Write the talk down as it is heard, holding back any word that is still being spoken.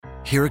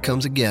here it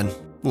comes again.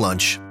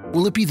 Lunch.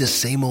 Will it be the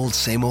same old,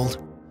 same old?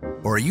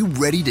 Or are you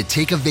ready to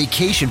take a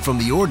vacation from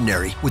the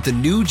ordinary with the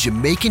new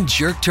Jamaican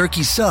Jerk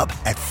Turkey Sub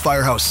at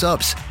Firehouse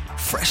Subs?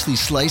 Freshly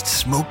sliced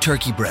smoked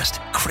turkey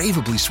breast,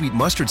 craveably sweet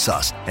mustard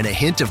sauce, and a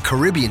hint of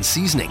Caribbean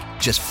seasoning.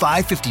 Just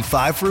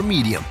 $5.55 for a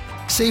medium.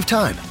 Save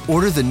time.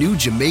 Order the new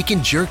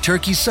Jamaican Jerk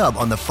Turkey Sub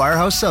on the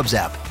Firehouse Subs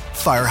app.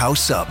 Firehouse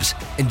Subs.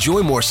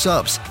 Enjoy more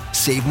subs.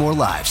 Save more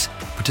lives.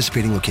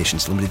 Participating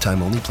locations. Limited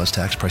time only, plus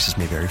tax. Prices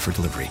may vary for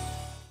delivery.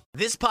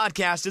 This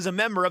podcast is a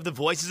member of the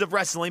Voices of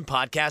Wrestling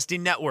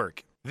Podcasting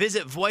Network.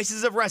 Visit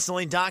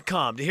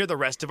voicesofwrestling.com to hear the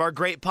rest of our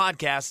great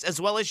podcasts,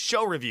 as well as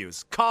show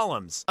reviews,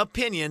 columns,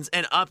 opinions,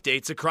 and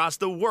updates across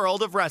the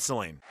world of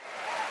wrestling.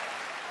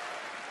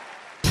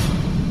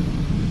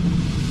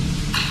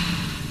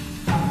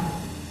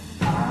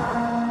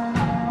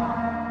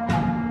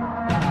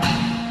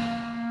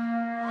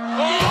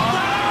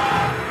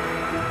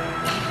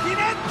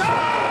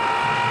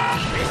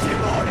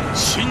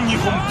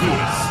 Shin-Nihon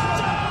Pro-Wrestling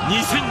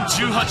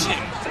 2018年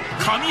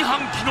上半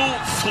期の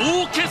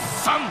総決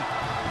算。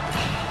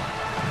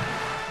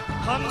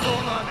感動の雨、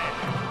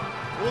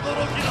驚き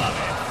の雨、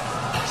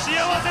幸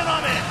せの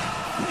雨、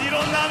い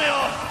ろんな雨を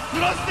降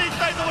らせていき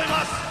たいと思い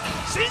ます。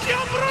新日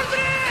本プロレスに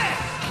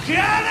気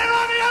合いの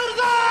雨が降る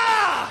ぞ。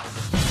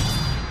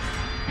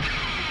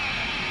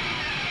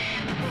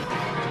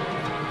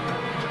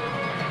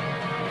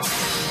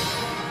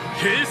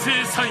平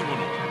成最後の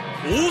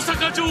大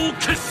阪城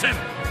決戦、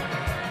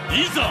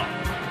いざ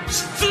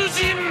出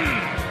陣。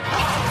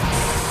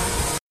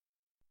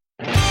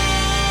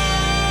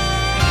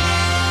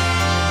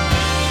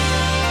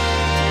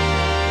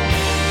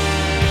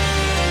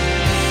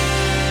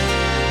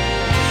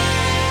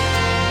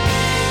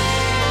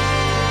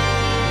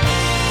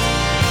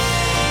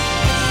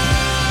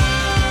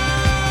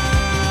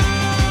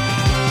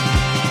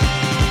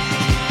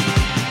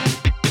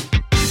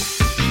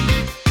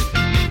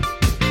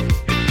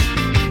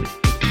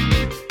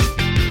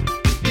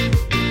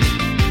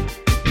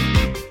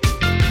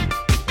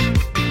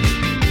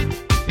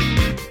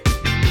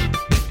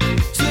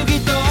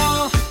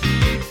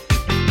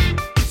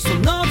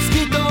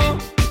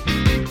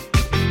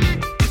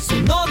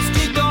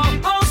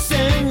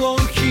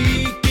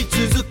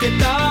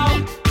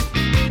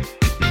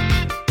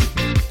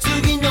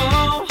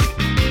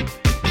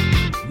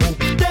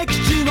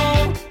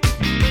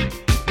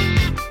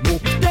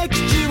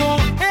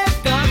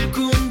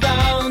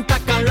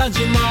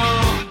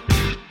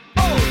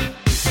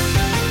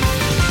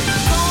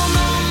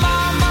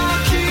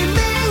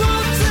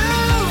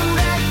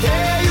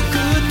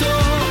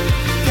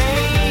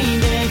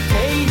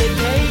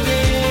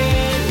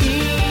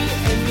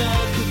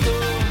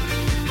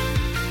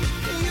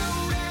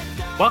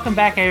Welcome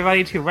back,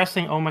 everybody, to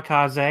Wrestling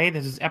Omakase.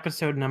 This is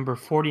episode number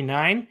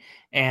 49,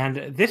 and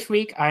this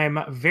week I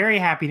am very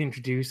happy to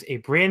introduce a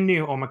brand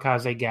new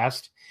Omakase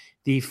guest,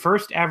 the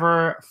first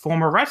ever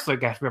former wrestler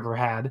guest we've ever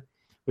had,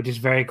 which is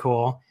very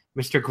cool,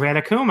 Mr. Grant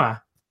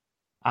Akuma.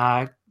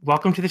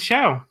 Welcome to the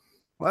show.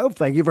 Well,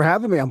 thank you for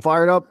having me. I'm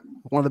fired up.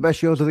 One of the best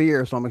shows of the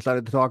year, so I'm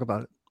excited to talk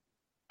about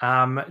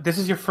it. This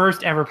is your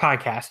first ever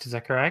podcast, is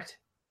that correct?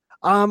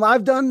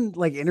 I've done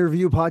like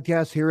interview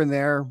podcasts here and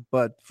there,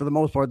 but for the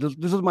most part, this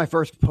is my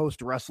first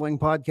post-wrestling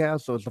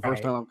podcast, so it's the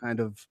first time I'm kind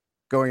of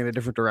going in a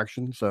different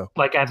direction. So,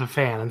 like as a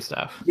fan and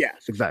stuff.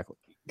 Yes, exactly.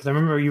 Because I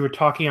remember you were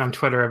talking on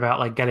Twitter about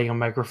like getting a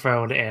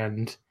microphone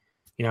and,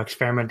 you know,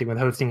 experimenting with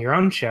hosting your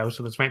own show.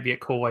 So this might be a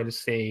cool way to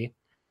see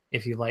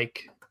if you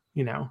like,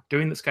 you know,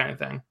 doing this kind of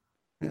thing.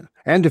 Yeah,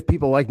 and if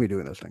people like me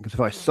doing this thing, because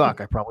if I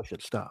suck, I probably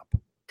should stop.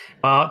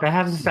 Well, that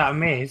hasn't stopped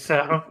me,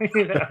 so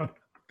you know.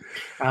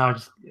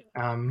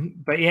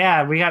 But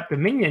yeah, we got the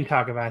Minion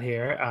talk about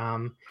here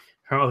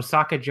from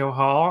Osaka Joe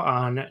Hall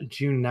on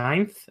June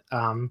 9th.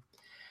 I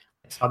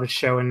saw the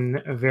show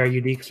in very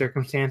unique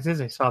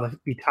circumstances. I saw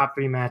the top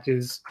three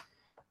matches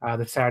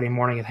the Saturday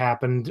morning it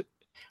happened,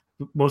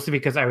 mostly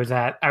because I was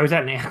at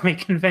an anime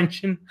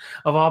convention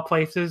of all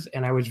places,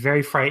 and I was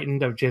very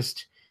frightened of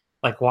just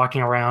like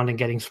walking around and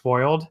getting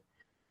spoiled,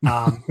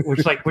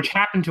 which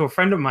happened to a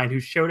friend of mine who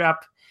showed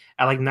up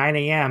at like 9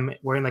 a.m.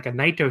 wearing like a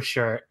Naito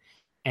shirt.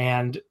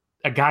 And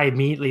a guy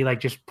immediately like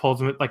just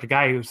pulls him, like a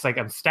guy who's like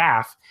on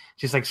staff,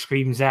 just like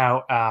screams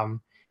out,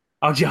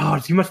 "Oh,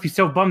 George, you must be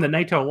so bummed that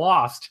Naito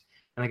lost."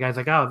 And the guy's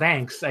like, "Oh,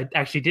 thanks. I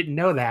actually didn't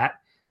know that.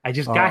 I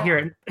just got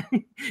here."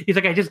 He's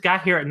like, "I just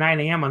got here at 9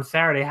 a.m. on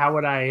Saturday. How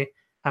would I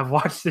have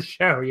watched the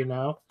show? You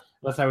know,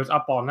 unless I was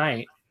up all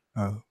night."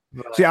 Oh,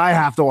 see, I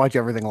have to watch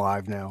everything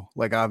live now.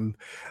 Like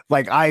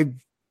I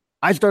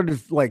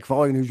started like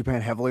following New Japan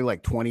heavily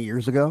like 20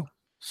 years ago.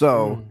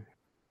 So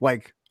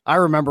like. I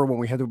remember when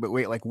we had to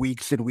wait like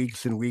weeks and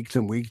weeks and weeks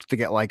and weeks to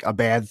get like a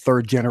bad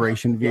third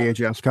generation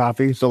VHS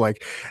copy. So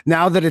like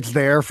now that it's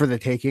there for the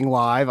taking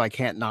live, I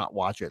can't not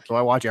watch it. So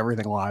I watch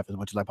everything live as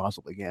much as I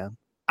possibly can.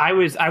 I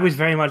was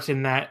very much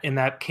in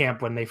that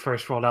camp when they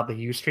first rolled out the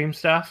Ustream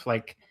stuff.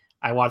 Like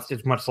I watched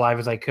as much live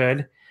as I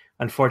could.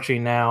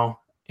 Unfortunately now,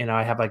 you know,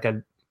 I have like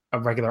a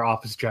regular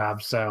office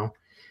job, so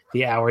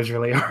the hours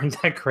really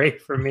aren't that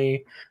great for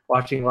me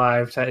watching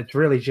live. So it's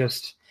really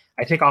just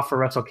I take off for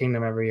Wrestle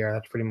Kingdom every year.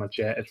 That's pretty much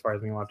it as far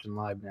as me watching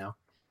live now.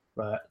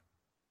 But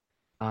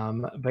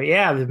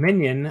yeah, the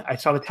Minion. I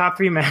saw the top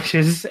 3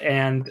 matches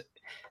and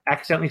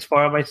accidentally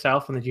spoiled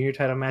myself on the junior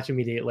title match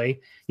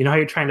immediately. You know how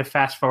you're trying to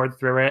fast forward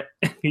through it?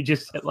 You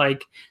just hit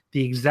like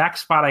the exact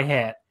spot I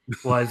hit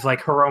was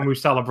like Hiromu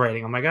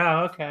celebrating. I'm like,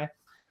 oh, okay.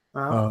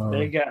 Well,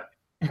 there you go.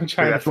 I'm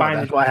trying to find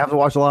that's why I have to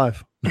watch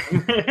live.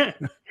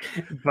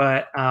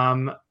 But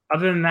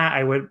other than that,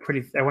 I went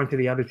to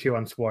the other 2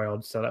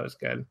 unspoiled, so that was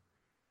good.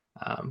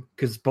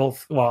 Because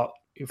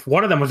if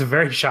one of them was a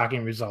very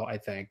shocking result, I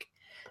think,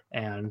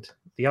 and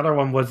the other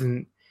one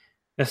wasn't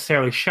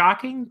necessarily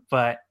shocking,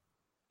 but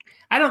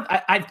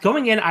I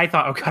going in, I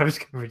thought Okada was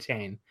going to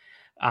retain.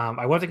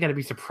 I wasn't going to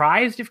be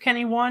surprised if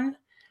Kenny won.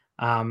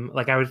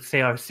 Like I would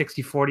say I was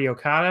 60-40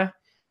 Okada,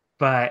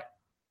 but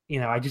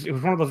it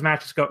was one of those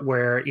matches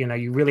where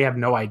you really have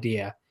no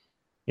idea.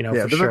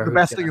 For sure the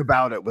best thing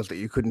about it was that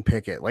you couldn't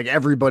pick it. Like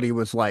everybody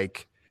was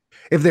like,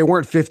 if they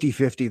weren't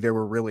 50-50, they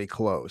were really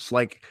close.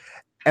 Like,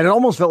 and it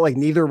almost felt like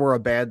neither were a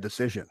bad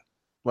decision.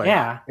 Like,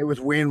 yeah, it was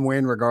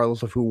win-win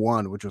regardless of who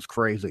won, which was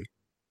crazy.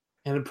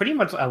 And pretty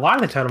much a lot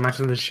of the title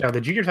matches in this show,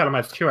 the junior title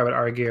match too, I would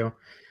argue,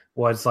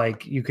 was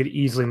like you could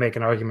easily make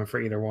an argument for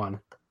either one.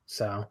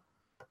 So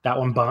that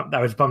one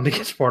I was bummed to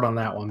get sport on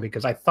that one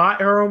because I thought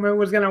Hiromu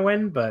was going to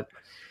win, but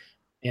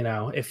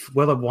if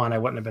Will had won, I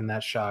wouldn't have been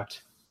that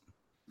shocked.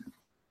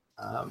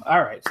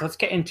 All right, so let's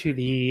get into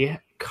the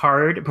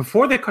card.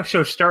 Before the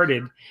show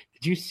started,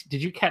 did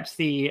you catch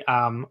the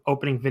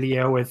opening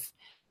video with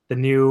the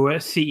new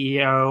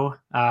CEO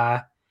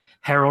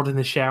Harold in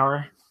the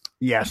shower?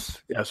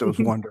 Yes, it was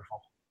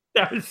wonderful.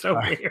 That was so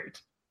weird.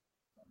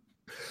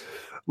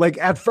 Like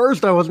at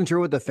first, I wasn't sure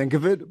what to think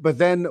of it, but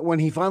then when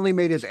he finally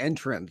made his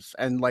entrance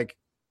and like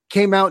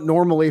came out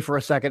normally for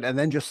a second, and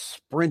then just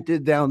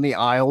sprinted down the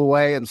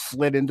aisleway and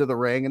slid into the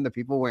ring, and the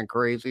people went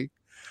crazy.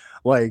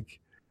 Like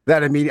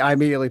that, I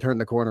immediately turned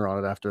the corner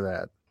on it after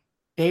that.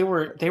 They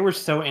were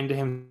so into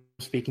him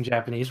speaking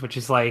Japanese, which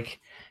is like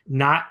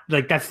not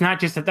like that's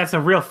a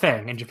real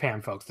thing in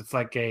Japan, folks. It's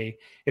like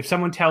if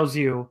someone tells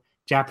you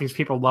Japanese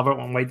people love it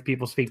when white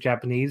people speak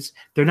Japanese,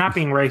 they're not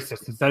being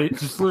racist.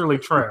 It's just literally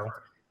true.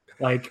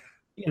 Like,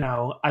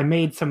 I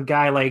made some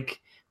guy like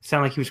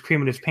sound like he was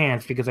creaming his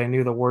pants because I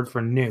knew the word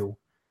for new.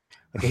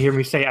 Like, I hear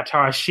me say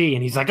Atarashi,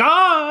 and he's like,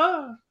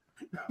 ah!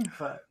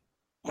 But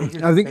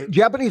I think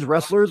Japanese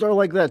wrestlers are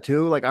like that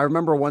too. Like, I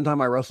remember one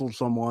time I wrestled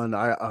someone.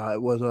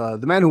 It was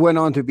the man who went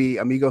on to be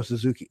Amigo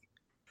Suzuki.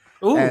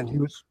 Ooh.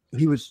 And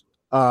he was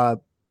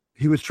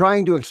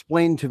trying to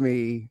explain to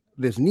me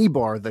this knee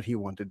bar that he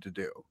wanted to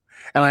do.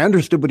 And I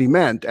understood what he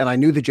meant, and I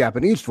knew the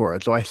Japanese for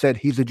it. So I said,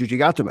 he's a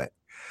Jujigatame.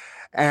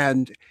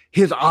 And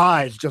his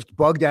eyes just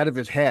bugged out of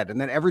his head.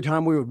 And then every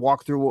time we would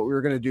walk through what we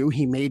were going to do,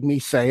 he made me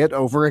say it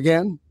over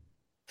again.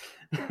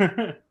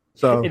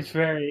 So it's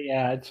very,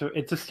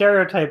 it's a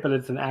stereotype, but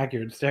it's an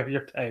accurate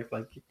stereotype.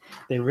 Like,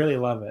 they really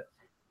love it.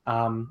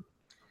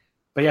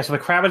 But yeah, so the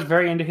crowd was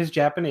very into his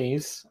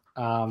Japanese.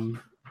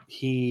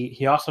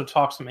 He also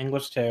talks some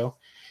English too.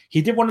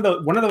 He did one of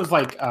those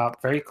like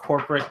very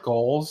corporate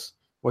goals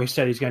where he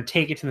said he's going to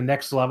take it to the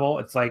next level.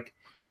 It's like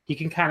he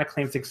can kind of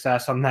claim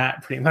success on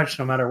that pretty much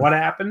no matter what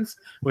happens,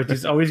 which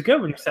is always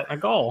good when you're setting a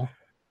goal.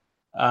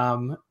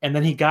 And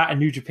then he got a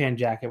New Japan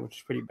jacket, which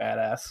is pretty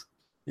badass.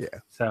 Yeah.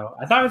 So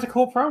I thought it was a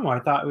cool promo. I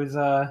thought it was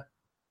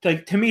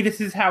like, to me,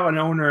 this is how an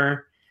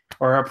owner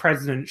or a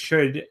president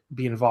should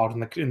be involved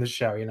in the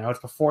show. It's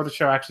before the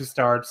show actually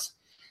starts.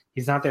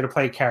 He's not there to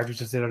play characters,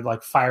 just there to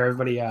like fire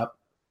everybody up.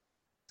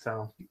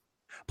 So.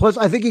 Plus,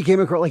 I think he came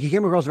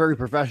across very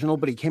professional,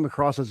 but he came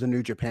across as a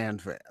New Japan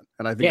fan,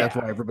 and I think that's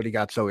why everybody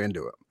got so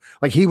into him.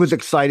 Like, he was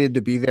excited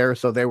to be there,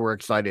 so they were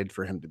excited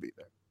for him to be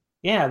there.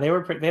 Yeah,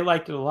 they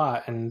liked it a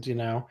lot, and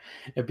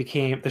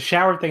the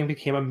shower thing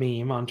became a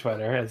meme on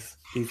Twitter, as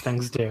these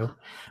things do.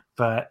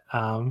 But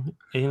but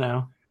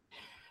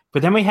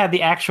then we had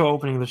the actual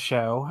opening of the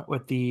show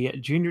with the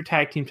junior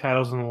tag team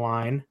titles on the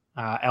line.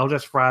 El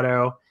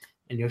Desperado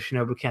and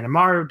Yoshinobu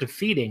Kanemaru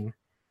defeating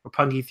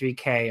Roppongi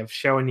 3K of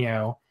Sho and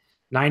Yo.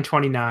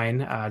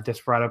 929,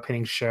 Desperado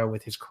pinning Sho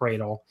with his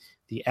cradle.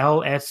 The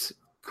LS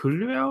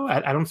Curio?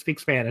 I don't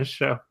speak Spanish,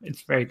 so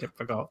it's very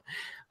difficult.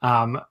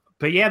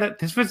 But yeah,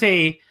 this was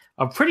a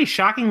pretty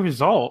shocking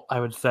result,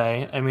 I would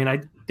say. I mean,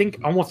 I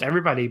think almost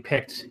everybody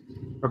picked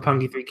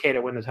Roppongi 3K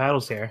to win the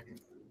titles here.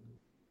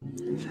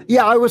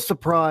 Yeah, I was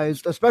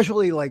surprised,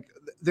 especially like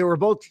they were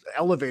both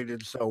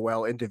elevated so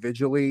well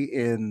individually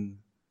in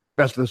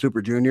Best of the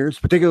Super Juniors,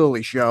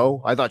 particularly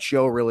Sho. I thought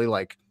Sho really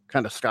like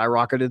kind of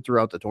skyrocketed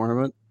throughout the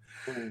tournament.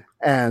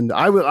 And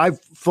I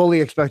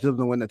fully expected them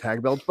to win the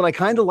tag belts, but I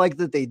kind of like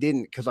that they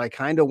didn't, because I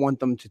kind of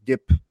want them to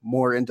dip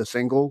more into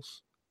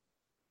singles.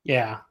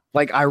 Yeah.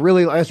 Like, I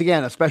really,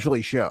 again,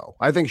 especially Sho.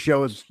 I think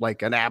Sho is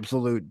like an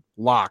absolute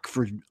lock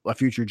for a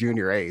future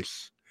junior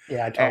ace.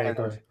 Yeah, I totally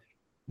agree.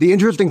 The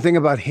interesting thing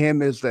about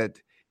him is that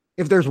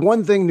if there's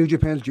one thing New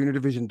Japan's junior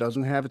division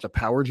doesn't have, it's a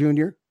power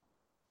junior.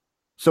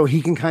 So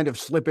he can kind of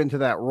slip into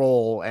that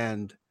role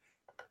and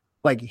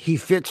like he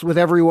fits with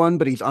everyone,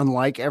 but he's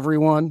unlike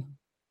everyone.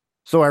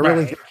 So I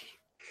really think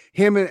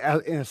him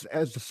as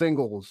the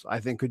singles, I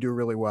think, could do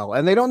really well.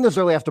 And they don't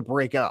necessarily have to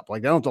break up.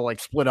 Like they don't have to like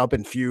split up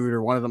and feud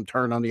or one of them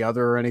turn on the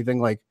other or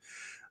anything. Like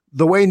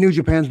the way New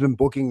Japan's been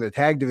booking the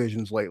tag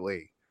divisions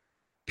lately,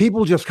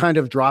 people just kind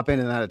of drop in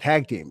and out of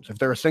tag teams. If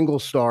they're a single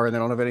star and they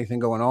don't have anything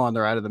going on,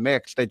 they're out of the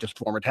mix. They just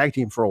form a tag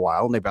team for a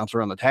while and they bounce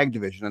around the tag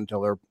division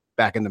until they're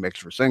back in the mix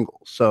for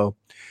singles. So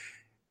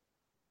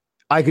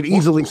I could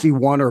easily see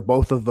one or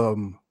both of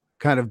them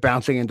kind of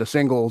bouncing into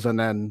singles and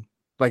then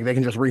like they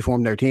can just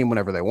reform their team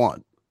whenever they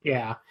want.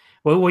 Yeah.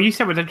 Well, what you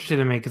said was interesting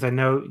to me because I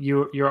know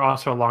you're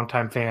also a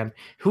longtime fan.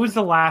 Who was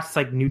the last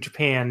like New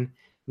Japan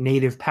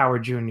native Power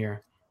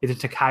Junior? Is it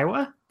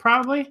Takaiwa?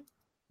 Probably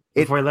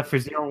before he left for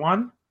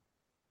 0-1.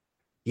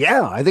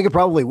 Yeah, I think it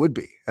probably would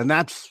be. And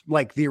that's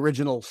like the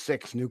original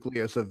 6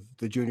 nucleus of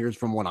the juniors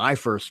from when I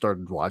first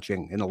started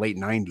watching in the late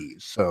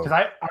 90s. So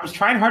I was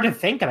trying hard to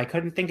think and I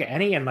couldn't think of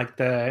any in like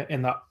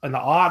in the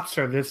aughts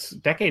or this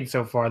decade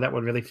so far that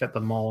would really fit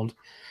the mold.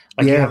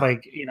 Like you have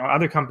like,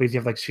 other companies, you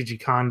have like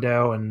Shuji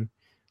Kondo and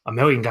a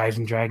million guys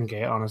in Dragon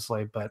Gate,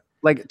 honestly. But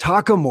like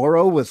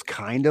Takamura was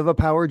kind of a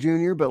Power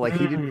Junior, but like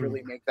he didn't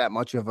really make that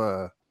much of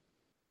an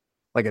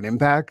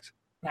impact.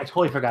 I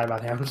totally forgot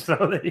about him. So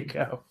there you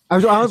go.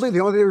 Honestly, the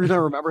only reason I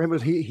remember him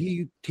was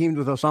he teamed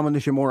with Osamu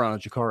Nishimura on a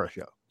Chikara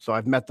show. So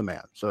I've met the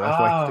man. So that's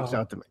why he sticks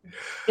out to me. Yeah,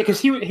 because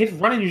his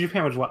run in New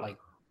Japan was what, like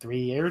 3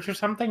 years or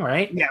something,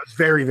 right? Yeah, it was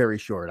very, very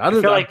short. I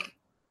feel like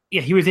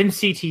he was in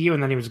CTU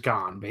and then he was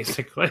gone,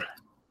 basically.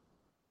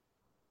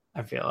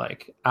 I feel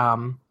like.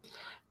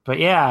 But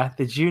yeah,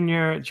 the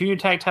junior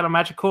tag title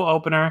match, a cool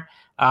opener.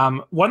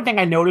 One thing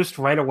I noticed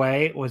right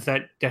away was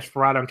that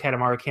Desperado and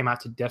Kanemaru came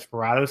out to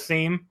Desperado's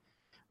theme.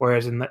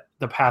 Whereas in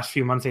the past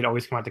few months, they'd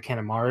always come out to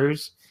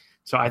Kanemaru's.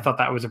 So I thought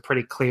that was a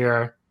pretty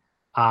clear,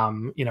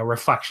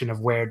 reflection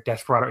of where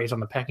Desperado is on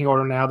the pecking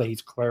order now, that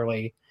he's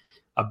clearly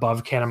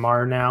above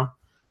Kanemaru now.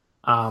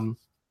 I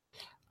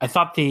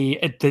thought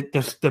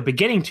the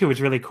beginning, too,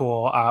 was really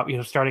cool.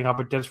 Starting off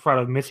with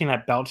Desperado missing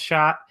that belt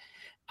shot,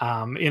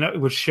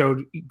 which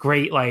showed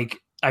great,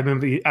 like, I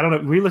remember, I don't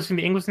know, were you listening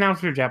to English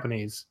announcers or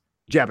Japanese?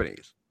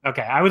 Japanese.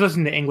 Okay, I was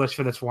listening to English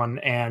for this one,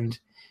 and,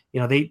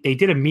 they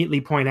did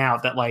immediately point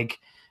out that, like,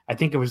 I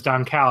think it was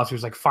Don Callis who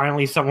was like,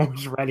 finally someone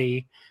was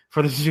ready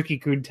for the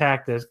Suzuki-Gun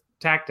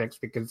tactics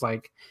because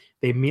like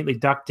they immediately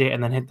ducked it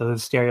and then hit the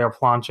stereo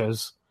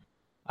planchas.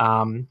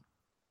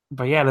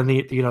 But yeah, then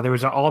there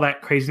was all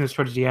that craziness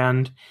towards the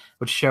end,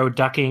 which showed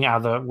ducking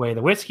out of the way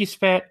the whiskey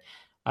spit.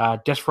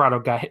 Desperado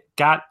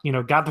got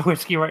the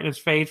whiskey right in his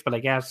face, but I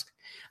guess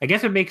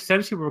it makes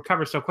sense he would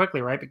recover so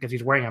quickly, right? Because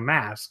he's wearing a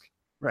mask.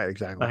 Right,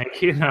 exactly.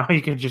 Like,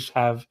 you could just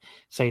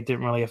say it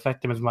didn't really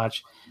affect him as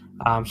much.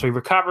 So he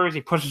recovers, he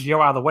pushes Yo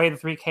out of the way, the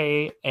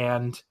 3K,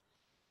 and,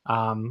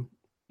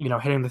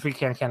 hitting the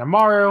 3K on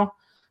Kanemaru.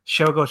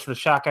 Sho goes for the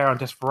shock arrow on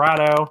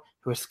Desperado,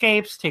 who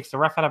escapes, takes the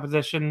ref out of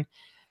position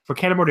for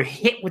Kanemaru to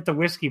hit with the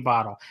whiskey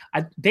bottle.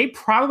 They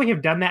probably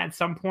have done that at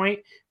some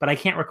point, but I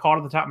can't recall it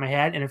at the top of my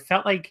head, and it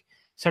felt like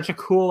such a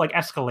cool, like,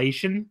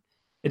 escalation.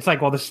 It's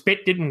like, well, the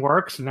spit didn't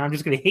work, so now I'm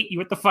just going to hit you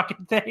with the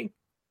fucking thing.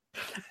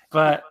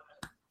 But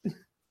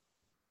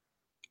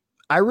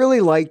I really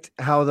liked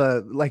how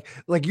like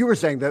you were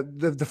saying, that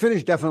the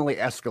finish definitely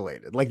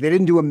escalated. Like they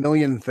didn't do a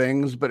million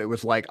things, but it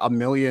was like a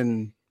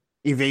million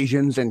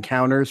evasions and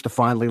counters to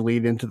finally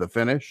lead into the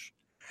finish.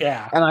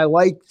 Yeah. And I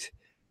liked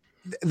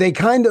they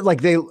kind of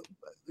like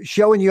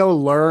Sho and Yo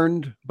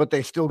learned, but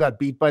they still got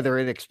beat by their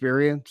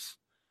inexperience.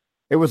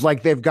 It was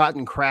like they've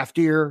gotten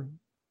craftier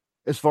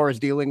as far as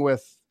dealing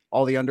with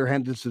all the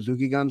underhanded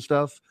Suzuki-Gun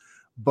stuff,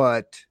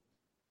 but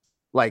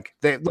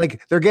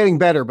they're getting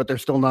better, but they're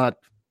still not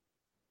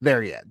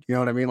there yet. You know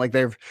what I mean? Like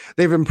they've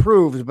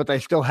improved, but they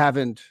still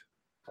haven't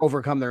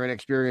overcome their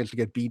inexperience to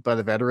get beat by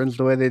the veterans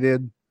the way they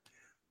did.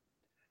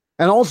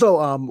 And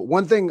also,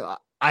 one thing,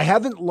 I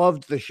haven't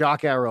loved the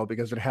shock arrow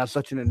because it has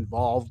such an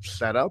involved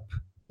setup.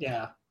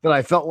 Yeah. That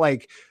I felt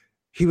like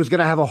he was going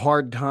to have a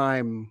hard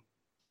time,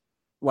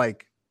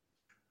 like,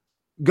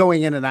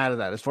 going in and out of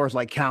that as far as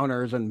like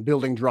counters and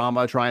building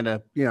drama, trying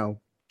to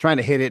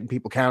hit it and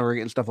people countering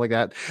it and stuff like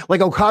that.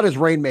 Like Okada's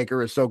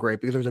Rainmaker is so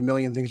great because there's a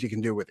million things you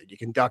can do with it. You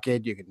can duck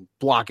it, you can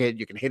block it,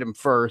 you can hit him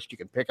first, you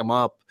can pick him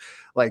up.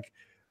 Like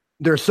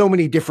there's so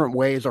many different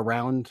ways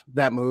around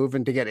that move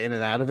and to get in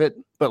and out of it.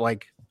 But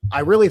like,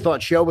 I really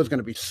thought Sho was going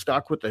to be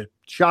stuck with the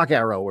shock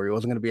arrow where he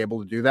wasn't going to be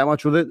able to do that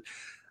much with it.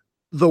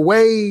 The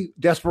way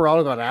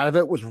Desperado got out of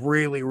it was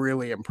really,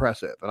 really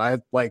impressive.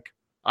 And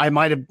I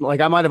might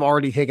have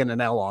already taken an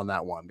L on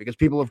that one because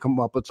people have come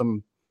up with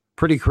some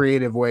pretty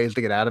creative ways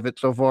to get out of it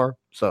so far.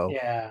 So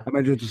yeah, I'm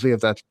interested to see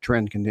if that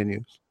trend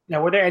continues.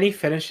 Now, were there any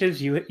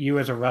finishes you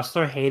as a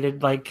wrestler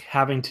hated like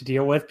having to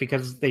deal with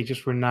because they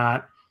just were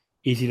not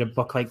easy to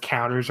book like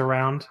counters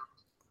around?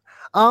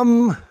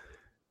 I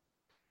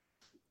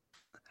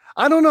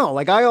don't know.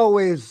 Like I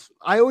always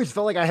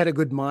felt like I had a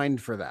good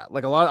mind for that.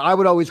 Like I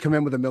would always come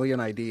in with a million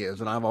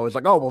ideas and I'm always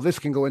like, oh, well, this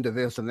can go into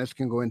this and this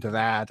can go into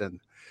that. And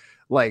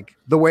like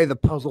the way the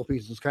puzzle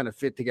pieces kind of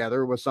fit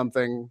together was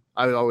something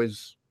I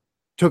always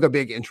took a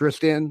big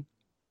interest in.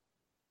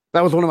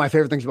 That was one of my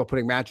favorite things about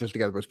putting matches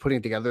together, was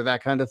putting together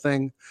that kind of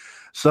thing.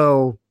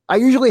 So I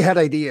usually had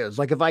ideas.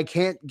 Like if I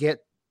can't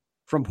get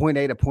from point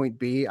A to point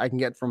B, I can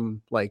get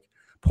from like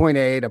point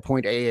A to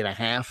point A and a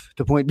half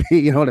to point B.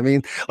 You know what I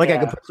mean? Like I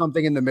could put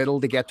something in the middle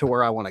to get to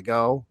where I want to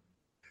go.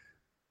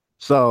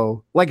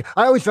 So like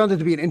I always found it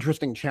to be an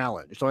interesting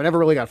challenge. So I never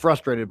really got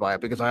frustrated by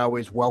it because I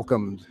always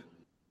welcomed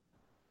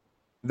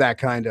that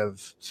kind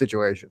of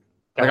situation.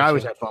 Like I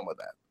always had fun with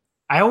that.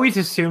 I always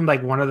assumed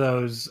like one of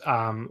those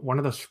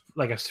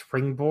like a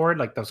springboard,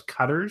 like those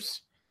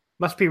cutters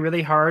must be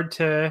really hard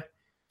to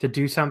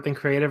do something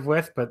creative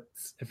with, but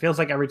it feels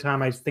like every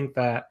time I think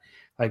that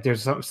like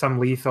there's some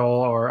lethal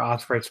or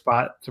Ospreay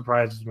spot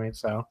surprises me,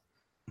 so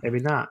maybe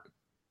not.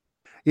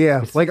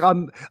 Yeah, like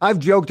I've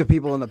joked to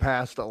people in the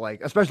past that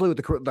like, especially with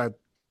the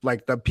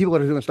people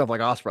that are doing stuff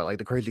like Ospreay, like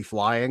the crazy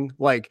flying,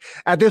 like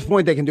at this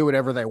point they can do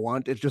whatever they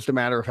want. It's just a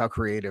matter of how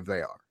creative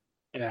they are.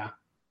 Yeah.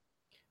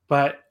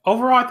 But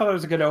overall, I thought it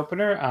was a good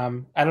opener.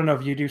 I don't know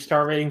if you do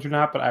star ratings or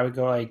not, but I would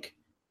go like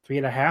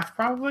 3.5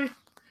 probably.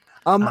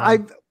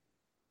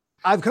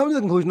 I've come to the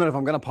conclusion that if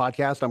I'm going to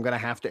podcast, I'm going to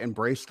have to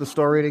embrace the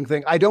star rating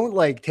thing. I don't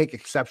like take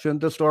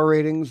exception to star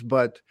ratings,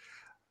 but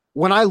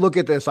when I look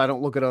at this, I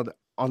don't look at it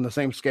on the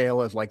same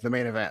scale as like the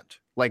main event.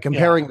 Like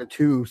comparing the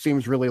two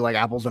seems really like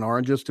apples and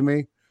oranges to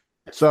me.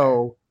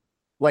 So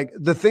like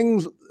the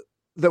things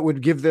that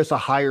would give this a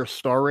higher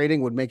star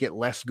rating would make it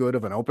less good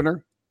of an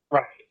opener.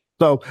 Right.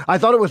 So I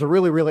thought it was a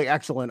really, really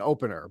excellent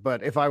opener,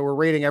 but if I were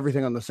rating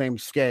everything on the same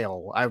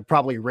scale, I would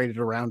probably rate it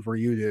around where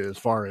you did as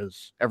far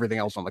as everything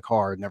else on the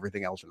card and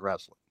everything else in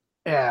wrestling.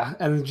 Yeah,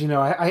 and you know,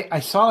 I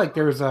saw like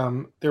there was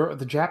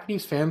the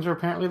Japanese fans were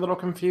apparently a little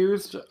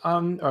confused,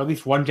 or at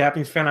least one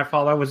Japanese fan I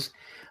follow was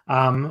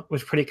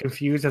pretty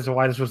confused as to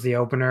why this was the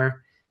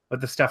opener with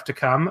the stuff to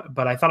come.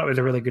 But I thought it was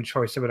a really good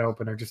choice of an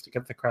opener just to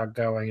get the crowd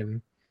going,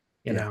 and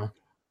you know.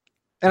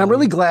 And I'm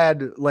really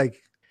glad,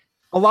 like.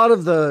 A lot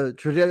of the,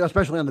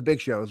 especially on the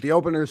big shows, the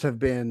openers have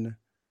been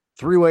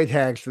 3-way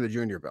tags for the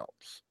junior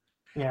belts.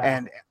 Yeah.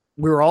 And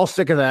we were all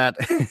sick of that.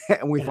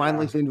 And we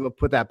finally seem to have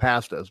put that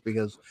past us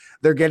because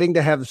they're getting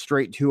to have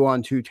straight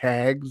 2-on-2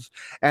 tags.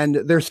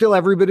 And they're still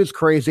every bit as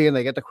crazy and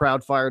they get the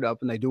crowd fired up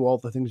and they do all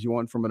the things you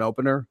want from an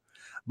opener.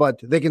 But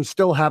they can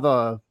still have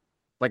a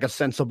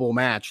sensible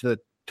match that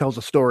tells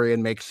a story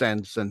and makes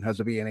sense and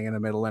has a beginning and a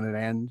middle and an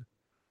end.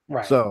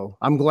 Right. So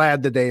I'm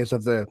glad the days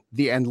of the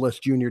endless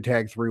junior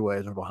tag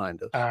 3-ways are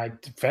behind us. I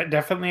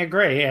definitely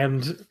agree.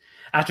 And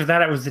after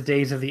that, it was the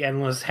days of the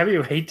endless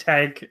heavyweight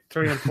tag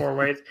 3 and 4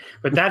 ways.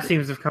 But that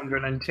seems to have come to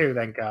an end too,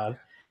 thank God.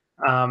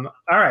 All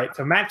right.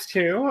 So match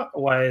 2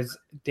 was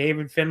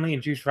David Finlay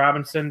and Juice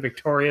Robinson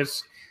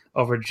victorious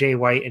over Jay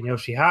White and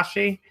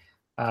Yoshihashi.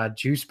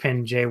 Juice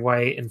pinned Jay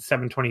White in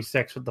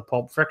 7:26 with the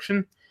pulp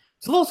friction.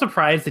 It's a little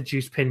surprised that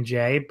Juice pinned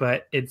Jay,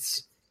 but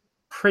it's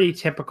pretty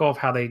typical of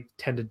how they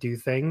tend to do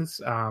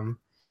things.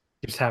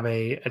 Just have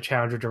a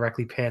challenger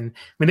directly pin.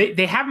 I mean,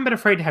 they haven't been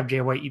afraid to have Jay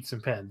White eat some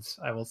pins.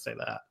 I will say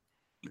that,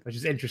 which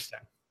is interesting.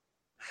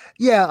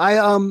 Yeah,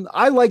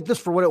 I like this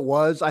for what it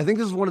was. I think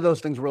this is one of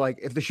those things where, like,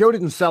 if the show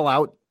didn't sell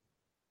out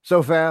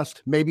so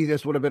fast, maybe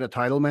this would have been a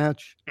title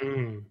match.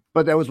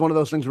 But that was one of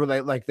those things where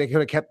they could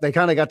have kept. They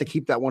kind of got to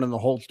keep that one in the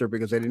holster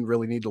because they didn't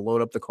really need to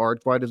load up the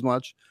card quite as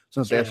much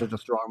since they had such a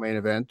strong main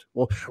event.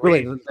 Well,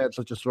 really, they had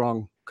such a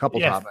strong couple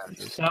top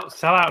matches.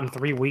 Sell out in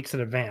 3 weeks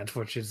in advance,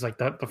 which is like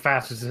the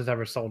fastest it's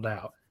ever sold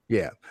out.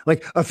 Yeah,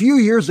 like a few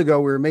years ago,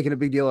 we were making a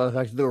big deal out of the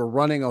fact that they were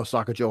running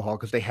Osaka Joe Hall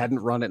because they hadn't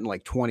run it in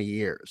like 20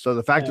 years. So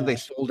the fact that they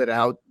sold it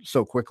out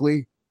so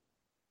quickly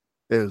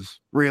is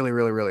really,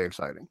 really, really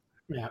exciting.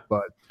 Yeah,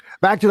 but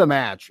back to the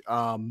match.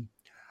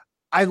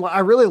 I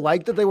really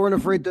liked that they weren't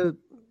afraid to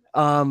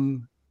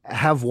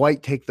have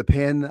White take the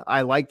pin.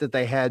 I liked that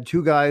they had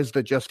 2 guys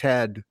that just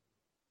had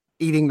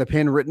eating the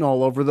pin written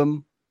all over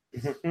them.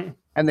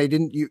 And they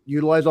didn't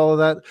utilize all of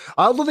that.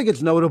 I also think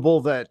it's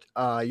notable that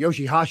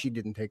Yoshihashi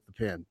didn't take the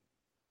pin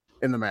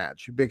in the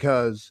match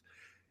because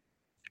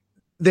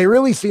they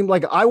really seemed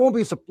like I won't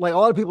be like a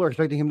lot of people are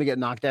expecting him to get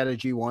knocked out of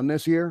G1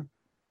 this year.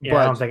 Yeah,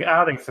 but I don't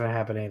think it's going to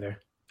happen either.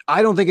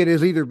 I don't think it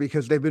is either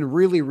because they've been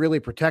really, really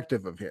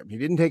protective of him. He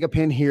didn't take a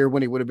pin here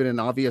when he would have been an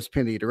obvious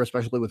pin eater,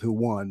 especially with who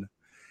won.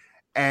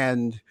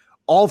 And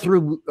all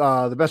through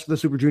the best of the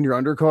Super Junior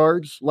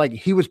undercards, like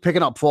he was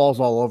picking up falls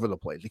all over the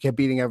place. He kept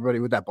beating everybody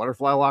with that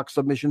butterfly lock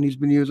submission he's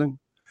been using.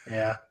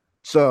 Yeah.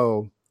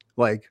 So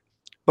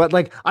but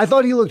I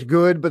thought he looked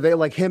good, but they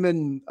like him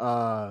and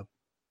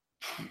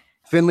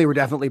Finlay were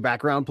definitely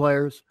background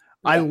players.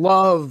 Yeah. I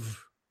love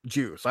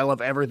Juice. I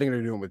love everything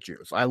they're doing with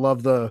Juice. I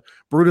love the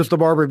Brutus the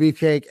Barber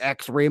Beefcake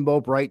X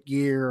Rainbow Bright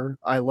gear.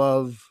 I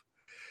love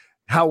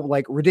how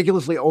like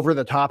ridiculously over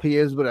the top he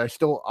is, but I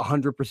still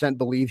 100%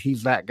 believe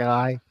he's that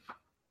guy.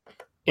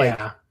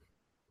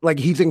 Like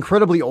he's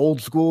incredibly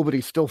old school, but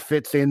he still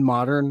fits in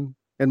modern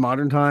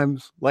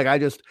times. Like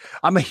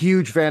I'm a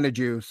huge fan of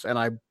Juice, and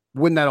I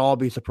wouldn't at all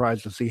be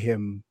surprised to see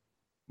him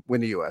win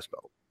the US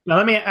belt. Now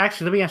let me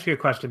ask you a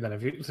question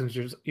then. Since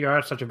you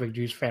are such a big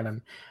Juice fan,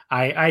 and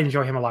I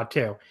enjoy him a lot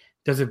too.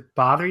 Does it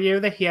bother you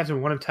that he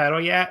hasn't won a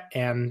title yet?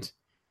 And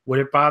would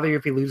it bother you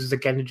if he loses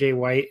again to Jay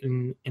White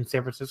in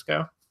San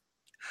Francisco?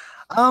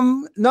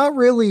 Not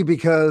really,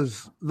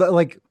 because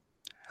the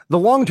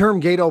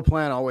long-term Gato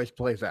plan always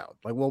plays out.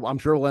 Like, well, I'm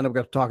sure we'll end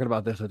up talking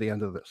about this at the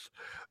end of this,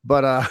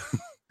 but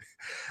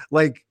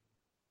like,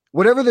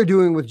 whatever they're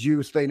doing with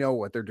Juice, they know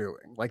what they're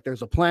doing. Like,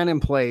 there's a plan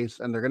in place,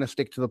 and they're going to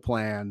stick to the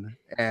plan.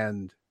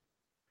 And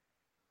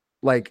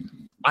like,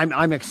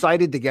 I'm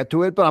excited to get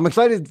to it, but I'm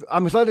excited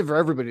for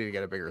everybody to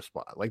get a bigger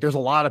spot. Like, there's a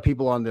lot of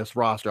people on this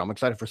roster. I'm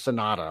excited for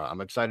Sonata.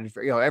 I'm excited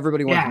for,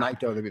 everybody wants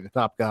Naito to be the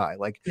top guy.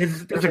 Like,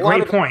 there's a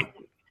great point.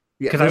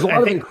 Yeah, there's a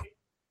lot of.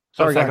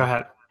 Sorry, go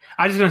ahead.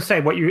 I was just going to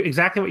say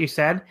exactly what you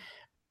said.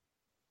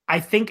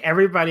 I think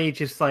everybody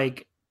just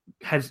like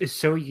is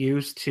so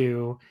used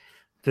to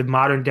the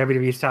modern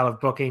WWE style of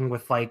booking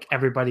with like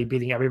everybody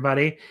beating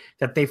everybody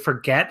that they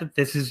forget that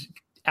this is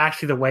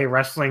actually the way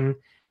wrestling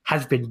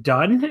has been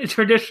done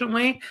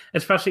traditionally,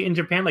 especially in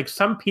Japan. Like,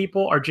 some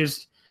people are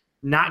just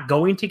not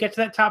going to get to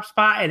that top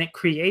spot, and it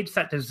creates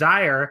that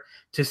desire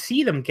to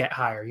see them get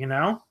higher,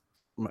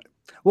 Right.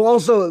 Well,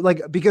 also,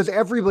 like, because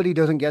everybody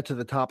doesn't get to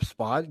the top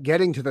spot,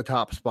 getting to the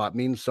top spot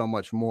means so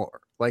much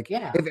more. Like,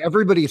 if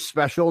everybody's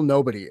special,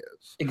 nobody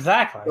is.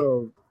 Exactly.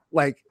 So,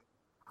 like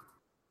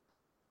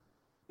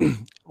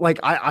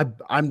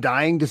I'm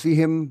dying to see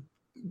him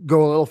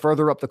go a little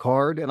further up the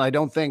card, and I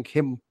don't think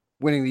him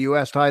winning the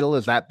U.S. title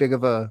is that big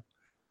of a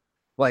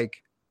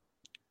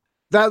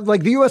the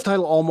U.S.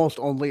 title almost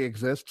only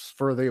exists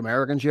for the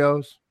American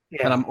shows,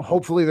 and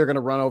hopefully they're going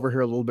to run over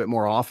here a little bit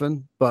more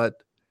often. But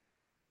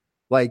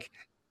like,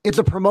 it's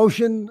a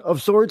promotion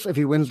of sorts if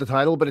he wins the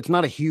title, but it's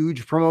not a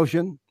huge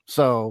promotion.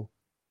 So,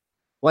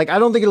 like, I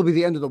don't think it'll be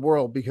the end of the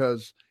world,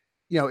 because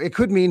it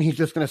could mean he's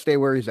just going to stay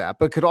where he's at,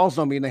 but it could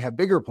also mean they have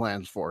bigger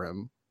plans for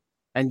him,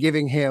 and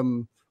giving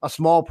him a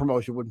small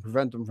promotion wouldn't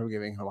prevent them from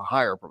giving him a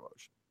higher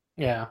promotion.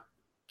 Yeah.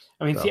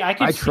 I mean, so, see, I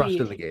trust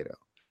in the Gato.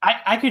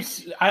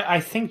 I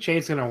think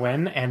Jay's going to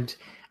win, and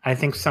I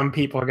think some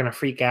people are going to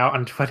freak out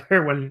on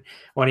Twitter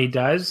when he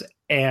does.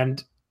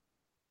 And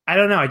I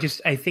don't know.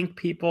 I think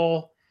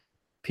people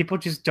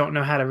just don't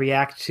know how to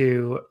react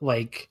to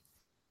like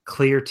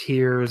clear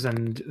tears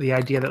and the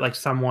idea that like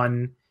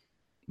someone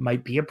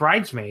might be a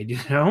bridesmaid,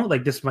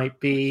 like this might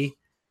be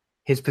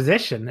his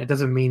position. It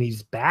doesn't mean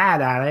he's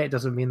bad at it. It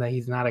doesn't mean that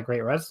he's not a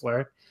great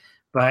wrestler,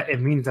 but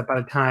it means that by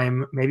the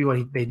time maybe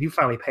when they do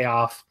finally pay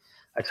off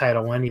a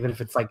title win, even if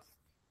it's like,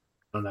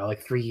 I don't know,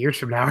 like 3 years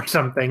from now or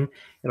something,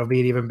 it'll be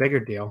an even bigger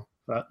deal.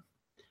 But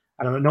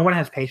I don't know. No one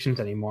has patience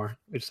anymore,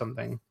 which is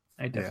something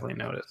I definitely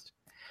noticed.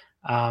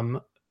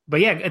 But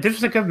yeah, this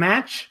was a good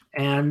match,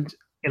 and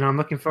I'm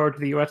looking forward to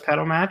the U.S.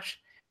 title match.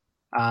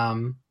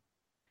 Really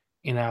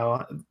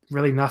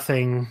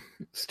nothing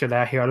stood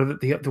out here.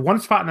 The one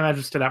spot in the match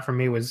that stood out for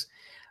me was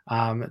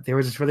there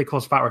was this really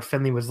cool spot where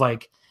Finlay was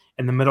like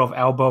in the middle of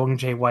elbowing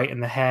Jay White in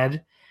the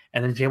head,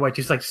 and then Jay White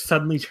just like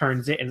suddenly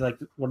turns it into like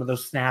one of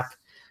those snap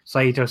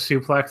Saito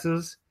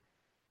suplexes.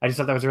 I just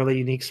thought that was a really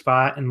unique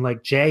spot, and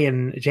like Jay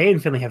and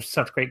Finlay have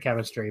such great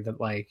chemistry that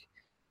like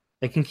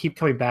they can keep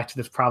coming back to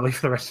this probably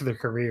for the rest of their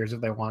careers if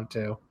they want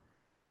to.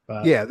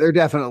 But yeah, they're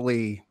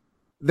definitely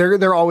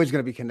they're always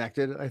going to be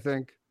connected. I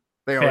think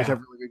they always have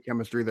really good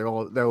chemistry.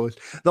 They'll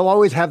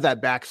always have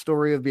that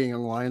backstory of being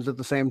young lions at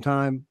the same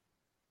time,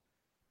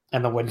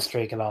 and the win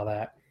streak and all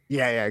that.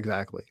 Yeah,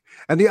 exactly.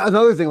 And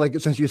another thing, like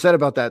since you said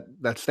about that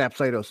snap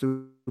Saito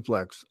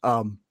suplex,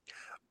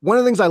 one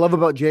of the things I love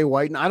about Jay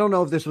White, and I don't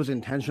know if this was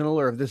intentional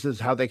or if this is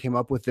how they came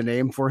up with the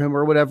name for him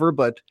or whatever,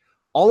 but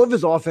all of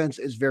his offense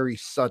is very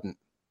sudden.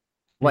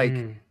 Like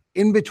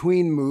in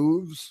between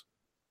moves,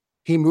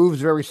 he moves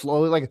very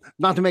slowly. Like,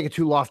 not to make it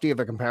too lofty of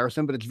a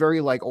comparison, but it's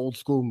very like old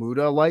school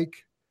Muda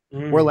like,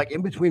 where like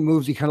in between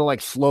moves he kind of like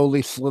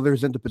slowly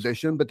slithers into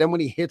position, but then when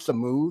he hits a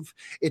move,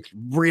 it's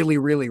really,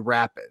 really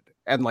rapid,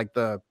 and like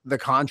the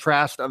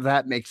contrast of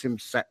that makes him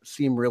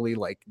seem really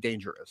like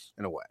dangerous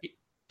in a way.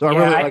 So I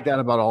really like that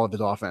about all of his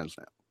offense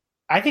now.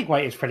 I think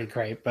White is pretty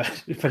great, but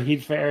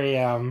he's very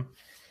I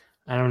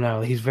don't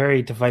know, he's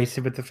very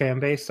divisive with the fan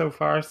base so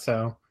far.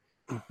 So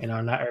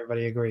not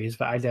everybody agrees,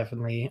 but I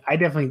definitely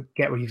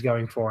get what he's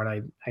going for, and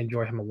I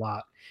enjoy him a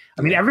lot.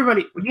 I mean,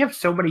 everybody, when you have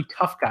so many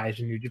tough guys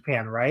in New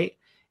Japan, right?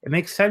 It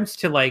makes sense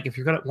to like, if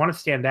you're gonna want to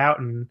stand out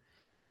and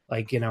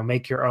like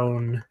make your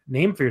own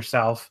name for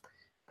yourself,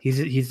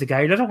 he's the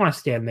guy who doesn't want to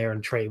stand there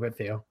and trade with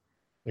you,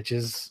 which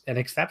is an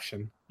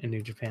exception in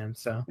New Japan.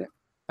 So. Yeah.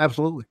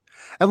 Absolutely.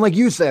 And like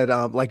you said,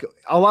 like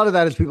a lot of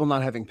that is people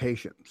not having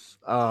patience.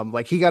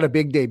 Like he got a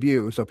big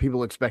debut, so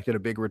people expected a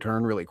big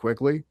return really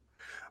quickly.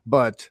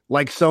 But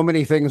like so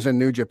many things in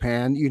New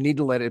Japan, you need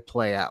to let it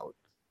play out.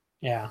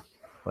 Yeah.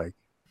 Like,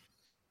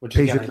 which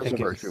patience is a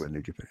virtue in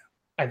New Japan.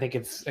 I think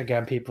it's,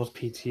 again, people's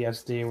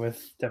PTSD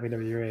with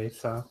WWE.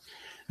 So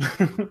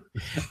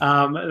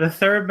the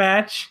third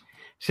match,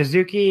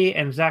 Suzuki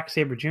and Zack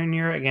Sabre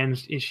Jr.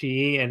 against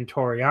Ishii and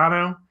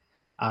Toriano.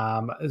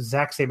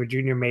 Zack Sabre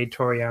Jr. made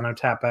Toriano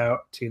tap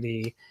out to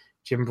the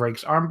Jim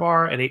breaks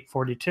armbar at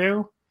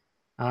 8:42.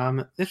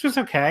 This was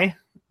okay.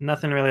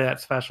 Nothing really that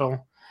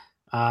special.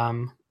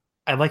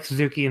 I like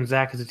Suzuki and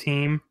Zack as a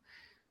team.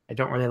 I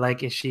don't really like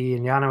Ishii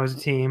and Yano as a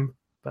team,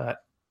 but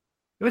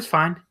it was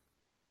fine.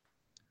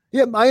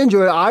 Yeah, I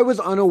enjoyed it. I was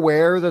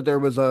unaware that there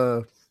was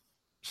a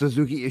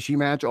Suzuki Ishii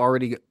match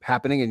already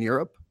happening in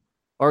Europe,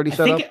 already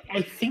set up.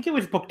 I think it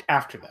was booked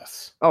after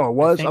this. Oh, it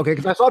was? Okay,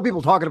 because I saw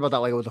people talking about that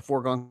like it was a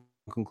foregone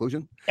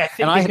conclusion.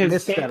 And I had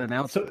missed that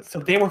announcement. So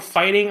they were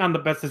fighting on the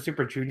Best of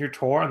Super Junior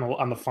tour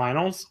on the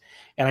finals,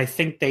 and I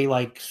think they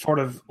sort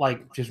of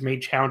just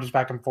made challenges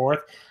back and forth.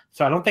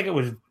 So I don't think it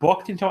was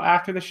booked until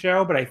after the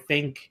show, but I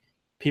think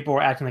people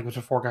were acting like it was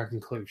a foregone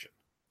conclusion.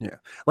 Yeah,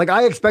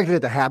 I expected it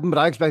to happen, but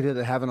I expected it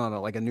to happen on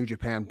a New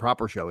Japan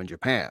proper show in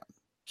Japan.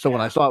 So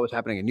when I saw it was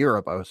happening in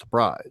Europe, I was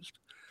surprised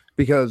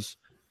because,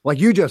 like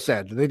you just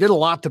said, they did a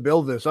lot to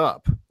build this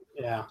up.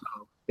 Yeah.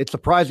 So it's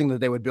surprising that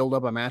they would build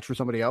up a match for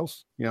somebody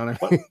else. You know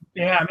what I mean?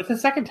 Yeah, I mean, it's the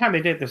second time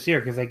they did it this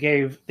year because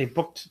they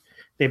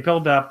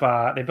built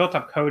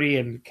up Cody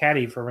and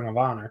Caddy for Ring of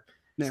Honor.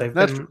 Yeah,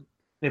 so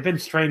they've been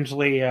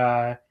strangely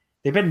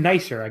they've been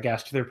nicer, I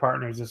guess, to their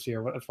partners this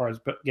year as far as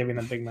giving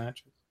them big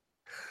matches.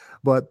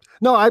 But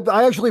no,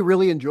 I actually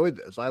really enjoyed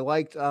this. I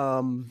liked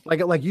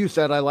like you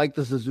said, I liked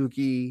the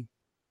Suzuki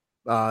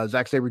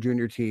Zack Sabre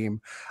Jr.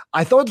 team.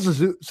 I thought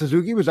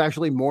Suzuki was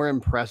actually more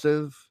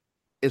impressive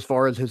as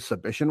far as his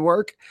submission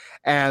work.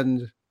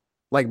 And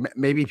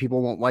maybe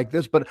people won't like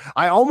this, but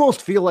I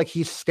almost feel like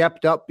he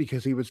stepped up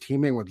because he was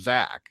teaming with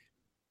Zack.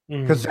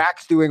 Because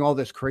Zack's doing all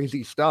this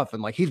crazy stuff,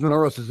 and he's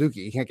Minoru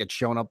Suzuki. He can't get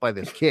shown up by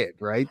this kid,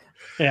 right?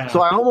 Yeah.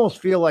 So I almost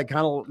feel like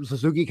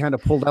Suzuki kind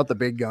of pulled out the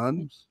big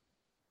guns.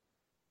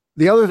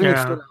 The other thing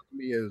that stood out to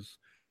me is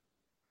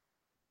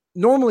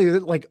normally,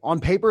 on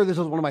paper, this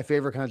is one of my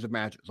favorite kinds of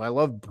matches. I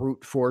love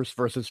brute force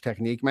versus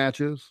technique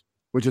matches,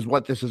 which is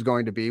what this is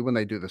going to be when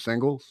they do the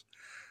singles.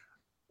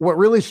 What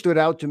really stood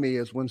out to me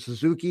is when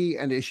Suzuki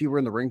and Ishii were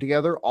in the ring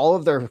together, all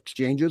of their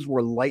exchanges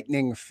were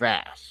lightning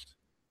fast.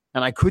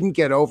 And I couldn't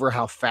get over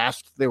how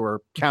fast they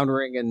were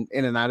countering in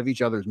and out of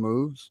each other's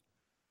moves.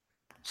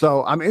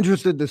 So I'm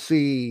interested to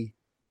see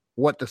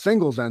what the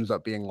singles ends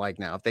up being like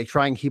now. If they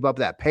try and keep up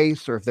that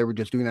pace, or if they were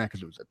just doing that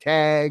because it was a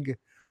tag,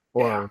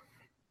 but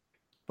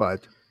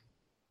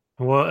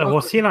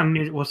we'll see it on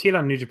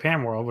New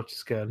Japan World, which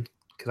is good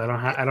because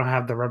I don't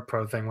have the Red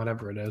Pro thing,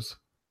 whatever it is.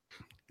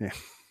 Yeah.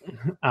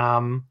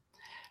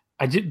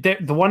 I did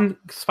the one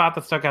spot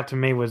that stuck out to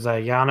me was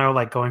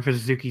Yano going for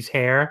Suzuki's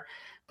hair,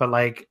 but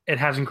it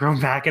hasn't grown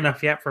back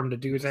enough yet for him to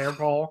do his hair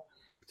pull.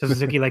 So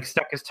Suzuki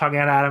stuck his tongue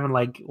out at him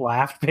and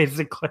laughed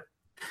basically.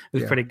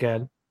 It was pretty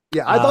good.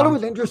 Yeah, I thought it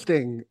was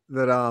interesting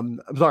that I'm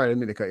sorry, I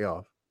didn't mean to cut you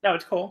off. No,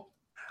 it's cool.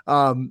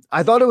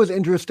 I thought it was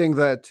interesting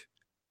that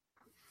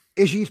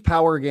Ishii's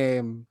power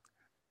game,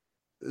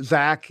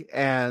 Zack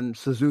and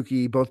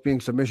Suzuki both being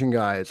submission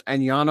guys,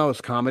 and Yano's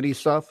comedy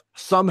stuff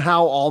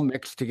somehow all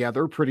mixed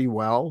together pretty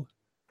well.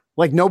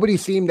 Nobody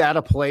seemed out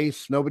of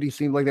place. Nobody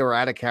seemed like they were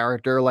out of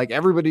character.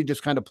 Everybody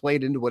just kind of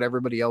played into what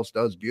everybody else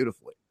does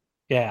beautifully.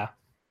 Yeah.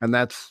 And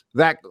that's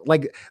the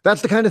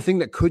kind of thing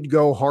that could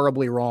go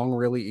horribly wrong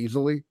really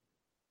easily.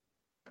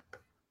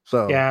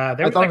 So yeah,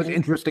 I thought it was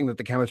interesting that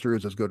the chemistry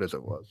was as good as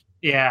it was.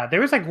 Yeah, there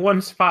was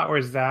one spot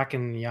where Zack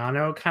and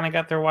Yano kind of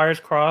got their wires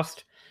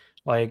crossed.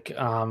 I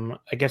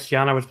guess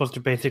Yano was supposed to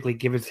basically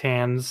give his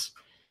hands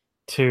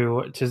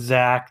to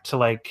Zack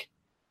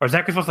or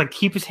Zack was supposed to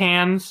keep his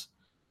hands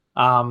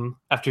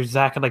after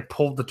Zack had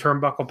pulled the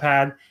turnbuckle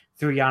pad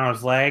through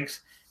Yano's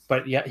legs,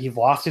 but yet he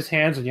lost his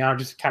hands and Yano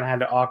just kind of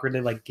had to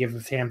awkwardly give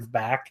his hands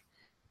back,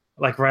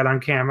 right on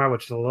camera,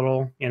 which is a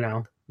little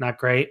not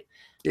great.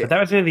 Yeah. But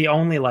that was really the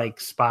only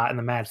spot in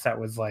the match that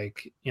was a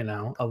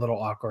little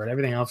awkward.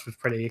 Everything else was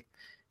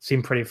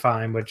seemed pretty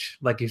fine, which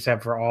you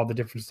said, for all the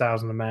different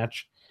styles in the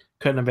match,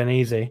 couldn't have been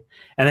easy.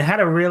 And it had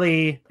a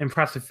really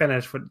impressive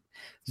finish with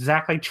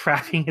Zack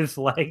trapping his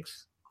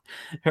legs,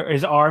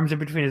 his arms in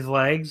between his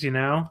legs,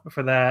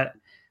 for that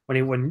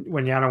when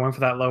Yano went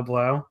for that low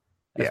blow.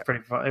 That's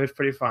pretty fun. It was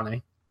pretty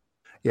funny.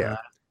 Yeah.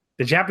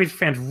 The Japanese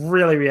fans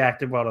really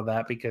reacted well to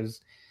that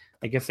because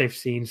I guess they've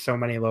seen so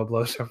many low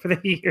blows over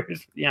the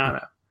years.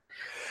 Yano.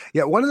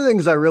 Yeah, one of the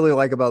things I really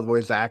like about the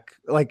way Zack,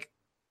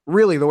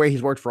 really the way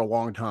he's worked for a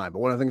long time, but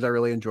one of the things I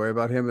really enjoy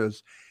about him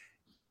is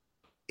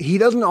he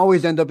doesn't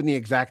always end up in the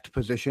exact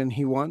position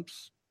he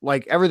wants.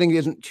 Everything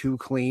isn't too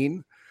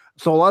clean.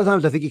 So a lot of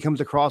times I think he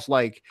comes across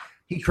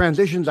he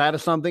transitions out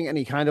of something and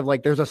he kind of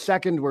there's a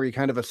second where he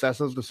kind of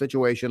assesses the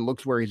situation,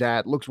 looks where he's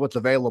at, looks what's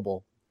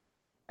available.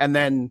 And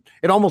then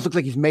it almost looks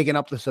like he's making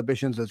up the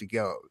submissions as he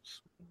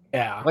goes.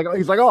 Yeah.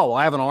 He's oh, well,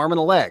 I have an arm and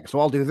a leg, so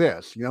I'll do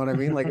this. You know what I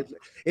mean?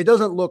 It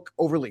doesn't look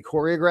overly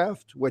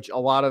choreographed, which a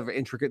lot of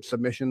intricate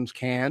submissions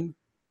can.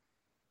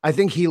 I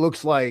think he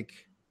looks like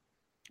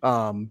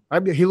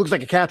he looks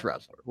like a catch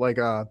wrestler.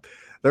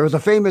 There was a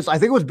famous, I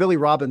think it was Billy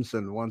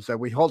Robinson once said,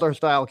 "We hold our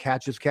style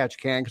catch as catch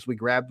can because we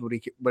grabbed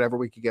whatever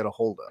we could get a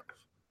hold of."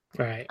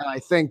 Right. And I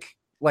think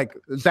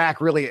Zack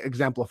really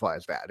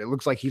exemplifies that. It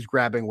looks like he's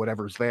grabbing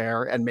whatever's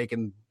there and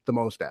making the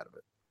most out of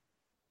it.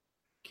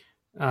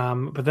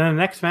 But then the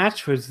next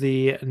match was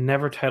the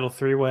Never title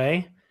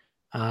 3-way.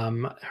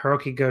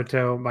 Hiroki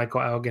Goto,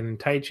 Michael Elgin, and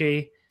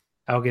Taichi.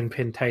 Elgin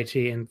pinned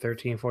Taichi in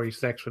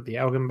 13:46 with the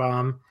Elgin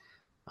bomb.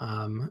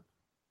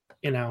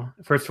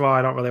 First of all,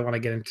 I don't really want to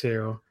get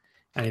into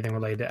anything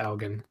related to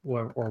Elgin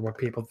or what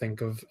people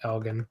think of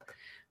Elgin.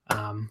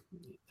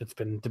 It's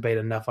been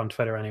debated enough on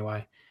Twitter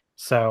anyway.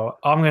 So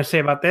all I'm going to say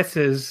about this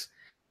is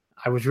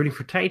I was rooting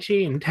for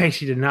Taichi, and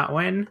Taichi did not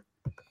win.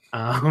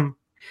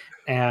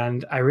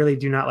 And I really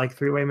do not like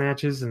 3-way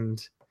matches,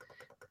 and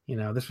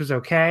this was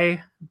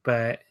okay,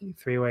 but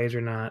 3-way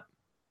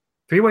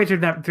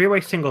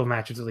single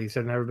matches at least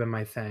have never been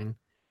my thing.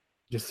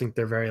 Just think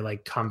they're very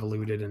like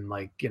convoluted and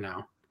like,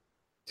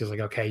 just like,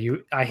 okay,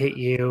 I hit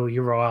you,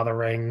 you roll out of the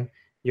ring,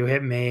 you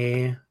hit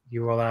me,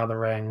 you roll out of the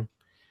ring.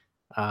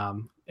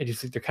 I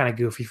just think they're kind of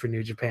goofy for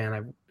New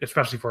Japan,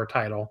 especially for a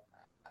title.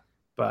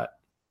 But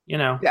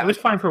It was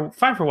fine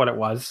for what it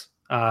was.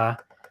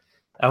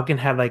 Elgin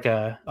had like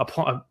a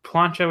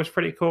plancha was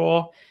pretty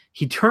cool.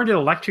 He turned an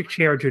electric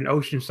chair to an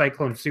ocean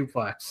cyclone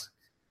suplex,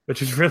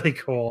 which was really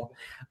cool.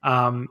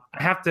 I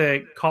have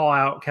to call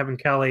out Kevin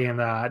Kelly and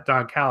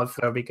Don Callis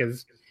though,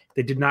 because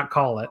they did not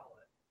call it.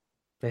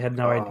 They had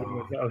no idea it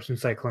was the ocean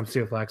cyclone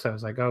suplex. I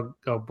was like,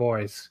 oh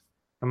boys,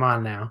 come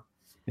on now.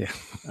 Yeah.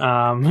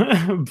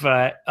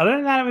 But other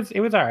than that,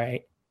 it was all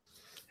right.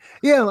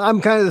 Yeah,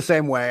 I'm kind of the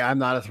same way. I'm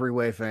not a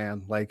 3-way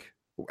fan. Like,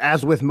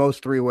 as with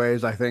most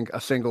 3-ways, I think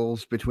a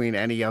singles between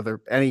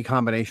any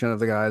combination of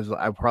the guys,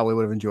 I probably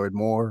would have enjoyed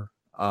more.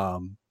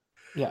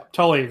 Yeah,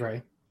 totally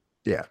agree.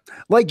 Yeah,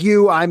 like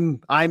you,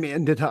 I'm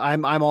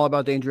all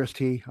about Dangerous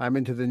T. I'm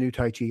into the new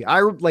Taichi.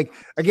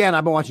 Again,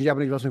 I've been watching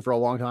Japanese wrestling for a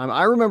long time.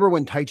 I remember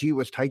when Taichi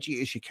was Taichi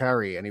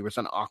Ishikari, and he was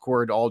an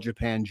awkward All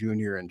Japan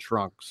Junior in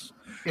trunks.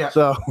 Yeah.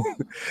 So,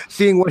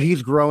 seeing what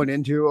he's grown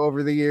into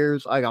over the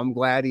years, I'm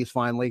glad he's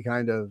finally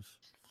kind of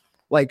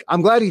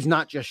I'm glad he's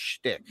not just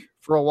shtick.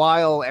 For a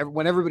while,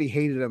 when everybody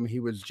hated him, he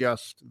was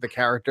just the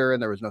character,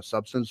 and there was no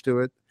substance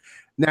to it.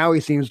 Now he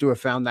seems to have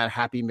found that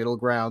happy middle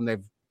ground.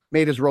 They've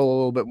made his role a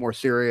little bit more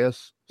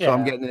serious. So yeah.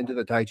 I'm getting into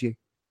the Taichi.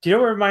 Do you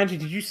know what reminds you?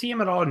 Did you see him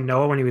at all in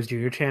Noah when he was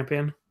junior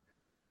champion?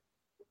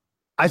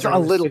 I saw a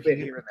little bit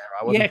here and there.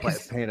 I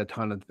wasn't paying a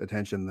ton of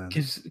attention then.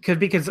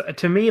 Because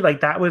to me,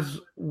 like that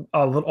was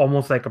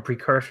almost like a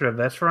precursor to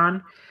this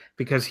run,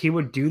 because he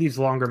would do these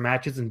longer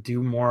matches and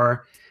do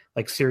more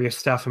like serious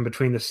stuff in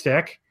between the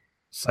stick.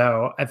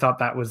 So I thought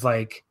that was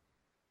like,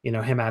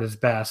 him at his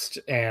best,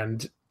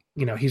 and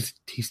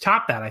he's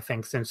topped that, I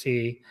think, since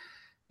he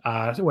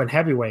went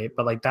heavyweight.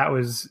 But like that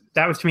was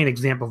to me an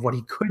example of what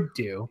he could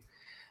do,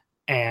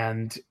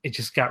 and it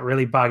just got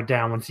really bogged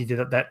down once he did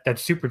that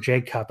Super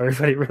J Cup.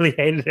 Everybody really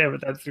hated him with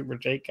that Super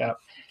J Cup.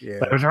 Yeah.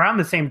 But it was around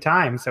the same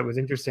time, so it was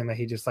interesting that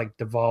he just like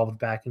devolved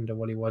back into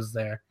what he was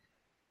there.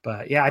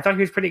 But yeah, I thought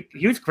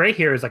he was great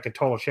here as like a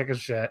total chicken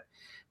shit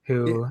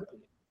who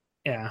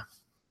Yeah,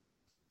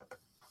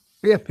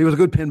 he was a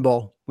good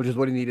pinball, which is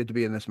what he needed to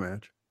be in this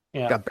match.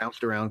 Yeah. Got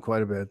bounced around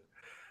quite a bit.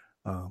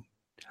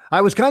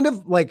 I was kind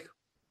of like,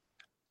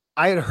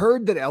 I had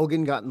heard that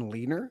Elgin gotten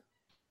leaner,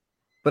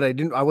 but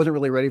I wasn't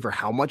really ready for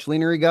how much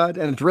leaner he got.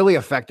 And it's really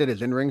affected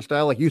his in-ring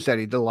style. Like you said,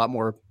 he did a lot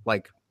more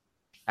like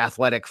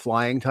athletic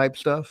flying type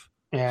stuff.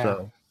 Yeah.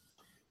 So,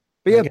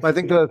 but yeah, I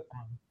think the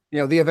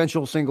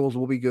eventual singles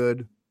will be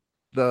good.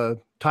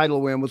 The title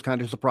win was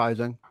kind of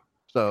surprising.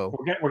 So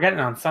we're getting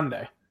on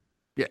Sunday.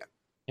 Yeah.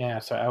 Yeah,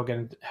 so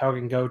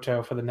Elgin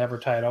Goto for the Never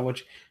title,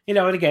 which, and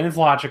again, is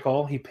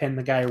logical. He pinned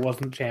the guy who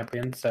wasn't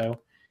champion, so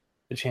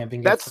the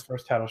champion gets the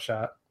first title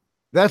shot.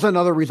 That's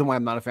another reason why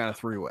I'm not a fan of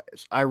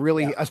 3-ways. I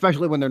really,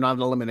 especially when they're not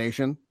an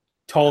elimination.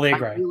 Totally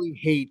agree. I really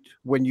hate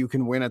when you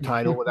can win a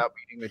title without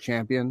beating the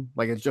champion.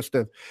 Like, it's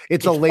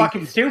a late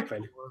fucking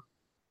stupid.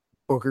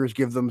 Bookers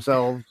give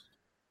themselves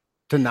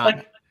to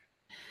not.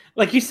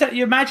 Like you said,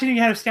 you imagine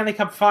you had a Stanley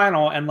Cup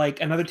final and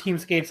like another team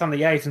skates on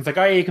the ice and it's like,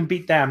 oh yeah, you can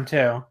beat them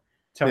too.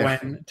 To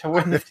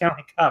win the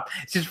Stanley Cup.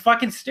 It's just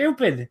fucking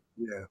stupid.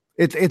 Yeah.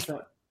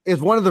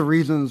 It's one of the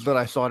reasons that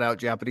I sought out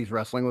Japanese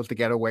wrestling was to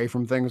get away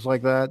from things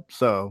like that.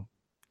 So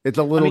it's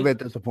a little bit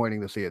disappointing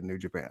to see it in New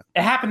Japan.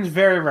 It happens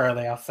very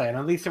rarely, I'll say. And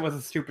at least it was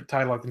a stupid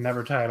title like the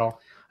Never title.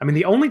 I mean,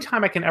 the only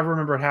time I can ever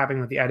remember it happening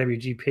with the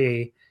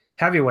IWGP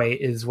heavyweight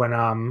is when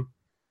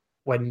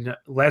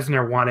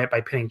Lesnar won it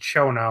by pinning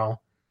Chono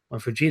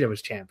when Fujita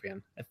was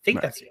champion. I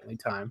think that's the only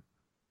time.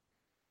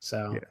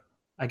 So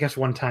I guess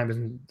one time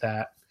isn't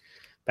that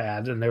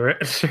bad, and there were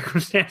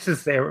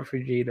circumstances there with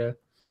Fujita.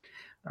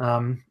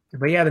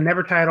 But yeah, the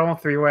Never title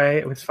 3-way,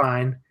 it was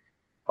fine.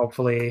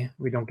 Hopefully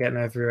we don't get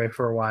another 3-way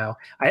for a while.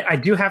 I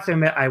do have to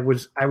admit, I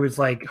was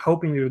like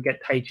hoping we would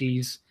get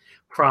Taichi's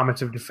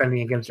promise of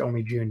defending against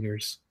only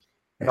juniors.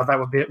 I thought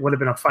that would have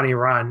been a funny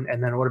run,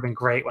 and then it would have been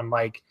great when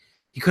like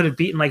he could have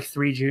beaten like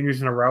 3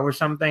 juniors in a row or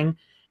something,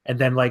 and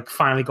then like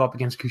finally go up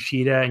against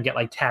Kushida and get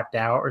like tapped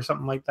out or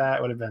something like that.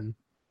 It would have been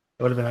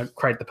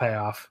quite the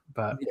payoff.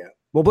 But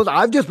Well, but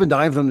I've just been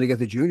dying for them to get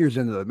the juniors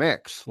into the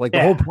mix. Like the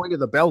Yeah. whole point of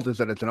the belt is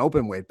that it's an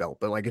open weight belt,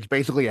 but like it's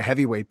basically a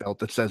heavyweight belt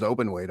that says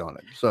open weight on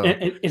it. So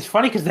It's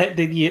funny because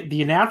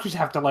the announcers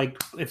have to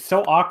like. It's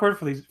so awkward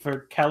for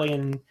Kelly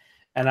and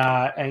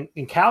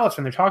Callis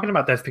when they're talking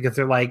about this because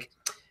they're like,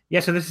 yeah,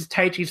 so this is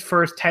Taichi's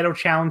first title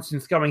challenge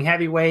since going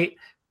heavyweight,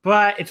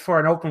 but it's for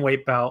an open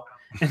weight belt.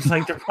 And it's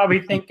like they're probably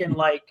thinking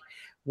like,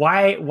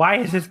 why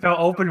is this belt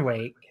open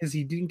weight? Because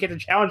he didn't get a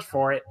challenge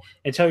for it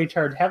until he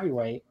turned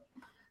heavyweight.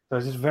 So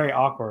it's just very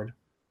awkward.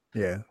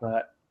 yeah.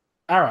 But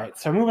all right,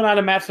 so moving on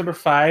to match number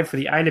 5 for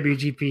the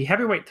IWGP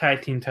Heavyweight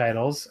Tag Team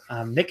titles.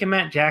 Nick and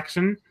Matt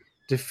Jackson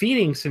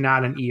defeating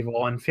Sonata and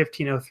Evil in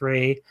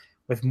 1503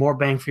 with more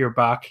bang for your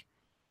buck.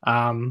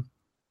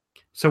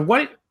 So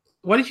what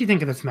did you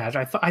think of this match?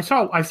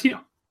 I've seen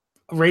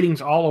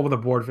ratings all over the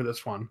board for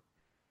this one,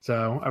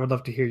 so I would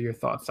love to hear your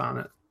thoughts on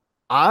it.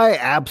 I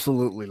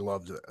absolutely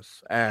loved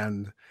this,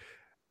 and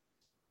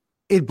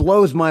it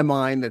blows my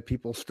mind that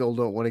people still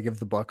don't want to give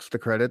the Bucks the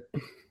credit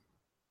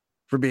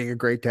for being a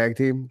great tag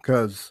team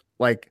because,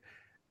 like,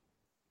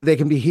 they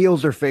can be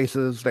heels or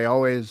faces. They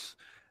always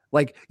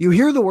like you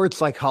hear the word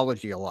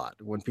psychology a lot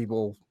when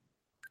people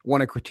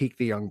want to critique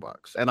the Young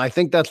Bucks, and I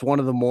think that's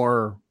one of the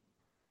more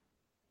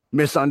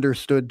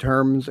misunderstood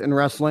terms in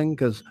wrestling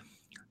because,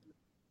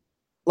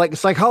 like,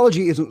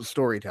 psychology isn't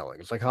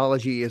storytelling.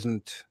 Psychology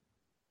isn't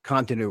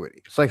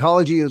continuity.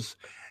 Psychology is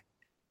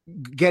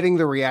getting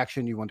the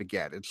reaction you want to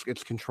get.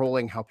 It's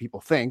controlling how people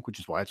think, which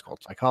is why it's called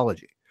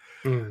psychology.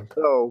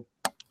 So,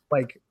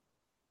 like,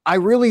 I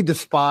really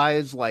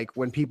despise like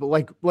when people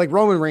like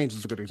Roman Reigns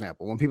is a good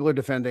example. When people are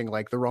defending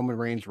like the Roman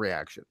Reigns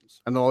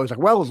reactions, and they're always like,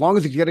 "Well, as long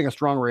as he's getting a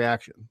strong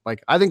reaction,"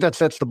 like I think that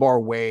sets the bar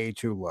way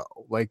too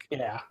low. Like,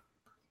 Yeah,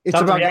 it's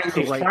Something about he getting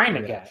actually the right trying to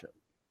get. reaction.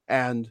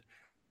 And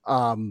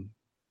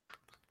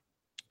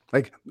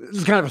like this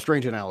is kind of a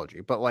strange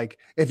analogy, but like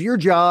if your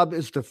job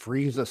is to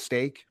freeze a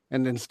steak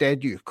and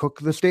instead you cook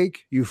the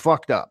steak, you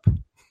fucked up.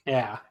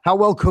 yeah, How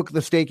well cooked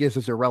the steak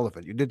is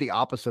irrelevant. You did the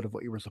opposite of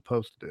what you were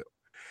supposed to do.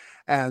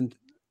 And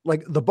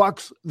like the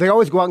Bucks, they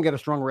always go out and get a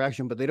strong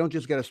reaction, but they don't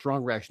just get a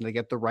strong reaction. They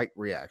get the right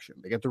reaction.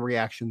 They get the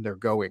reaction they're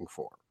going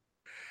for.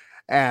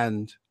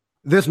 And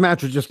this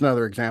match was just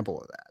another example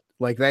of that.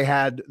 Like they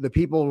had the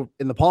people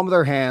in the palm of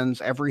their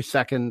hands every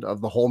second of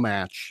the whole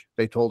match.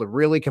 They told a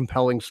really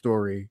compelling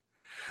story.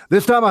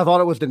 This time I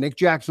thought it was the Nick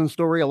Jackson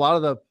story. A lot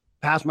of the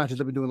past matches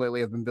I've been doing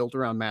lately have been built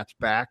around Matt's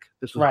back.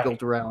 This was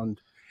built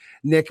around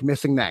Nick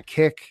missing that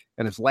kick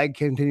and his leg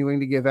continuing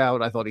to give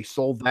out. I thought he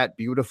sold that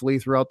beautifully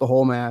throughout the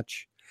whole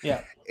match.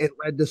 yeah. It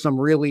led to some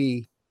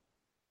really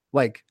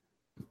like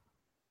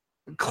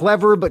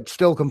clever but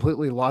still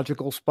completely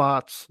logical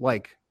spots.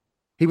 Like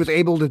he was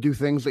able to do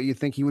things that you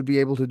think he would be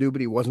able to do,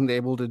 but he wasn't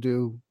able to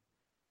do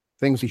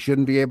things he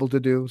shouldn't be able to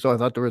do. So I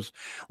thought there was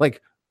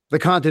like the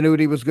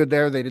continuity was good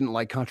there. They didn't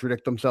like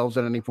contradict themselves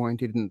at any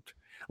point. He didn't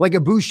like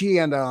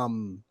Ibushi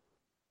and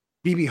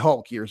BB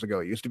Hulk years ago.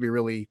 It used to be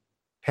really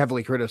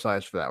heavily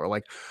criticized for that. Where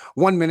like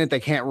 1 minute they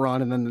can't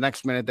run, and then the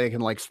next minute they can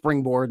like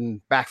springboard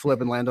and backflip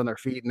and land on their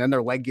feet, and then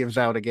their leg gives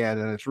out again,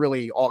 and it's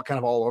really all kind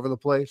of all over the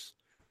place.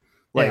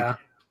 Like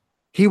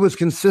he was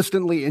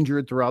consistently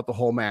injured throughout the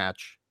whole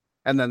match,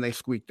 and then they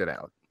squeaked it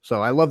out.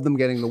 So I love them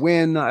getting the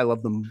win. I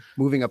love them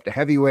moving up to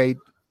heavyweight.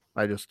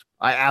 I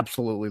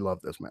absolutely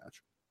love this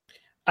match.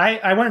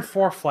 I went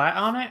 4 flat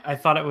on it. I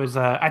thought it was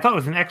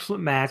an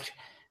excellent match.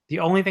 The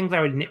only things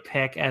I would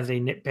nitpick as a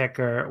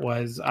nitpicker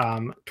was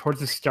towards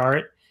the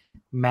start,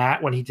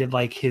 Matt, when he did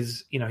like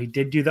his, he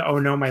did do the oh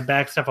no, my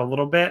back stuff a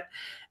little bit.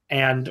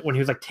 And when he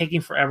was like taking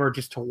forever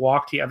just to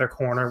walk to the other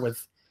corner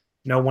with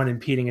no one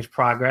impeding his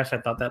progress, I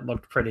thought that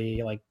looked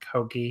pretty like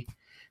hokey.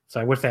 So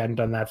I wish they hadn't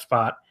done that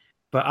spot.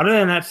 But other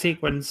than that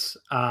sequence,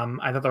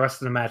 I thought the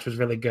rest of the match was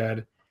really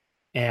good.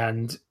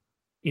 And,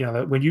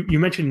 when you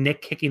mentioned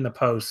Nick kicking the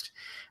post,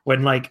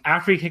 when like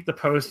after he kicked the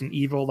post and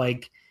Evil,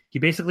 like, he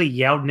basically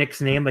yelled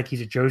Nick's name like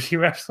he's a Joshi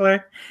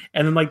wrestler,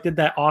 and then like did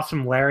that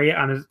awesome lariat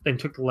on his and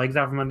took the legs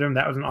out from under him.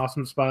 That was an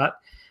awesome spot.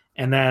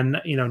 And then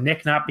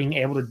Nick not being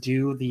able to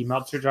do the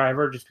Meltzer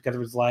driver just because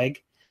of his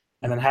leg,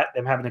 and then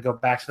them having to go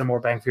back to the more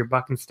bang for your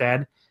buck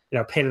instead.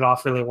 Paid it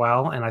off really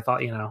well, and I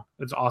thought it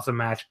was an awesome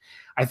match.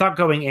 I thought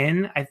going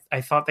in,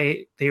 I thought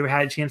they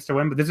had a chance to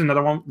win, but this is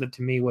another one that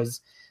to me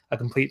was a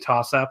complete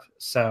toss up.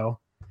 So,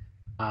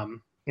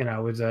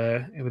 it was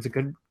a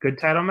good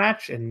title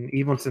match, and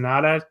Evil and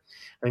Sonata,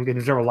 I think they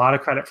deserve a lot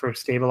of credit for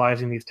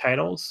stabilizing these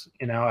titles.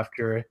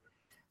 After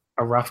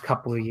a rough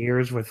couple of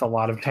years with a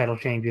lot of title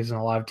changes and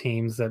a lot of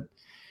teams that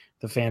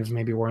the fans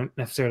maybe weren't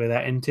necessarily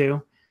that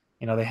into.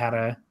 They had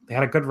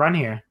a good run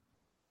here.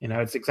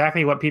 It's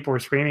exactly what people were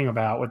screaming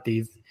about with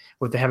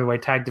the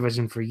heavyweight tag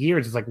division for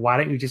years. It's like, why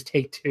don't you just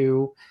take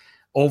 2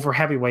 over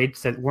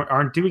heavyweights that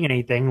aren't doing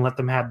anything, and let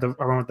them have the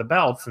run with the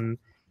belts? And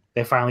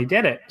they finally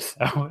did it.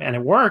 So, and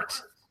it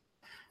worked.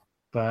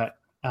 But,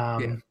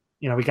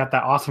 we got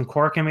that awesome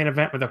Korakuen main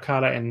event with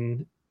Okada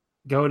and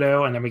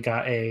Goto, and then we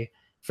got a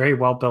very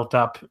well built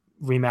up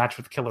rematch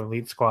with Killer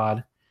Elite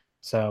Squad.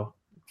 So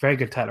very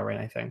good title reign,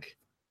 I think.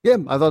 Yeah,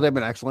 I thought they've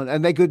been excellent,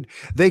 and they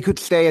could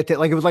stay at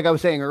like it was like I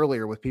was saying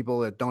earlier with people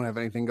that don't have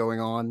anything going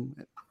on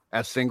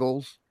as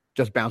singles,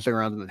 just bouncing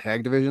around in the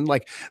tag division.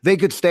 Like they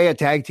could stay a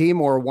tag team,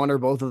 or one or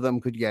both of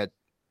them could get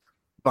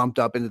bumped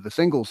up into the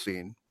singles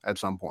scene at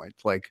some point.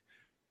 Like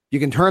you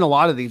can turn a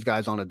lot of these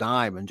guys on a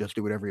dime and just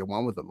do whatever you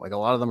want with them. Like a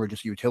lot of them are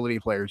just utility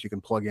players you can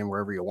plug in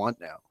wherever you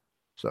want now.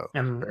 So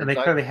and they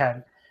clearly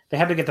had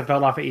to get the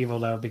belt off of Evil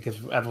though, because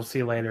as we'll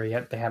see later,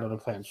 yet they had other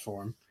plans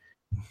for him.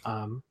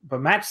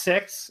 But match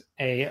 6,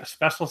 a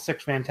special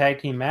 6-man tag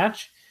team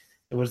match.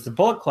 It was the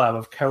Bullet Club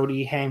of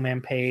Cody,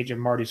 Hangman Page,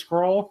 and Marty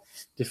Scurll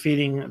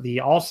defeating the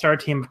all-star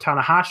team of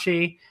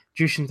Tanahashi,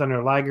 Jushin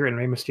Thunder Liger, and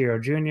Rey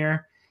Mysterio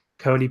Jr.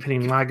 Cody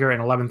pinning Liger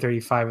in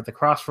 11:35 at the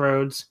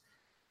Crossroads.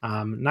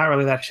 Not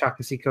really that shocked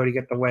to see Cody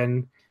get the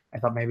win. I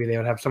thought maybe they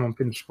would have someone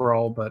pin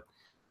Scurll, but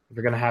if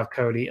you're going to have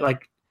Cody,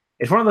 like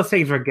it's one of those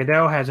things where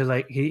Godot has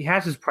he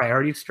has his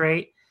priorities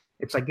straight.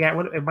 It's like,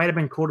 yeah, it might have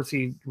been cool to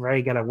see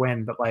Ray get a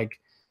win, but like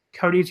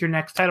Cody's your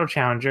next title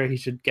challenger, he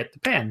should get the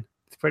pin.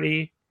 It's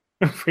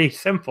pretty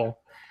simple.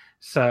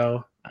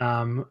 So,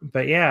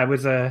 but yeah, it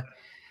was Rey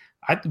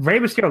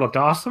Mysterio looked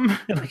awesome.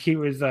 Like he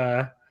was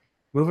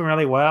moving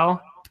really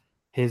well.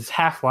 His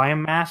half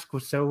lion mask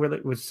was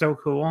so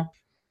cool.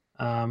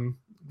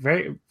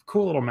 Very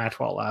cool little match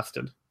while it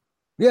lasted.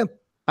 Yeah,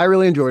 I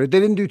really enjoyed it. They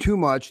didn't do too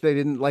much. They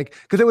didn't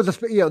because it was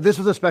this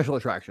was a special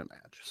attraction match.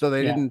 So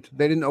they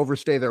didn't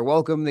overstay their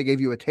welcome. They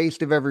gave you a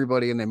taste of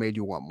everybody and they made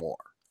you want more.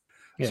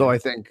 Yeah. So I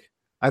think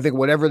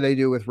whatever they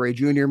do with Ray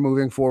Jr.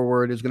 moving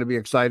forward is going to be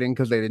exciting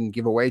because they didn't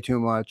give away too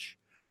much.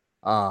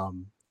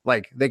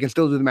 Like they can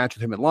still do the match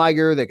with him and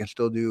Liger. They can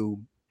still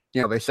do,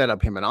 they set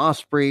up him and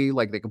Osprey.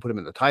 Like they can put him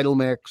in the title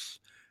mix.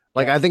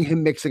 Like I think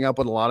him mixing up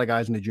with a lot of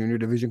guys in the junior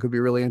division could be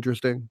really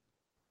interesting.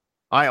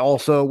 I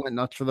also went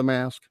nuts for the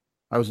mask.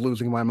 I was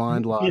losing my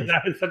mind live. Yeah,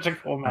 that was such a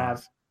cool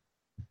mask.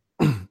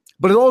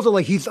 But it's also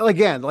like he's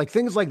again, like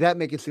things like that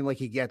make it seem like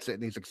he gets it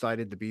and he's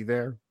excited to be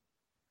there.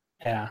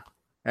 Yeah.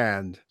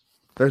 And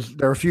there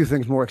are a few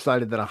things more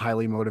excited than a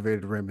highly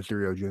motivated Rey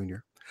Mysterio Jr.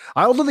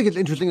 I also think it's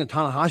interesting that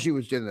Tanahashi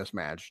was in this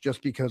match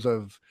just because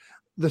of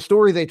the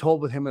story they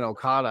told with him and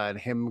Okada and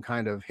him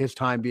kind of his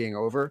time being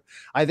over.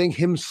 I think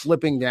him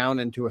slipping down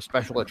into a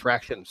special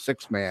attraction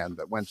 6-man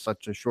that went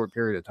such a short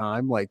period of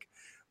time, like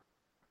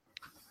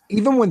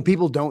even when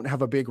people don't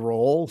have a big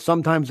role,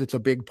 sometimes it's a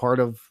big part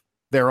of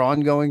their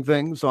ongoing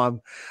thing.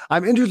 So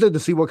I'm interested to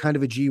see what kind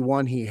of a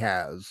G1 he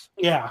has.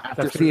 Yeah.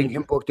 After seeing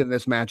him booked in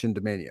this match in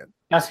Dominion.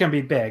 That's going to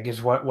be big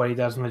is what he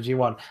does in the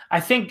G1.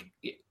 I think,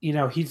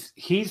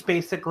 he's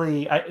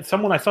basically I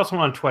saw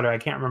someone on Twitter. I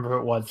can't remember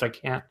who it was. So I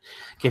can't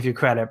give you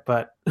credit,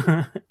 but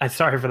I'm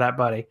sorry for that,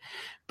 buddy.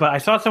 But I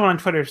saw someone on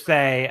Twitter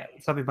say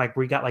something like,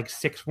 we got like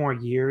 6 more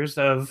years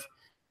of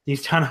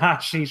these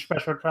Tanahashi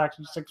special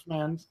attraction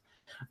 6-mans.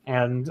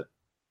 And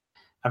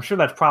I'm sure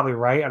that's probably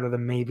right. Other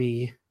than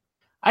maybe,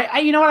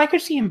 I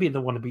could see him be the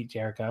one to beat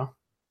Jericho.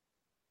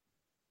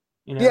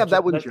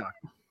 That wouldn't shock.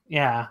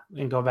 Yeah,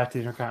 and go back to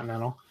the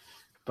Intercontinental.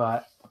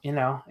 But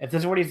if this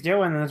is what he's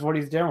doing, then this is what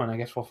he's doing. I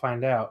guess we'll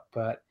find out.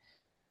 But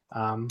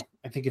I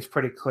think it's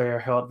pretty clear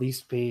he'll at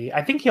least get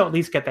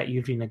that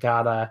Yuji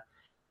Nagata.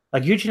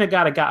 Like Yuji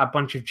Nagata got a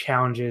bunch of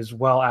challenges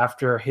well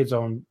after his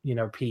own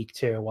peak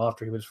too. Well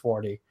after he was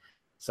 40.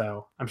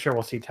 So I'm sure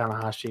we'll see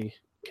Tanahashi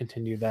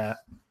continue that.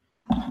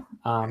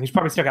 He's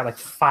probably still got like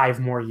 5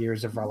 more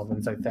years of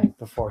relevance, I think,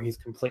 before he's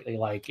completely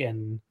like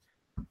in,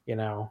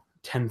 Tenzan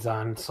 /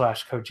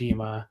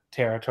 Kojima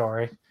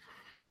territory.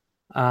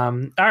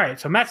 All right,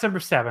 so match number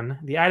 7,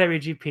 the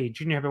IWGP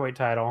Junior Heavyweight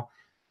title.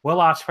 Will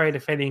Ospreay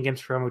defending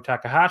against Hiromu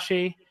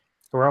Takahashi.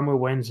 Hiromu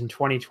wins in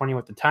 2020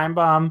 with the time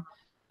bomb.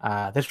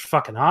 This was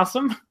fucking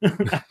awesome.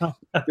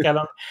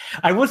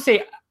 I would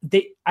say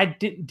I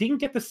didn't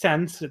get the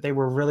sense that they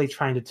were really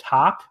trying to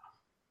top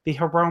the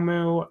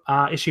Hiromu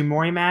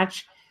Ishimori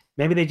match.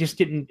 Maybe they just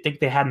didn't think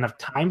they had enough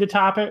time to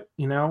top it.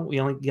 We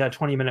only got a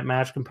 20-minute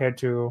match compared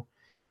to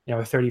a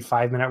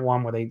 35-minute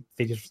one where they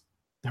just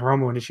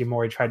Hiromu and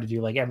Ishimori tried to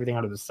do like everything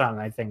under the sun.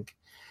 And I think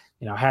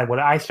had what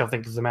I still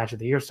think is the match of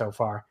the year so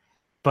far.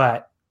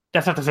 But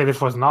that's not to say this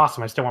wasn't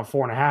awesome. I still want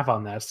 4.5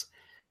 on this.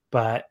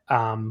 But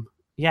I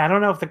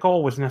don't know if the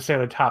goal was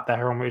necessarily to top that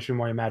Hiromu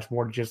Ishimori match,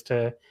 more just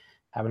to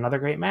have another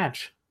great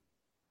match.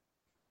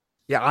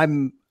 Yeah,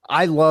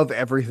 I love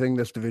everything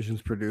this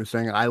division's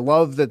producing. I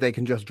love that they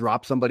can just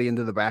drop somebody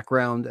into the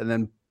background and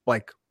then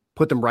like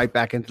put them right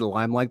back into the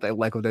limelight,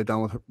 like what they've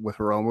done with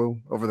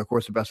Hiromu over the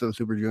course of Best of the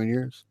Super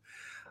Juniors.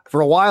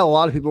 For a while, a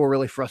lot of people were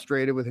really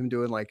frustrated with him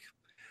doing like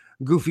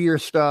goofier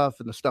stuff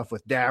and the stuff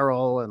with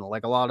Daryl and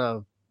like a lot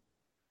of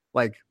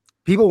like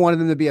people wanted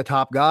him to be a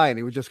top guy and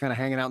he was just kind of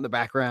hanging out in the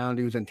background.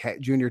 He was in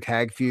junior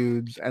tag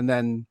feuds and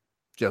then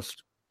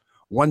just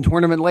one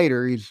tournament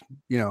later, he's,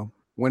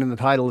 winning the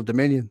title of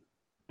Dominion.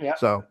 Yeah.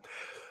 So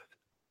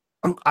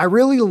I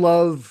really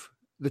love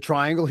the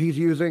triangle he's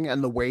using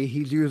and the way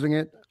he's using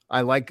it.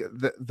 I like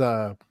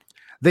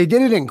they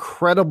did an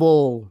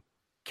incredible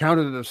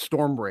counter to the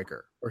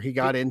Stormbreaker where he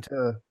got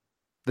into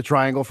the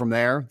triangle from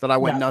there that I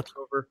went nuts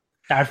over.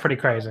 That's pretty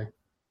crazy.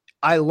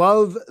 I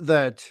love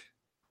that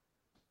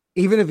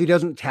even if he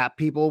doesn't tap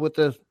people with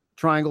the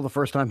triangle the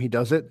first time he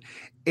does it,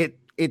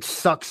 it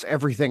sucks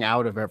everything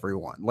out of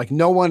everyone. Like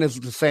no one is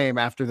the same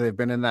after they've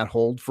been in that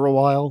hold for a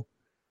while.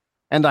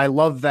 And I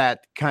love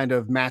that kind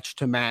of match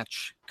to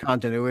match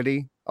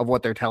continuity of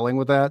what they're telling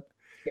with that.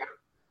 Yeah.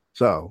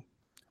 So,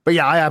 but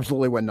yeah, I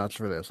absolutely went nuts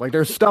for this. Like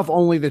there's stuff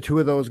only the two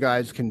of those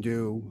guys can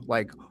do.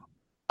 Like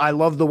I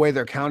love the way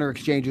their counter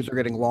exchanges are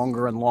getting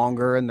longer and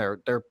longer, and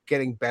they're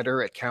getting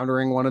better at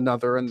countering one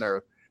another, and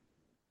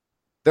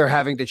they're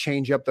having to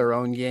change up their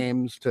own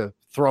games to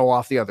throw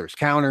off the other's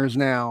counters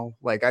now.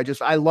 Like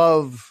I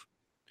love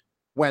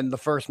when the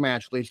first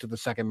match leads to the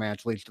second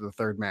match, leads to the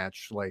third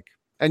match. Like,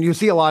 and you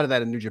see a lot of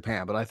that in New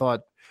Japan, but I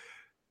thought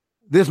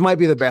this might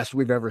be the best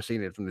we've ever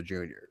seen it from the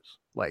juniors.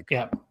 Like,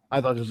 Yeah.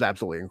 I thought this was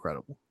absolutely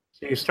incredible.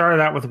 So you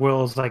started out with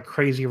Will's like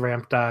crazy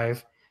ramp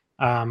dive.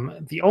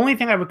 The only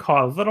thing I would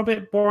call a little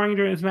bit boring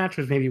during this match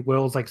was maybe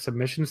Will's like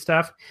submission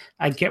stuff.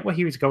 I get what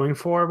he was going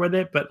for with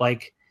it, but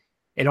like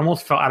it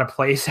almost felt out of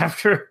place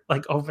after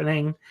like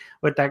opening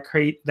with that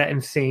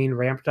insane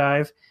ramp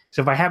dive.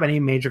 So if I have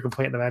any major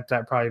complaint in the match,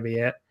 that'd probably be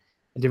it.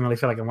 I didn't really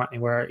feel like I went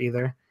anywhere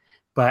either.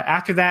 But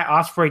after that,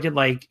 Ospreay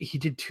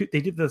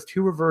did those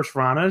two reverse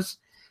Ranas,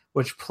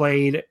 which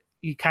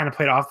he kind of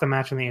played off the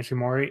match in the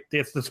Ishimori.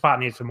 It's the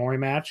spot in the Ishimori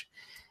match.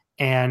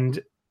 And,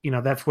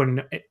 that's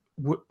when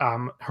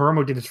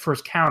Hiromu did his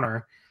first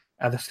counter,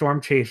 the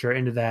Storm Chaser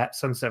into that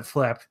Sunset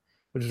Flip,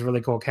 which is a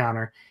really cool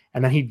counter.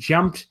 And then Hiromu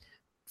jumped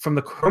from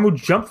the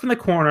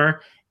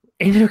corner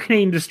into a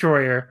Canadian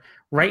Destroyer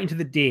right into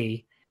the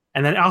D.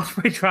 And then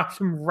Ospreay drops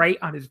him right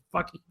on his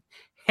fucking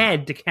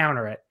head to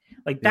counter it.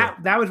 Like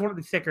that was one of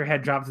the sicker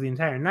head drops of the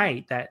entire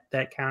night,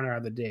 that counter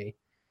on the D.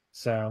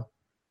 So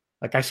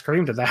like I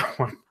screamed at that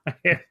one.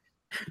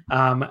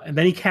 And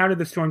then he countered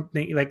the Storm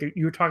thing, like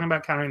you were talking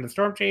about countering the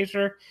Storm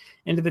Chaser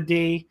into the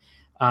D.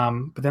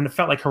 But then it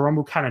felt like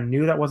Hiromu kind of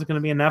knew that wasn't going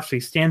to be enough, so he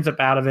stands up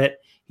out of it.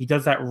 He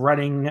does that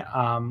running,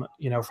 from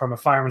a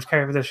fireman's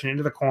carry position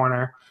into the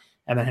corner,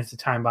 and then hits the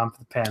time bomb for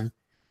the pin.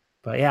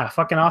 But yeah,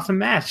 fucking awesome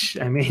match.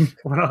 I mean,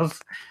 what else?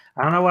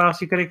 I don't know what else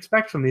you could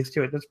expect from these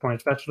two at this point,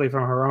 especially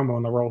from Hiromu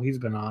and the role he's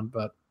been on.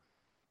 But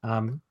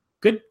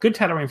good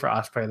title reign for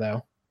Ospreay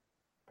though.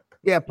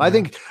 Yeah, I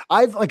think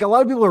a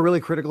lot of people are really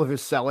critical of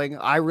his selling.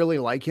 I really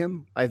like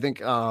him. I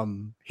think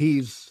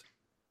he's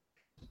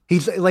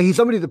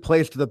somebody that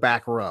plays to the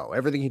back row.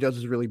 Everything he does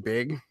is really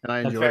big, and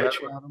I enjoy that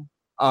about him.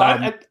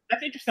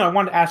 That's interesting. I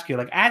wanted to ask you,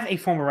 like, as a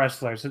former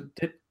wrestler,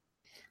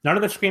 none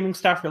of the screaming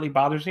stuff really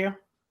bothers you?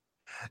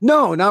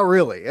 No, not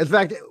really. In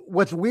fact,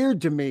 what's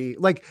weird to me,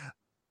 like,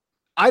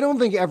 I don't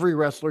think every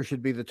wrestler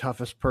should be the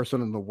toughest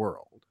person in the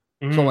world.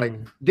 So, like,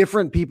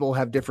 different people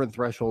have different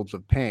thresholds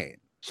of pain.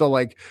 So,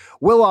 like,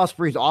 Will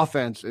Ospreay's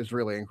offense is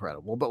really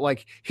incredible, but,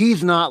 like,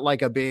 he's not,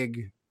 like, a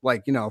big,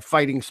 like,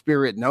 fighting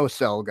spirit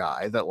no-sell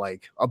guy that,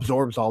 like,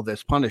 absorbs all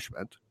this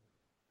punishment.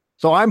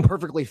 So I'm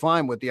perfectly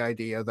fine with the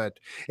idea that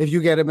if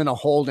you get him in a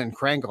hold and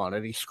crank on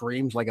it, he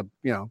screams like a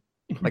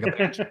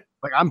bitch.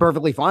 Like, I'm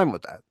perfectly fine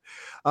with that.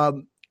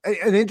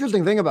 An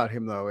interesting thing about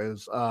him, though,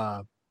 is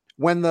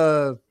when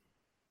the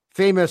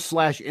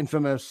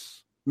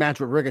famous/infamous match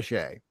with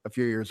Ricochet a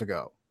few years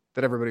ago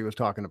that everybody was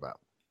talking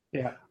about.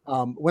 Yeah.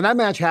 When that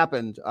match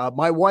happened,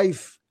 my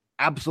wife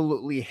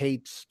absolutely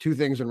hates two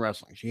things in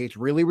wrestling. She hates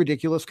really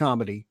ridiculous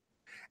comedy,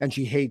 and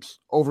she hates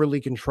overly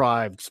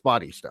contrived,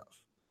 spotty stuff.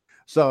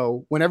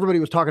 So when everybody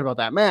was talking about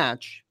that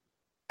match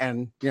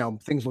and,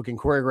 things looking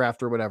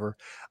choreographed or whatever,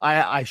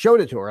 I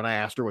showed it to her and I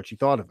asked her what she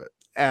thought of it.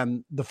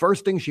 And the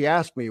first thing she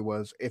asked me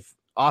was if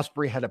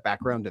Ospreay had a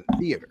background in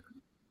theater.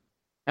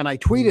 And I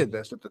tweeted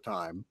this at the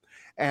time,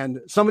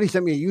 and somebody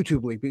sent me a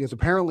YouTube link because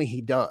apparently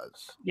he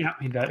does. Yeah,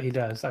 he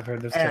does. I've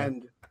heard this too.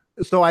 And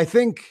so I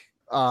think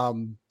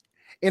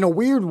in a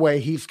weird way,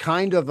 he's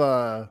kind of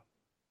a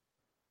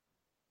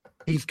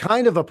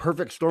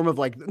perfect storm of,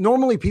 like,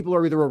 normally people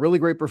are either a really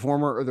great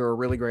performer or they're a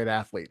really great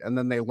athlete, and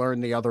then they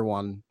learn the other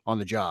one on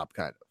the job,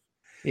 kind of.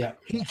 Yeah.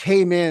 He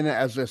came in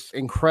as this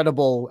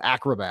incredible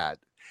acrobat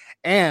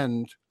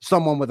and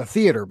someone with a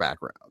theater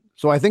background.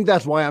 So I think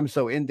that's why I'm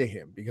so into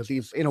him, because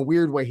he's, in a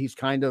weird way, he's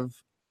kind of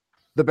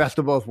the best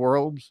of both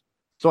worlds.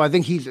 So I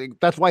think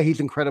that's why he's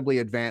incredibly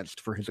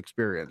advanced for his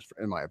experience,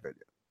 in my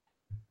opinion.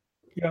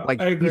 Yeah,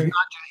 like, I agree.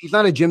 He's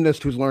not a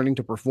gymnast who's learning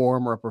to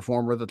perform or a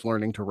performer that's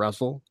learning to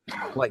wrestle.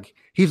 Like,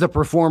 he's a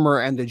performer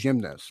and a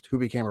gymnast who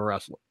became a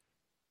wrestler.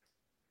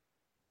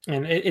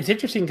 And it's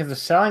interesting because the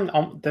selling,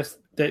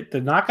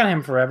 the knock on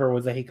him forever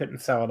was that he couldn't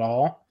sell at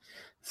all.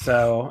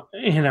 So,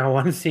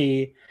 once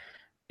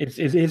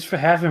it's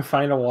has been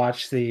funny to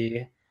watch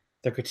the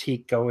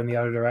critique go in the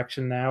other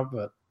direction now.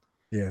 But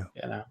yeah,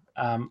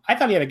 I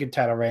thought he had a good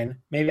title reign.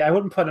 Maybe I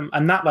wouldn't put him.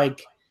 I'm not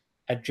like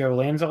at Joe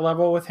Lanza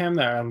level with him.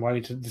 That I'm ready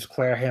to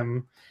declare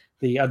him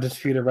the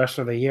undisputed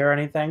wrestler of the year or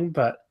anything.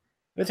 But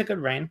it's a good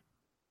reign.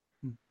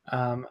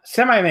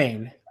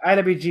 Semi-main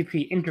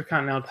IWGP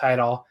Intercontinental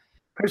title.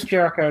 Chris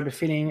Jericho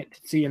defeating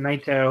Tetsuya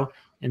Naito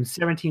in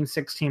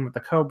 17-16 with the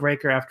code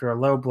breaker after a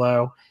low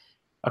blow.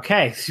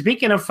 Okay,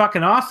 speaking of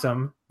fucking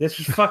awesome, this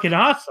was fucking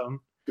awesome.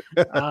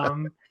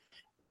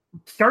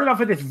 started off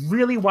with this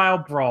really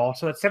wild brawl.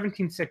 So that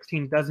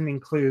 17-16 doesn't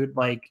include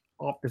like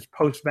all this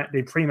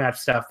the pre-match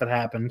stuff that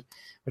happened,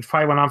 which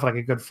probably went on for like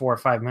a good 4 or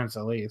 5 minutes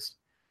at least.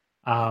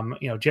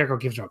 Jericho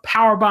gives him a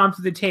power bomb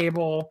to the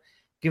table,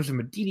 gives him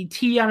a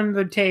DDT under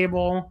the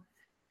table,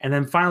 and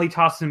then finally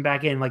tosses him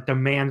back in, like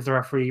demands the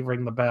referee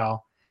ring the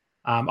bell.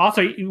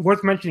 Also,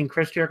 worth mentioning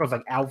Chris Jericho's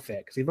like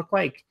outfit, because he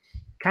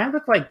kind of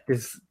looked like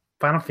this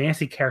Final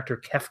Fantasy character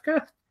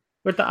Kefka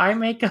with the eye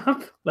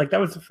makeup. Like that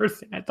was the first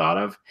thing I thought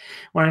of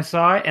when I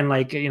saw it, and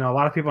like a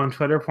lot of people on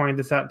Twitter pointed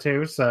this out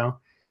too. So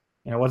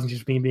it wasn't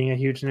just me being a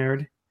huge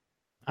nerd.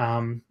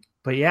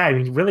 But yeah, I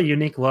mean, really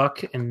unique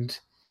look, and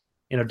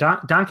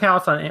Don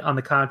Callis on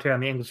the commentary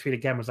on the English feed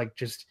again was like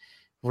just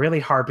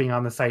really harping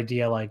on this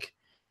idea, like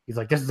he's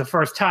like, this is the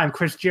first time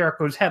Chris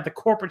Jericho's had the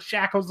corporate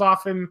shackles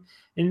off him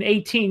in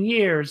 18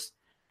 years.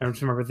 And I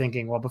just remember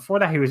thinking, well, before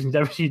that he was in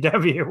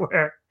WCW,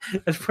 where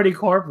it's pretty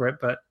corporate,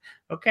 but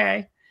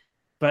okay.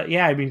 But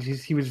yeah, I mean,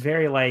 he was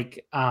very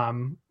like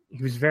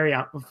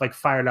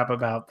fired up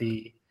about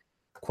the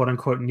quote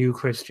unquote new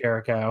Chris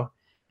Jericho.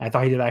 I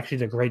thought he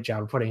did a great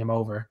job of putting him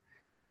over.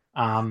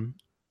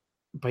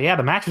 But yeah,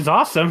 the match was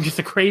awesome. Just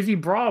a crazy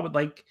brawl with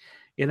I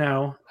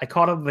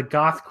called him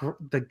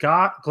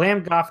the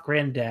glam goth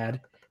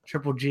granddad,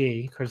 Triple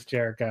G, Chris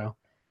Jericho.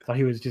 Thought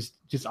he was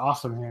just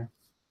awesome here.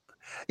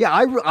 Yeah,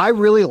 I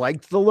really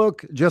liked the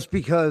look just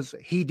because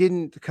he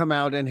didn't come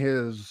out in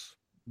his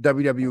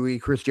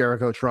WWE Chris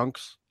Jericho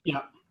trunks.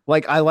 Yeah.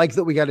 Like, I like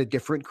that we got a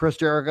different Chris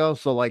Jericho.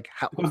 So like,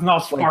 it wasn't all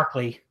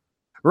sparkly.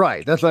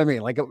 Right. That's what I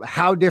mean. Like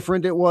how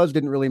different it was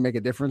didn't really make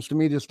a difference to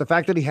me. Just the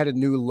fact that he had a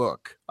new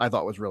look, I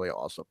thought was really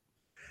awesome.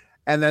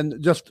 And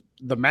then just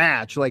the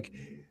match, like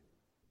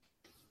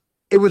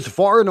it was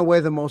far and away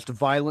the most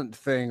violent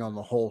thing on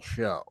the whole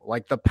show.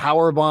 Like the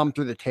power bomb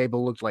through the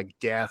table looked like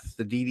death.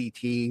 The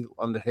DDT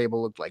on the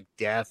table looked like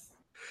death.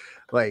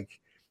 Like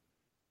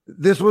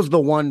this was the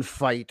one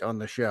fight on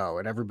the show,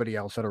 and everybody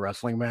else had a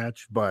wrestling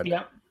match. But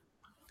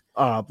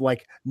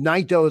like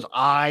Naito's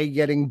eye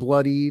getting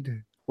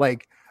bloodied,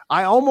 like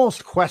I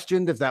almost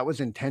questioned if that was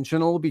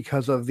intentional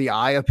because of the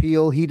eye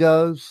appeal he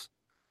does.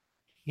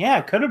 Yeah,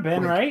 it could have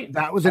been, like, right?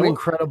 That was an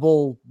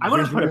incredible. I would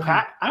have put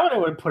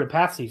it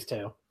past these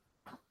two.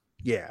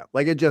 Yeah,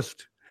 like it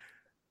just,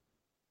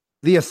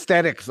 the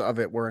aesthetics of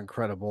it were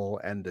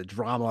incredible, and the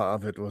drama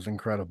of it was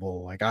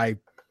incredible. Like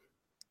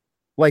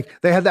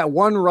they had that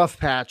one rough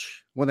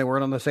patch when they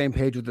weren't on the same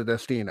page with the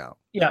Destino.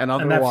 Yeah, and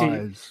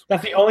otherwise,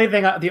 that's the only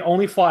thing. The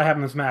only flaw I have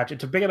in this match.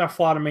 It's a big enough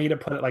flaw to me to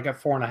put it like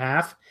at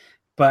 4.5,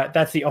 but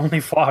that's the only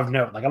flaw of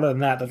note. Like other than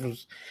that, this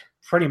was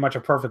pretty much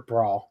a perfect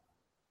brawl.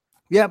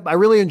 Yeah, I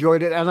really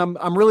enjoyed it, and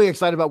I'm really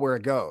excited about where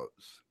it goes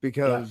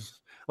because,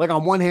 like,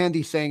 on one hand,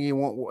 he's saying he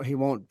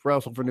won't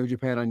wrestle for New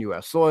Japan on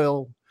U.S.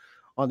 soil.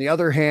 On the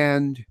other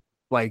hand,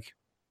 like,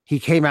 he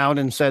came out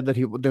and said that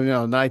the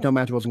Naito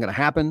match wasn't going to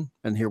happen,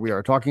 and here we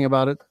are talking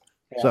about it.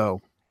 Yeah.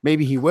 So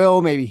maybe he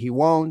will, maybe he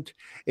won't.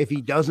 If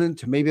he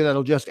doesn't, maybe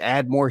that'll just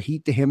add more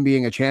heat to him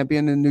being a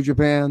champion in New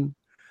Japan.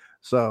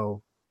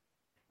 So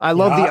I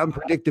love the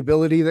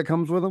unpredictability that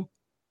comes with him.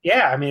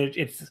 Yeah, I mean,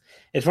 it's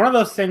one of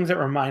those things that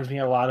reminds me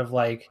a lot of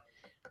like,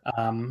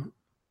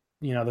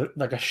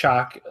 like a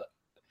shock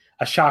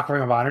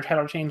Ring of Honor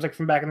title change, like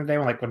from back in the day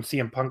when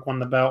CM Punk won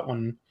the belt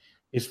when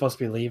he was supposed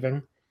to be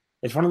leaving.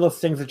 It's one of those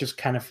things that just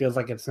kind of feels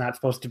like it's not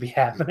supposed to be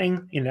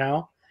happening,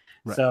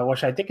 Right. So,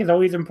 which I think is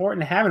always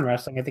important to have in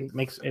wrestling. I think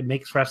it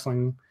makes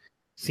wrestling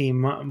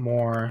seem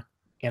more,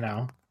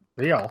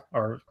 real,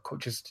 or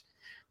just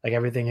like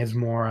everything is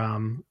more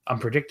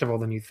unpredictable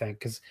than you think.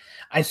 Because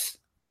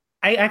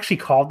I actually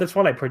called this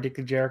one. I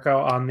predicted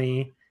Jericho on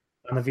the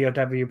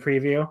VOW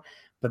preview,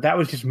 but that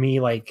was just me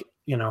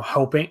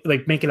hoping,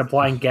 like making a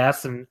blind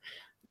guess and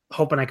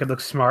hoping I could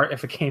look smart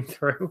if it came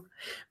through.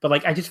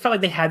 But I just felt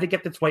like they had to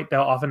get this white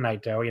belt off of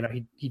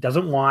Naito. He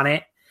doesn't want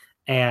it,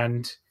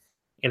 and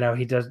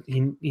he doesn't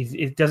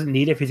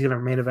need it if he's going to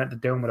main event the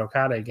Dome with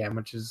Okada again,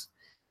 which is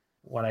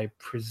what I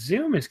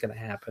presume is going to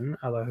happen.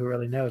 Although who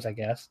really knows, I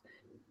guess.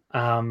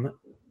 And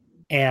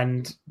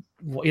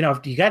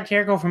if you got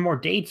Jericho for more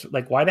dates,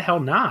 why the hell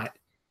not?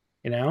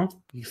 Your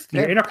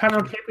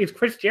Intercontinental Champion is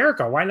Chris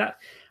Jericho. Why not?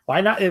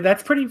 Why not?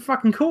 That's pretty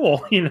fucking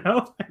cool.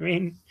 I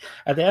mean,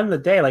 at the end of the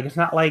day, it's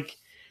not like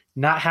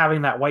not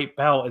having that white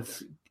belt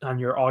is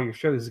on all your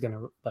shows is going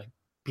to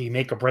be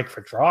make or break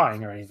for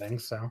drawing or anything.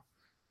 So,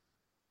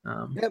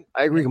 yeah,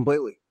 I agree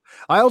completely.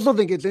 I also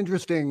think it's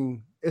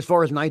interesting as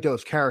far as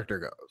Naito's character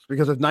goes,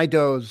 because of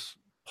Naito's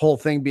whole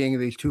thing being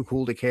that he's too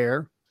cool to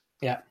care.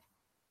 Yeah.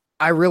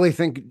 I really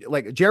think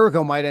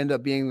Jericho might end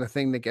up being the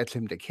thing that gets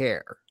him to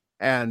care.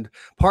 And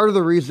part of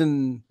the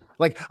reason,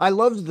 I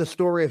loved the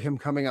story of him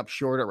coming up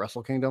short at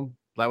Wrestle Kingdom.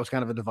 That was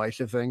kind of a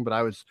divisive thing, but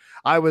I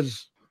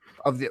was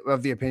of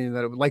the opinion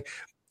that it was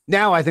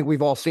now I think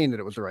we've all seen that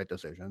it was the right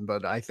decision,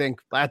 but I think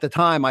at the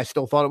time I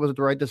still thought it was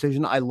the right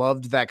decision. I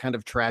loved that kind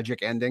of tragic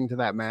ending to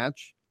that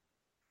match.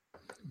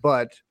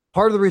 But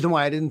part of the reason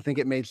why I didn't think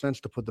it made sense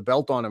to put the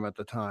belt on him at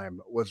the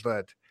time was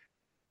that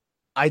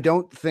I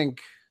don't think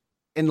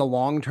in the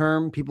long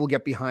term, people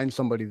get behind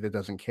somebody that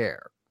doesn't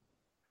care.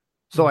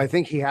 So I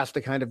think he has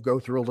to kind of go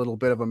through a little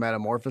bit of a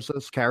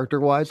metamorphosis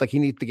character-wise. Like he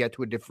needs to get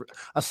to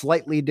a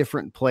slightly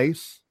different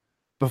place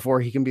before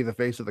he can be the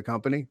face of the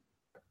company.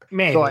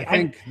 Maybe. So I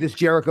think this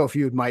Jericho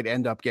feud might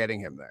end up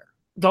getting him there.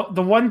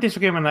 The one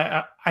disagreement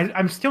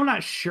I'm still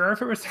not sure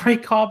if it was the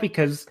right call,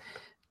 because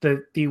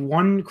the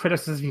one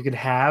criticism you could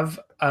have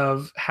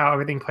of how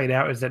everything played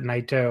out is that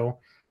Naito,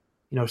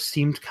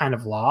 seemed kind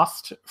of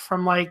lost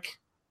from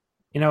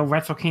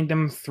Wrestle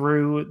Kingdom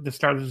through the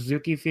start of the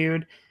Suzuki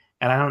feud.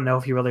 And I don't know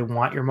if you really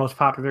want your most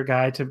popular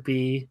guy to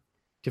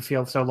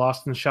feel so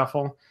lost in the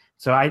shuffle.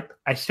 So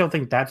I still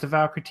think that's a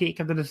valid critique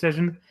of the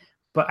decision.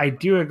 But I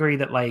do agree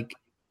that it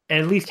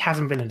at least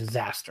hasn't been a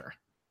disaster,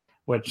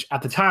 which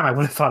at the time I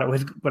would have thought it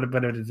would have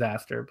been a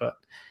disaster. But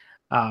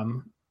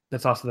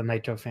that's also the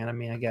Naito fan of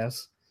me, I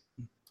guess.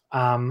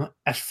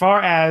 As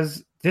far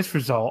as this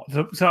result,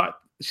 so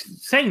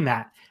saying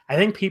that, I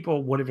think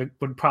people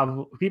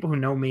people who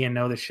know me and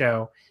know the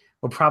show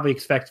would probably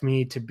expect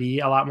me to be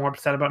a lot more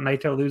upset about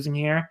Naito losing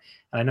here.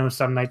 And I know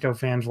some Naito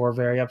fans were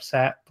very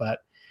upset, but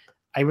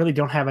I really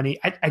don't have any.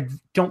 I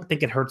don't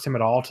think it hurts him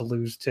at all to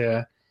lose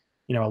to,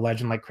 a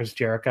legend like Chris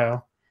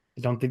Jericho.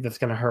 I don't think that's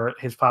going to hurt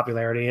his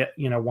popularity,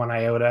 one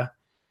iota.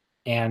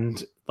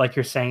 And like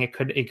you're saying, it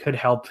could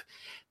help.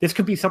 This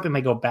could be something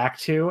they go back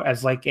to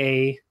as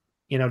a,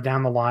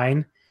 down the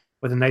line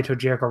with a Naito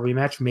Jericho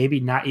rematch. Maybe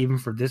not even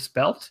for this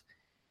belt,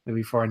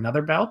 maybe for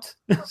another belt.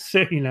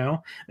 So,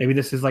 maybe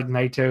this is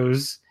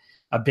Naito's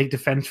a big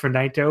defense for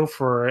Naito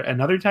for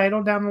another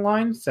title down the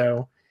line.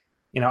 So,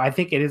 I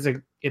think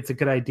it's a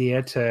good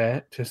idea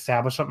to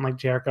establish something like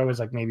Jericho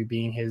as maybe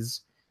being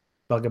his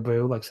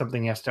bugaboo,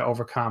 something he has to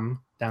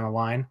overcome down the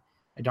line.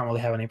 I don't really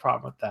have any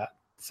problem with that.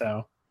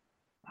 So,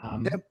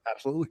 yeah,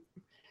 absolutely.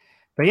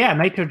 But yeah,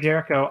 Naito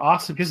Jericho,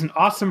 awesome, just an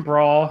awesome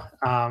brawl.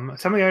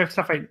 Some of the other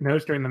stuff I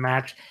noticed during the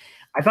match,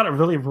 I thought it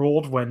really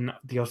ruled when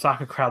the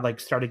Osaka crowd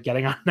started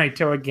getting on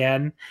Naito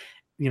again.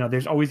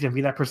 There's always going to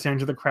be that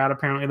percentage of the crowd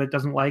apparently that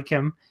doesn't like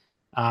him.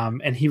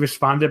 And he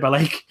responded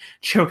by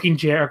choking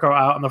Jericho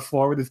out on the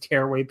floor with his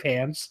tearaway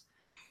pants.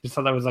 Just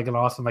thought that was an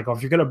awesome, oh,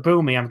 if you're going to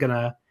boo me, I'm going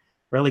to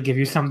really give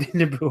you something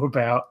to boo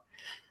about.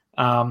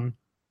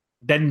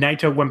 Then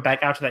Naito went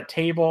back out to that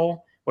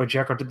table where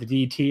Jericho did the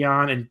DDT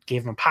on and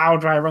gave him a power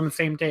driver on the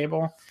same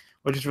table,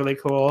 which is really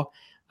cool.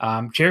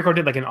 Jericho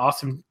did an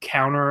awesome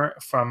counter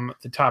from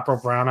the top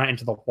rope Rana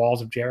into the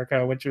walls of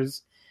Jericho, which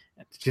was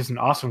just an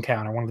awesome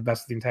counter, one of the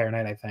best of the entire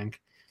night, I think.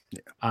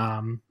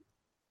 Yeah.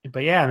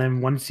 But yeah, and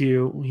then once he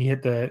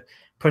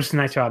push the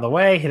Naito out of the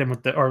way, hit him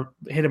with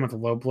the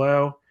low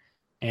blow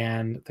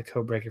and the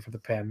code breaker for the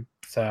pin.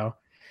 So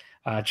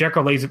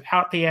Jericho lays him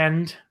out at the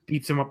end,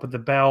 beats him up with the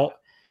belt.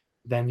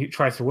 Then he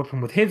tries to whip him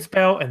with his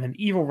belt, and then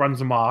Evil runs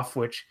him off,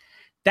 which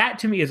that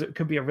to me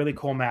could be a really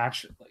cool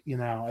match.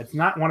 It's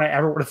not one I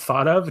ever would have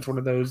thought of. It's one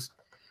of those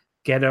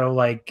ghetto,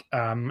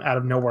 out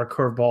of nowhere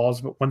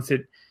curveballs. But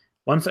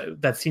once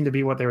that seemed to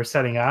be what they were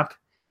setting up,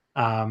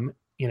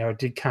 it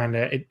did kind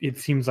of, it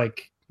seems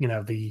like,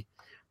 the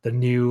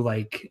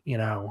new,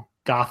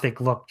 gothic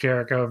look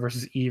Jericho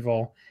versus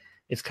Evil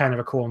is kind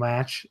of a cool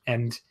match.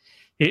 And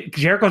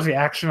Jericho's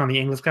reaction on the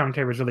English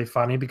commentary was really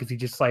funny because he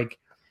just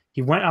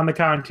he went on the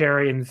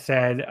commentary and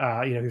said,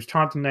 he was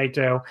taunting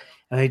Naito,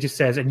 and he just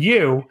says, "And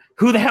you,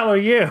 who the hell are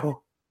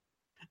you?"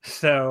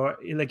 So,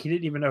 he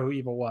didn't even know who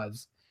Evil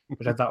was,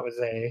 which I thought was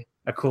a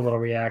cool little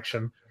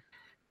reaction.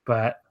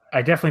 But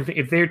I definitely think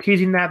if they're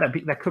teasing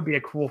that could be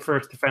a cool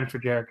first defense for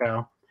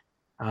Jericho.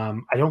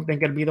 I don't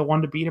think it'd be the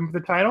one to beat him for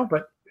the title,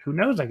 but who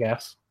knows, I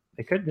guess.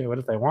 They could do it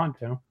if they want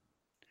to.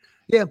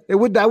 Yeah,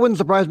 that wouldn't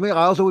surprise me.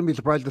 I also wouldn't be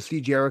surprised to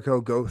see Jericho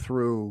go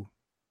through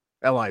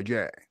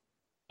LIJ.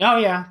 Oh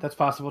yeah, that's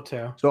possible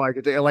too. So I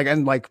could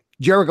say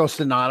Jericho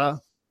Sonata,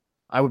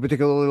 I would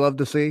particularly love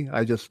to see.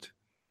 I was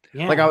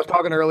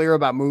talking earlier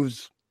about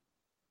moves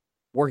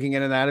working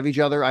in and out of each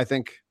other. I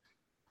think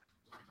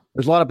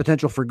there's a lot of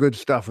potential for good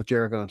stuff with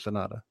Jericho and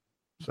Sonata.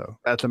 So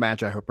that's a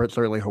match I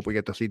certainly hope we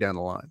get to see down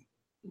the line.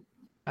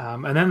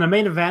 And then the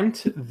main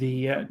event,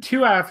 the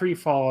 2 out of 3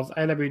 falls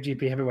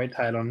IWGP Heavyweight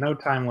title, no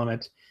time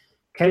limit.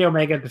 Kenny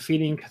Omega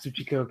defeating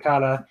Kazuchika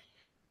Okada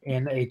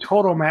in a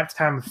total match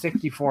time of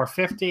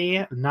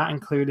 64:50, not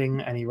including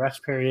any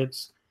rest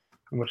periods,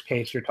 in which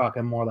case you're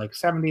talking more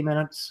 70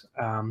 minutes.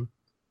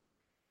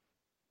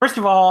 First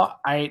of all,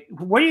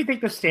 what do you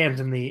think this stands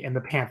in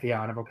the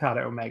pantheon of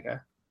Okada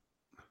Omega?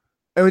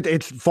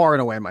 It's far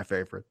and away my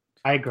favorite.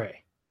 I agree.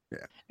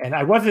 Yeah, and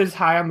I wasn't as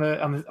high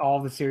on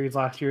all the series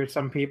last year as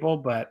some people,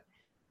 but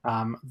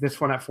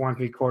this one at 4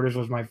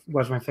 3/4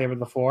 was my favorite of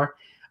the 4.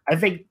 I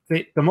think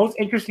the most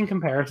interesting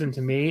comparison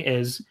to me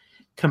is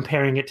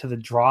comparing it to the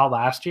draw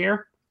last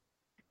year,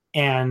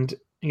 and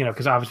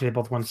because obviously they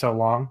both went so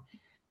long.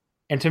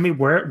 And to me,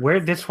 where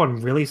this one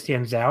really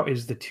stands out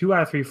is the 2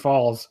 out of 3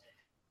 falls,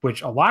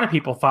 which a lot of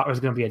people thought was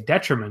going to be a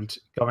detriment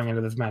going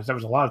into this match. That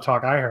was a lot of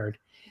talk I heard.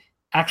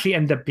 Actually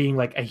ended up being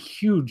a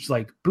huge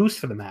boost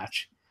for the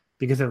match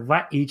because it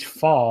let each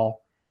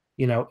fall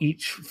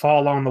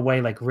along the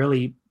way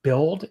really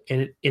build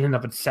in and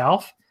of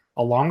itself,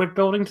 along with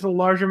building to the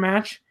larger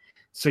match.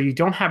 So you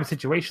don't have a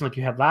situation like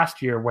you had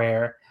last year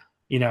where,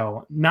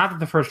 not that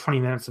the first 20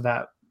 minutes of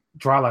that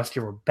draw last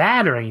year were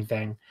bad or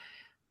anything,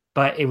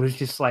 but it was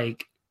just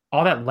like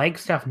all that leg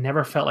stuff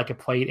never felt like it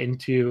played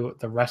into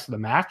the rest of the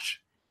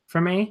match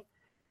for me.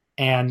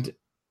 And,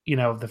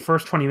 the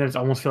first 20 minutes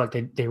almost feel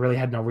like they really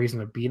had no reason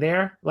to be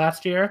there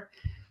last year.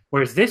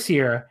 Whereas this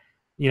year,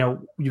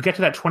 you get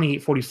to that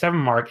 28-47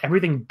 mark,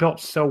 everything built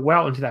so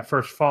well into that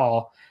first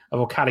fall of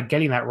Okada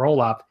getting that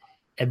roll up.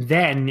 And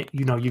then,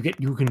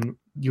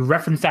 you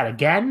reference that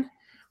again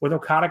with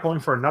Okada going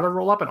for another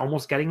roll up and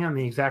almost getting him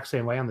the exact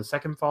same way on the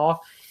second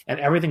fall. And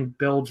everything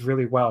builds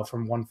really well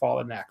from one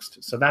fall to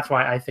next. So that's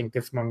why I think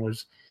this one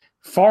was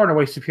far and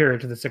away superior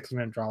to the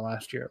 60-minute draw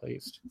last year, at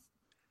least.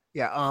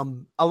 Yeah.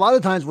 A lot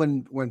of times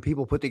when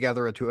people put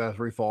together a 2 out of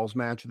 3 falls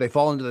match, they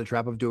fall into the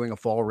trap of doing a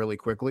fall really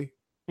quickly.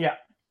 Yeah.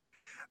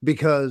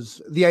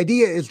 Because the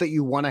idea is that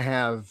you want to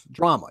have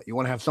drama. You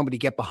want to have somebody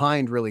get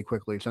behind really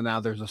quickly. So now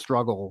there's a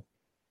struggle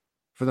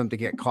for them to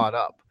get caught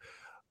up.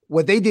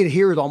 What they did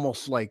here is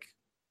almost like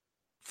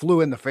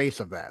flew in the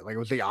face of that. Like it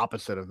was the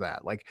opposite of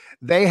that. Like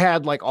they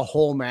had like a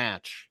whole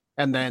match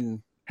and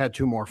then had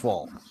 2 more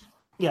falls.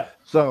 Yeah.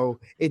 So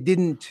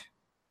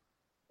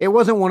it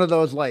wasn't one of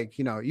those like,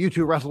 you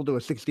two wrestled to a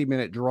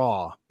 60-minute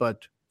draw,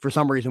 but for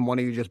some reason, one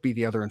of you just beat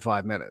the other in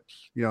 5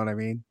 minutes. You know what I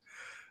mean?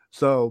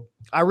 So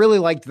I really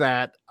liked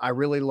that. I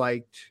really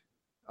liked,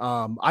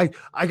 I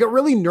got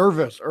really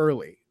nervous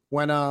early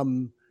when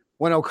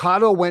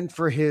Okada went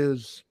for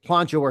his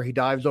plancha where he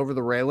dives over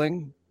the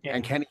railing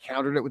and Kenny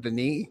countered it with the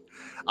knee.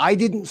 I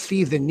didn't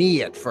see the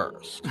knee at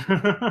first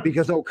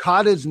because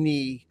Okada's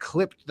knee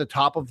clipped the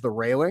top of the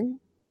railing.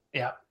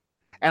 Yeah.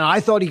 And I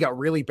thought he got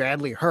really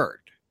badly hurt.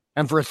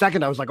 And for a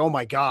second, I was like, oh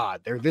my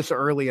God, they're this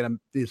early in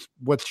this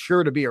what's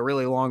sure to be a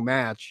really long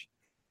match.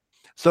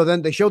 So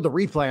then they showed the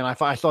replay and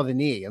I saw the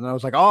knee and I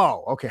was like,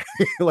 oh, okay.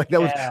 Like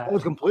that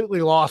was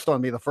completely lost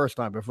on me the first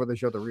time before they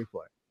showed the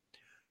replay.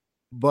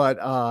 But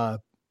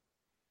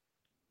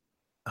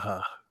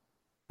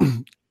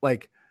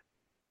like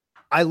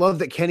I love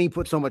that Kenny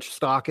put so much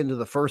stock into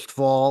the first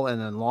fall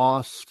and then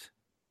lost.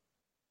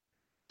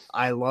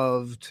 I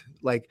loved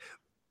like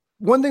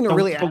one thing that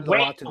really added a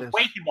lot to this. The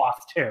way he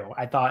lost too,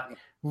 I thought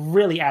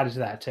really added to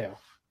that too.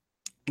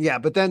 Yeah,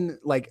 but then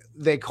like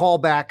they call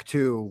back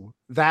to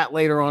that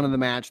later on in the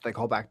match. They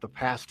call back to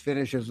past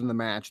finishes in the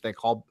match. They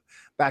call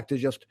back to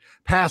just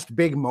past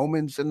big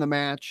moments in the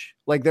match.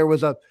 Like there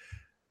was a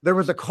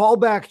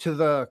callback to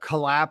the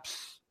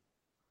collapse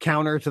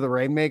counter to the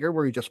Rainmaker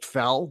where he just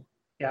fell.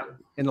 Yeah.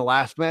 In the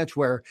last match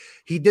where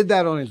he did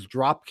that on his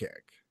drop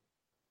kick,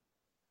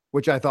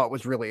 which I thought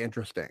was really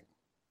interesting.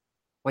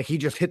 Like he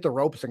just hit the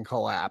ropes and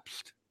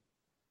collapsed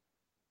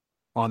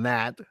on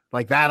that.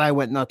 Like that I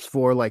went nuts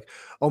for. Like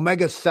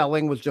Omega's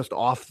selling was just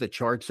off the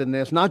charts in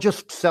this. Not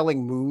just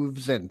selling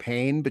moves and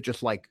pain, but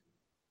just like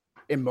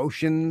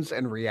emotions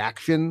and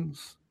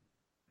reactions.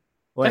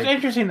 Like, that's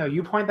interesting though.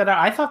 You point that out.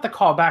 I thought the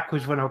callback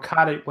was when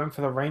Okada went for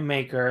the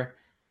Rainmaker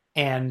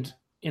and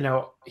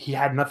he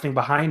had nothing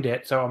behind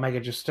it, so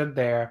Omega just stood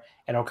there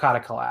and Okada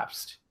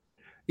collapsed.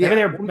 Maybe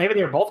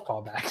they were both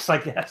callbacks, I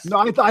guess. No,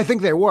 I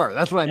think they were.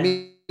 That's what I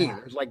mean.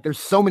 There's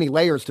so many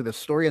layers to this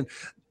story, and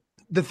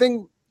the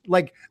thing,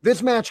 like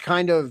this match,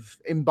 kind of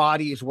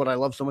embodies what I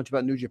love so much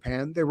about New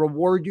Japan. They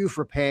reward you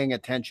for paying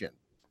attention.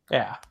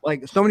 Yeah,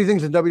 like so many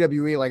things in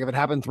WWE. Like if it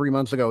happened 3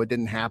 months ago, it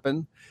didn't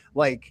happen.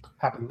 Like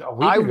happened a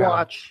week ago.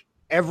 Watch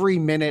every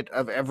minute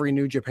of every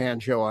New Japan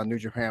show on New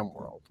Japan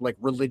World, like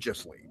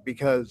religiously,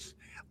 because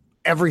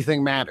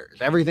everything matters.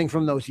 Everything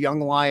from those Young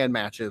Lion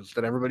matches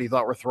that everybody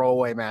thought were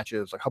throwaway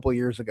matches a couple of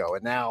years ago.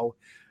 And now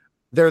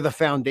they're the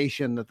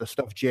foundation that the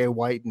stuff Jay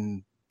White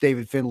and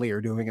David Finlay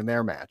are doing in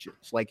their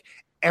matches. Like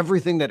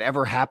everything that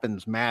ever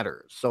happens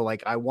matters. So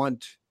like, I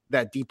want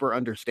that deeper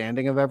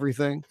understanding of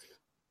everything.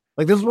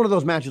 Like this is one of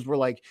those matches where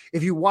like,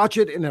 if you watch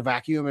it in a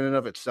vacuum in and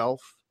of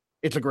itself,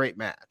 it's a great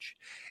match.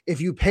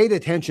 If you paid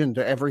attention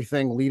to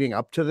everything leading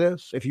up to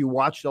this, if you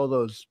watched all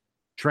those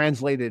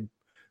translated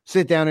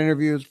sit-down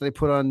interviews they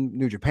put on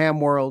New Japan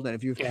World, and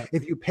if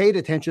you paid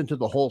attention to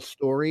the whole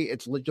story,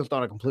 it's just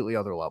on a completely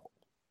other level.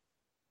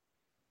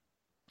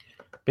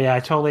 But yeah, I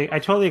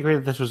totally agree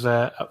that this was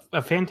a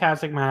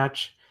fantastic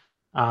match,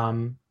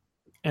 and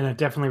it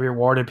definitely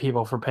rewarded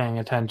people for paying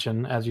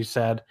attention, as you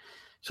said.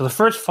 So the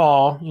first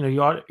fall,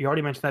 you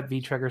already mentioned that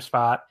V-trigger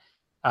spot.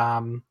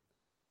 There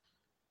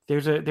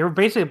were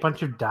basically a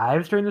bunch of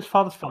dives during this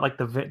fall. This felt like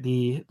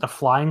the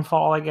flying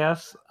fall, I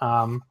guess.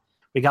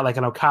 We got like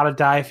an Okada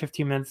dive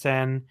 15 minutes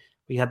in.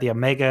 We had the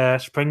Omega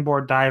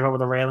springboard dive over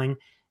the railing.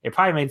 It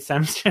probably made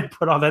sense to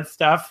put all that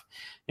stuff,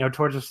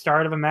 towards the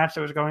start of a match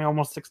that was going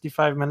almost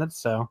 65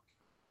 minutes. So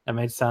that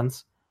made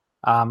sense.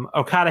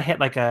 Okada hit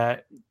like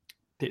a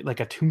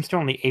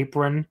tombstone on the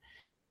apron,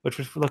 which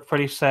looked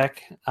pretty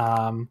sick.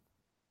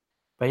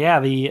 But yeah,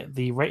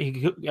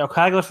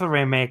 Okada goes for the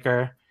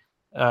Rainmaker.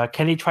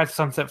 Kenny tries to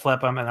sunset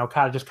flip him, and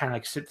Okada just kind of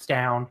like sits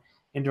down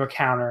into a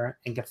counter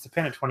and gets the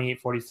pin at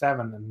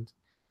 28-47. And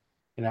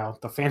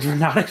the fans were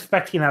not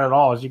expecting that at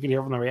all, as you could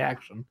hear from the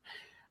reaction.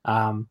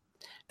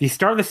 The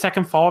start of the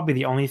second fall would be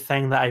the only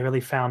thing that I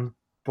really found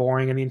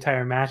boring in the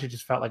entire match. It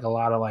just felt like a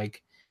lot of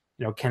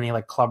Kenny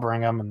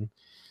clubbering him, and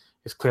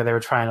it's clear they were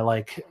trying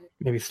to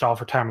maybe stall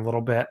for time a little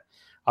bit.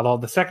 Although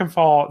the second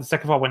fall went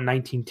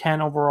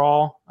 19-10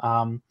 overall.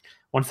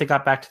 Once they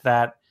got back to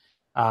that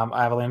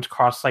Avalanche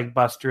cross-leg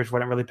busters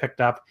when it really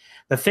picked up.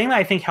 The thing that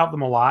I think helped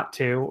them a lot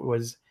too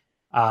was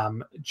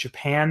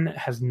Japan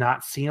has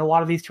not seen a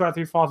lot of these 2 out of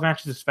 3 falls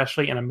matches,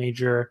 especially in a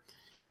major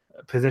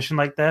position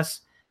like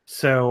this.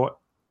 So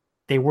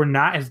they were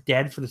not as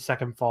dead for the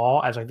second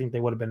fall as I think they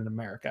would have been in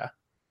America,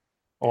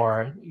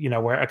 or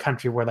where a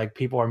country where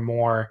people are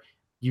more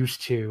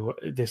used to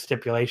this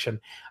stipulation.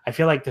 I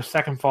feel like the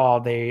second fall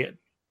they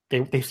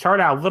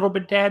started out a little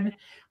bit dead,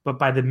 but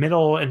by the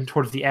middle and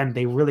towards the end,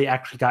 they really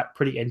actually got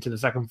pretty into the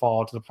second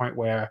fall to the point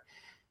where,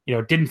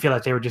 it didn't feel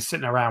like they were just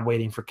sitting around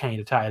waiting for Kenny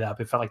to tie it up.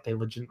 It felt like they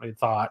legitimately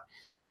thought,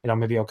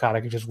 maybe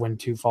Okada could just win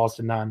 2 falls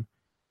to none.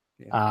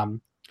 Yeah.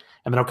 And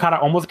then Okada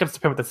almost gets the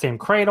pin with the same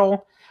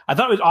cradle. I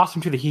thought it was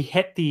awesome too that he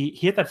hit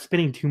that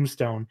spinning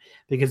tombstone,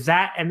 because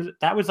that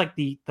was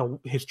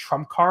his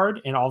trump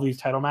card in all these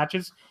title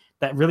matches.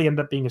 That really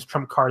ended up being his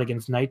trump card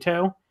against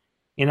Naito.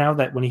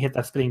 That when he hit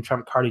that spinning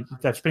trump card,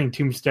 that spinning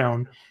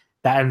tombstone,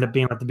 that ended up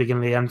being at the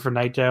beginning of the end for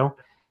Naito.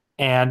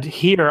 And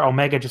here,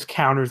 Omega just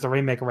counters the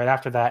Rainmaker right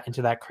after that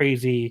into that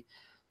crazy,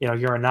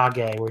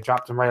 Uranage, where he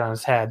drops him right on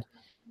his head.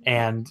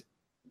 And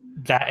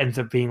that ends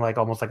up being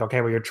almost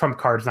okay, well, your trump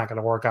card's not going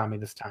to work on me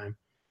this time.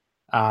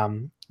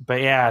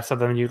 But yeah, so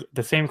then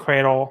the same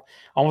cradle,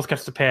 almost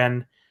gets the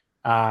pin.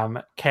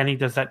 Kenny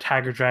does that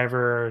Tiger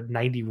Driver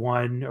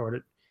 91 or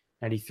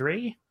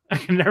 93. I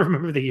can never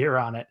remember the year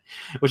on it.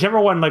 Whichever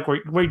one,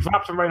 where he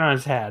drops him right on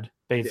his head,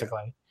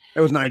 basically. Yeah.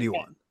 It was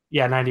 91.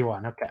 Yeah,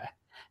 91. Okay.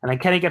 And then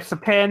Kenny gets the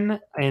pin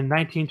in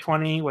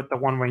 1920 with the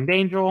One-Winged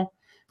Angel,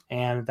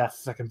 and that's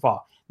the second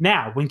fall.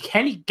 Now, when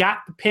Kenny got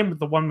the pin with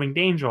the One-Winged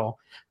Angel,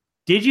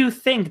 did you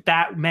think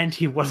that meant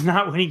he was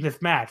not winning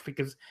this match?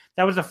 Because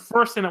that was the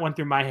first thing that went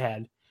through my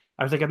head.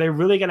 I was like, are they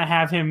really going to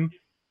have him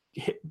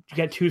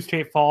get 2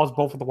 straight falls,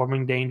 both with the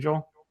One-Winged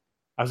Angel?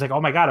 I was like,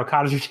 oh my God,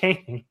 Okada's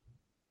retaining.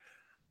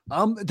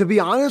 To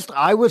be honest,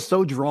 I was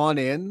so drawn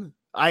in.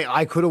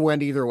 I could have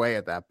went either way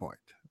at that point.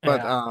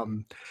 But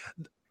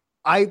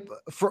yeah.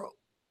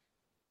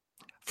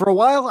 For a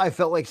while, I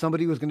felt like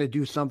somebody was going to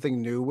do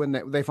something new when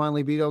they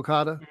finally beat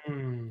Okada.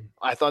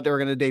 I thought they were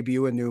going to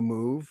debut a new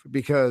move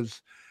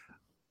because,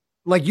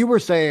 like you were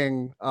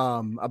saying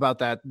about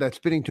that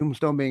spinning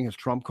tombstone being his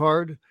trump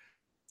card,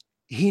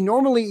 he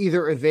normally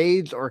either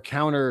evades or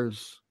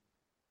counters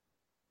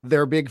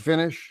their big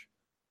finish.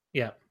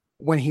 Yeah,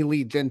 when he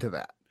leads into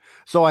that.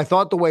 So I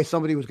thought the way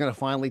somebody was going to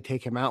finally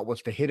take him out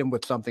was to hit him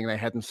with something they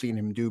hadn't seen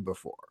him do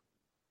before.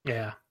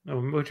 Yeah,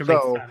 which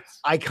makes sense.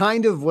 I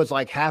kind of was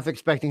half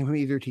expecting him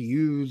either to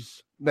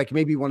use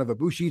maybe one of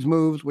Ibushi's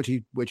moves,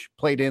 which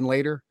played in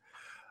later,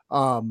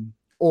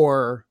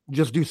 or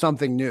just do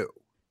something new.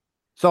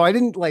 So I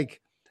didn't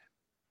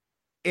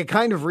it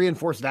kind of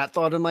reinforced that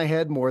thought in my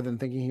head more than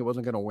thinking he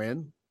wasn't going to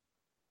win.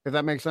 If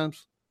that makes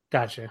sense.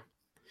 Gotcha.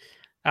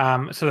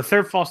 So the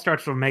third fall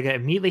starts with Omega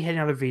immediately hitting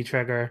another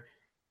V-trigger,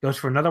 goes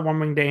for another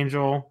One-Winged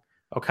Angel.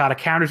 Okada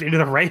counters into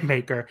the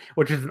Rainmaker,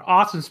 which is an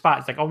awesome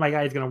spot. It's oh my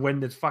God, he's going to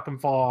win this fucking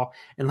fall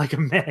in a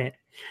minute.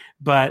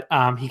 But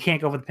he can't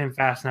go for the pin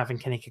fast enough,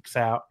 and Kenny kicks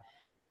out.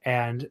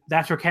 And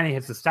that's where Kenny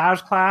hits the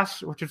Styles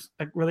Clash, which is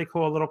a really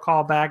cool little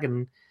callback,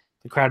 and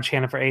the crowd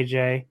chanted for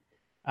AJ.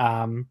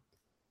 And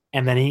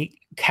then he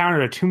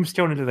countered a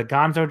tombstone into the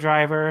Gonzo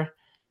Driver.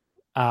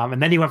 And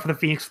then he went for the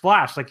Phoenix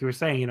Splash, like you were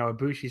saying,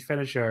 Ibushi's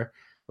finisher,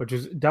 which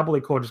is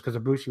doubly cool just because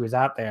Ibushi was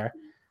out there.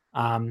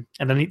 And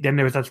then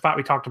there was that spot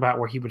we talked about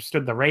where he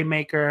withstood the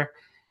Rainmaker,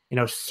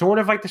 sort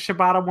of like the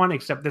Shibata one,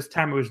 except this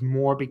time it was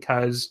more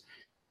because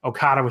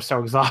Okada was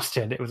so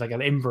exhausted. It was like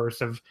an inverse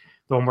of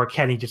the one where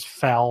Kenny just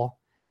fell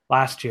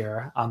last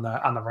year on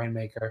the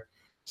Rainmaker.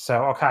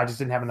 So Okada just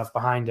didn't have enough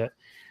behind it.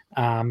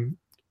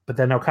 But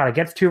then Okada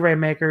gets 2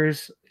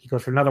 Rainmakers. He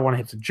goes for another one,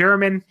 hits a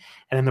German.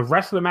 And then the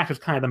rest of the match was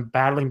kind of them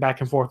battling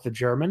back and forth with the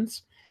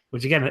Germans,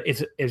 which again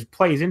is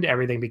plays into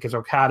everything because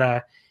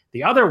Okada,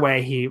 the other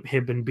way he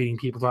had been beating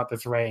people throughout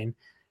this reign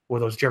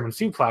were those German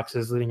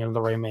suplexes leading into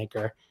the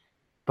Rainmaker.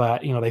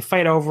 But, they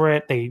fight over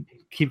it. They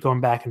keep going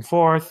back and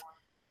forth.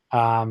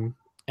 And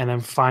then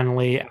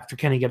finally, after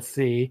Kenny gets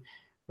a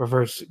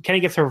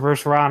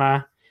reverse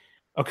Rana,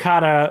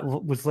 Okada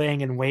was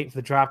laying in wait for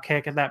the drop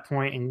kick at that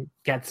point and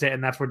gets it.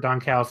 And that's where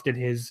Don Callis did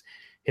his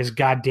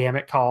goddamn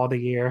it call of the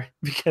year.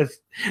 Because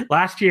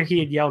last year he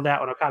had yelled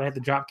out when Okada hit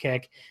the drop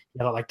kick,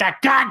 that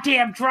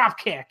goddamn drop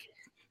kick.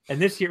 And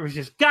this year it was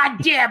just, God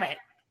damn it!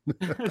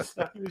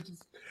 So he was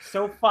just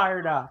so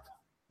fired up.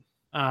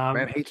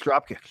 Man hates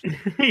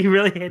dropkicks. He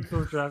really hates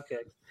those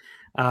dropkicks.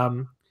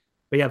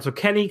 But yeah, so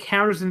Kenny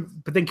counters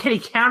but then Kenny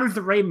counters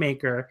the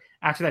Rainmaker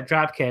after that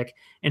dropkick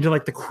into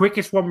the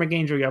quickest One-Winged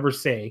Angel you ever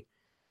see,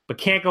 but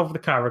can't go for the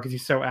cover because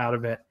he's so out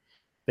of it.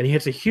 Then he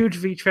hits a huge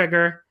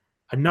V-trigger,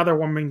 another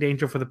One-Winged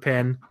Angel for the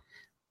pin.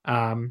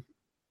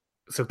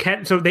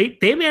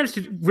 they managed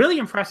to really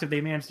impressive.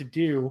 They managed to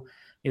do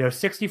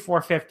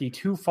 64-50,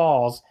 2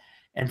 falls,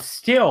 and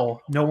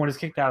still no one is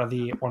kicked out of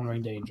the One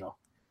Winged Angel.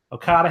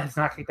 Okada has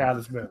not kicked out of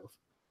this move,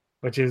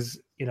 which is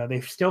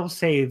they've still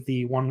saved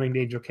the One Winged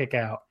Angel kick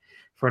out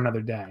for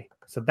another day.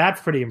 So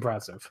that's pretty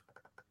impressive.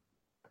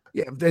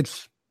 Yeah,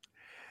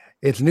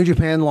 it's New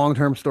Japan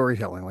long-term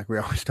storytelling, like we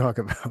always talk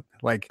about.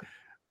 Like,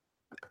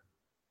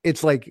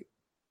 it's like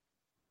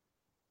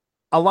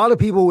a lot of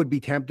people would be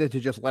tempted to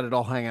just let it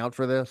all hang out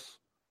for this.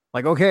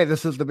 Like, okay,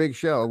 this is the big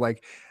show.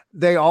 Like,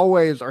 they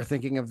always are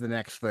thinking of the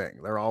next thing.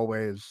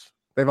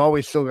 They've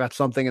always still got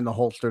something in the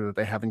holster that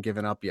they haven't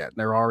given up yet. And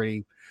they're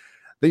already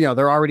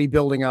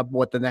building up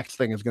what the next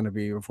thing is going to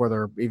be before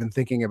they're even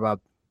thinking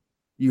about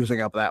using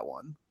up that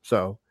one.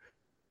 So,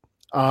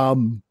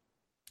 I'm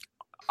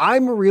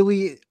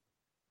really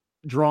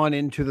drawn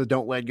into the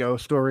Don't Let Go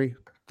story,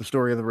 the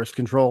story of the wrist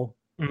control.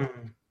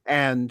 Mm-hmm.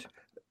 And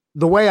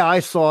the way I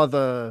saw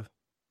the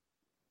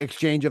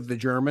exchange of the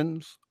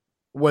Germans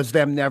was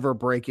them never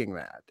breaking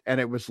that. And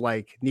it was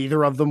like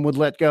neither of them would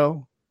let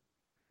go.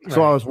 Right.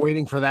 So I was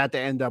waiting for that to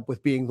end up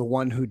with being the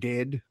one who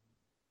did,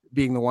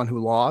 being the one who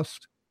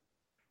lost.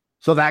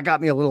 So that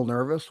got me a little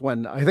nervous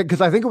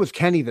because I think it was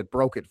Kenny that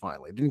broke it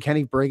finally. Didn't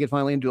Kenny break it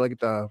finally and do like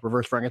the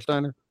reverse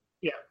Frankensteiner?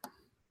 Yeah.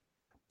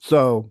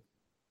 So,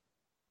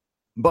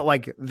 but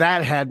like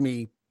that had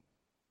me,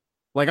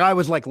 like I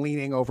was like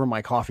leaning over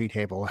my coffee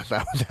table as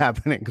that was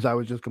happening because I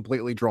was just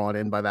completely drawn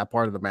in by that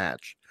part of the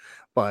match.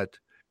 But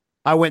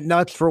I went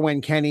nuts for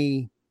when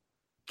Kenny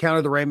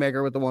countered the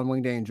Rainmaker with the One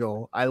Winged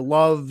Angel. I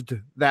loved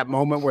that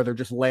moment where they're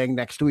just laying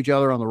next to each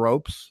other on the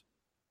ropes.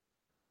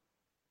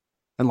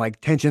 And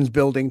like tensions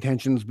building.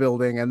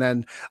 And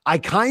then I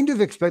kind of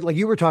expect, like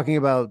you were talking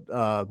about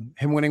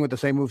him winning with the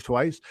same move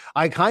twice.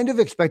 I kind of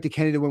expected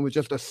Kenny to win with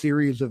just a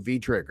series of V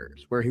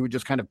triggers where he would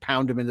just kind of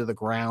pound him into the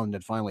ground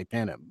and finally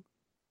pin him.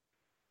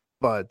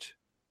 But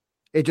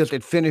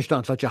it finished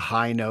on such a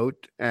high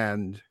note.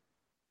 And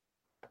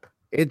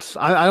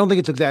I don't think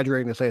it's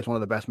exaggerating to say it's one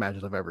of the best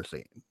matches I've ever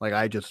seen. Like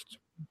I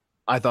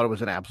thought it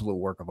was an absolute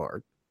work of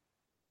art.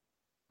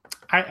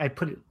 I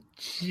put it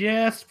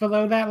just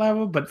below that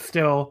level, but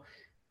still,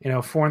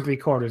 4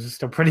 3/4 is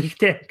still pretty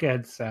damn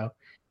good. So,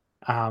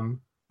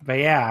 but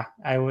yeah,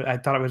 I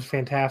thought it was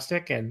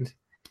fantastic, and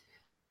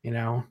we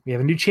have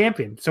a new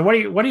champion. So, what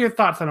are your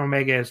thoughts on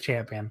Omega as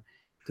champion?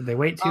 Did they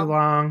wait too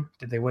long?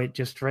 Did they wait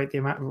just right the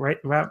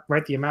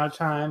amount of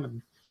time?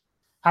 And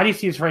how do you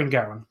see his reign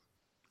going?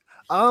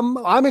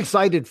 I'm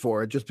excited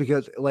for it just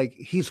because like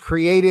he's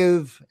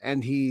creative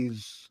and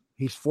he's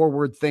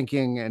forward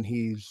thinking and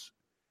he's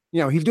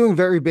doing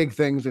very big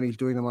things and he's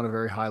doing them on a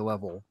very high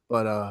level.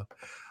 But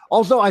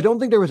also I don't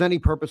think there was any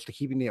purpose to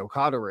keeping the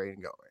Okada reign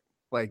going.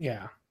 Like,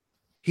 yeah,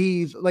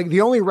 he's like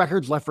the only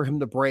records left for him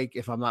to break,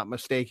 if I'm not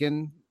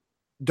mistaken,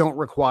 don't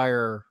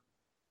require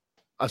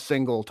a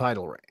single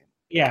title reign.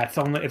 Yeah,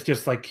 it's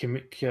just like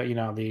the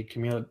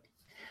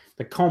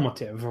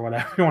cumulative or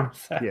whatever you want to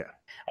say. Yeah,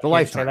 the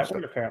lifetime. That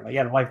word apparently.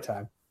 Yeah, the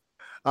lifetime.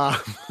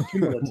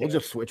 We'll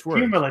just switch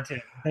words.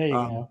 Cumulative. There you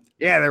go.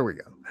 Yeah, there we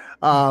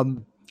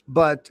go.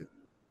 But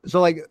so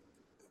like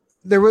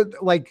there were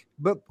like,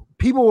 but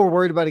people were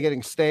worried about it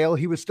getting stale.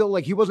 He was still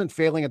like he wasn't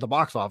failing at the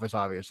box office,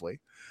 obviously,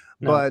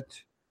 but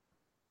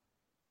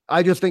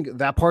I just think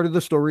that part of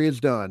the story is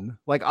done.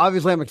 Like,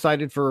 obviously, I'm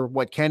excited for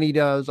what Kenny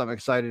does. I'm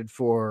excited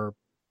for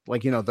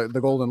like the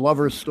Golden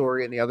Lovers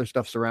story and the other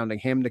stuff surrounding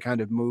him to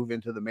kind of move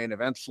into the main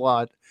event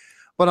slot.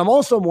 But I'm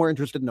also more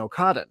interested in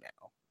Okada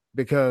now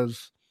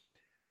because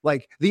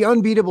like the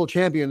unbeatable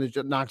champion that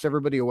just knocks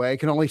everybody away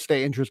can only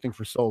stay interesting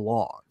for so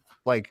long.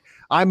 Like,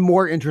 I'm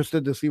more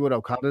interested to see what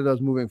Okada does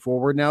moving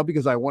forward now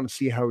because I want to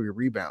see how he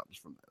rebounds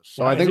from this.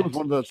 So I think it was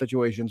one of those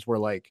situations where,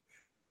 like,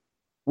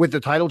 with the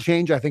title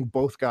change, I think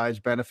both guys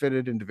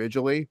benefited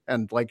individually,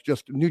 and like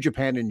just New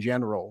Japan in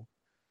general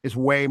is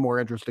way more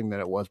interesting than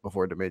it was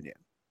before Dominion.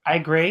 I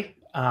agree.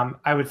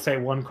 I would say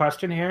one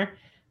question here.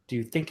 Do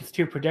you think it's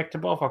too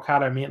predictable if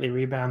Okada immediately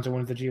rebounds and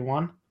wins the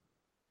G1?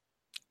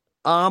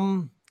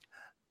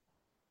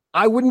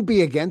 I wouldn't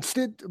be against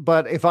it,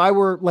 but if I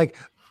were like,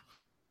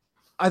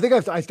 I think I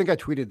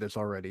tweeted this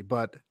already,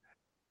 but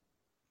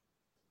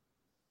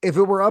if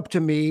it were up to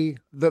me,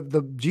 the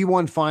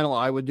G1 final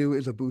I would do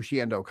is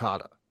Ibushi and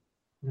Okada.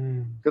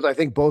 Because I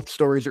think both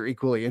stories are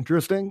equally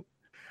interesting,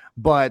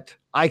 but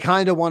I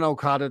kind of want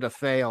Okada to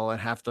fail and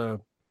have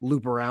to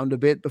loop around a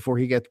bit before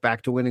he gets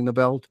back to winning the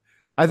belt.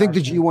 I think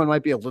the G1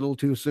 might be a little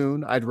too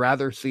soon. I'd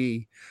rather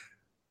see,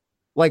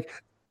 like,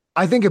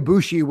 I think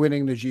Ibushi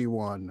winning the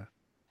G1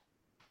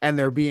 and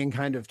there being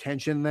kind of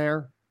tension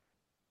there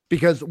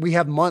because we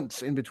have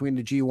months in between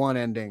the G1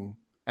 ending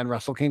and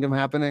Wrestle Kingdom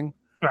happening.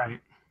 Right.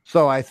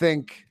 So I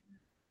think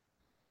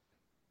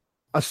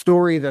a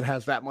story that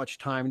has that much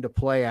time to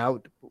play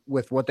out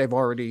with what they've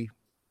already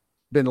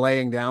been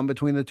laying down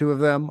between the two of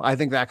them, I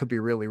think that could be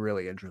really,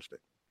 really interesting.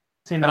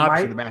 See, and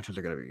obviously the matches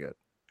are going to be good.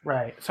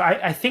 Right. So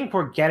I think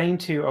we're getting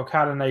to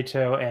Okada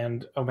Naito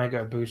and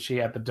Omega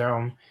Ibushi at the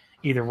Dome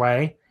either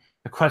way.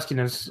 The question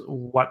is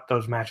what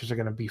those matches are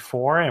going to be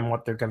for and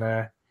what they're going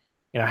to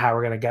how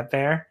we're going to get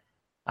there.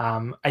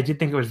 I did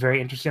think it was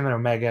very interesting that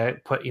Omega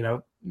put,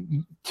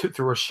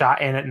 threw a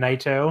shot in at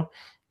Naito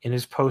in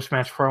his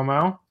post-match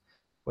promo,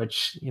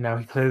 which,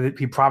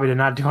 he probably did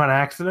not do on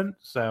accident.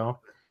 So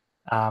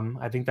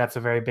I think that's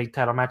a very big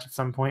title match at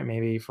some point,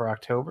 maybe for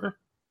October.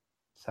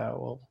 So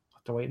we'll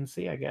have to wait and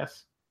see, I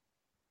guess.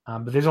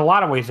 But there's a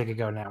lot of ways they could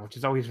go now, which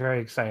is always very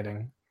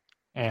exciting.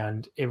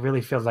 And it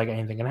really feels like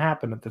anything can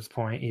happen at this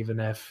point, even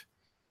if,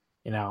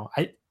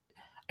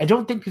 I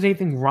don't think there's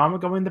anything wrong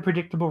with going the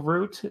predictable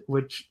route,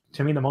 which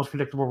to me the most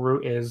predictable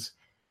route is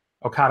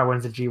Okada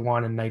wins the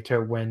G1 and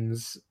Naito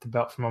wins the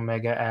belt from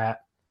Omega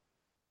at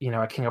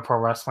King of Pro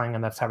Wrestling,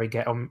 and that's how we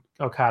get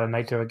Okada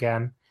Naito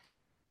again.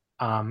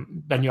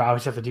 Then you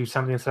always have to do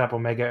something to set up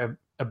Omega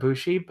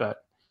Ibushi,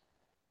 but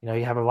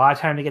you have a lot of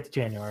time to get to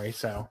January,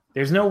 so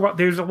there's a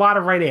lot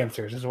of right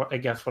answers, is what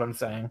I'm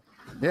saying.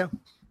 Yeah,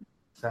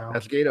 so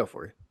that's Gato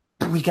for you.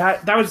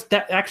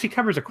 That actually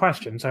covers a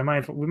question, so we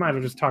might as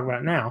well just talk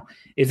about it now.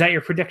 Is that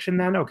your prediction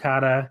then?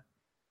 Okada,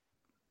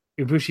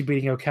 Ibushi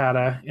beating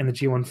Okada in the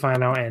G1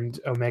 final, and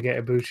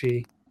Omega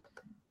Ibushi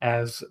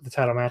as the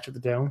title match at the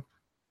Dome?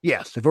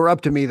 Yes, if it were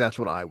up to me, that's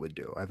what I would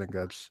do. I think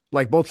that's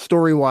both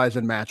story wise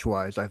and match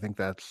wise. I think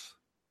that's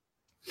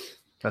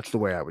the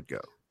way I would go.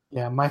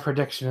 Yeah, my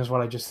prediction is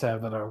what I just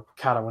said, that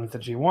Okada wins the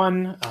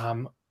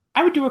G1.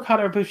 I would do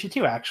Okada Ibushi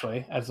too,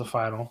 actually, as the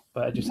final,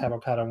 but I just have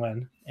Okada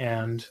win,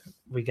 and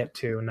we get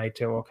to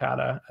Naito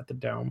Okada at the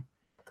Dome.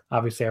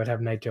 Obviously, I would have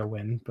Naito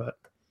win, but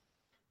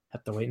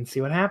have to wait and see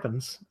what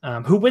happens.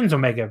 Who wins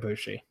Omega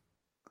Ibushi?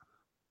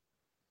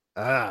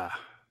 I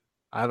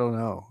don't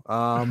know.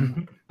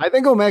 I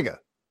think Omega.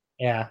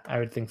 Yeah, I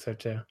would think so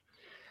too.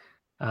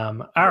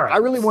 All right. I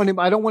really want him.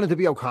 I don't want it to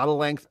be Okada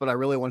length, but I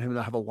really want him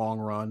to have a long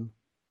run.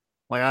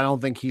 I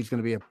don't think he's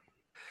going to be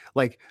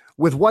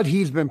with what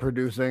he's been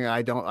producing.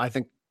 I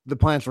think the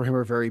plans for him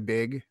are very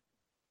big,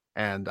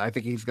 and I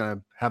think he's going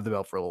to have the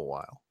belt for a little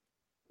while.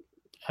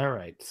 All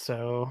right.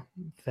 So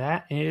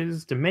that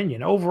is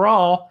Dominion.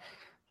 Overall,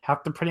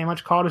 have to pretty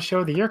much call it a show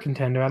of the year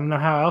contender. I don't know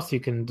how else you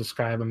can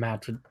describe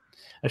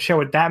a show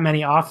with that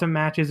many awesome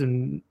matches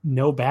and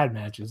no bad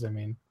matches. I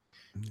mean,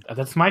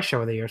 that's my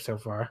show of the year so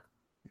far.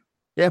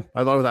 Yeah,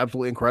 I thought it was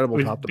absolutely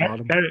incredible, top to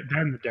bottom. Better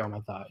than the Dome, I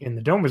thought. And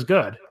the Dome was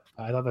good.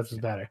 I thought this was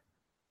better.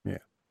 Yeah.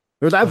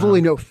 There's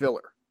absolutely no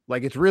filler.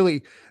 It's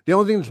really the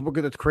only thing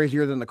that's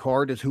crazier than the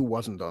card is who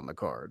wasn't on the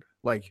card.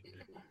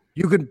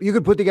 You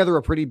could put together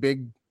a pretty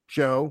big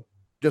show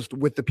just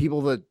with the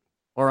people that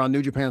are on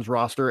New Japan's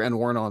roster and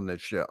weren't on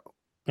this show.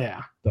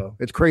 Yeah. So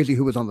it's crazy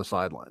who was on the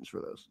sidelines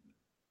for this.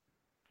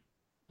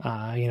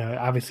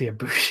 Obviously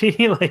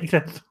Ibushi,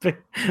 that's big,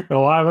 but a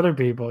lot of other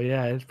people.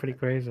 Yeah, it's pretty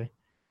crazy.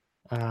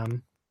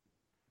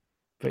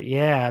 But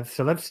yeah,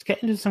 so let's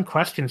get into some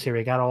questions here.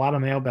 We got a lot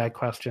of mailbag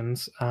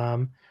questions.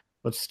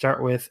 Let's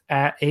start with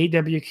at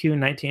AWQ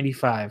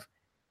 1985.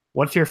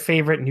 What's your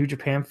favorite New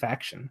Japan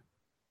faction?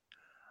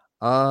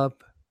 Top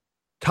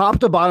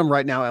to bottom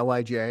right now,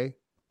 LIJ.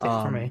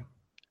 For me.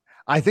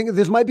 I think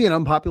this might be an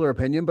unpopular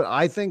opinion, but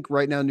I think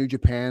right now New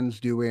Japan's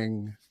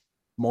doing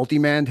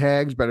multi-man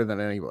tags better than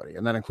anybody,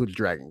 and that includes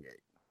Dragon Gate.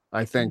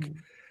 I think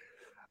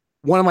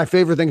one of my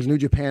favorite things New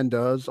Japan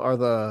does are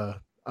the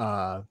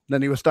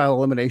newest style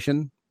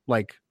elimination,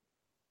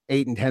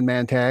 8 and 10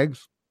 man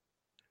tags.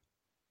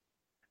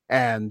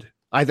 And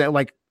I think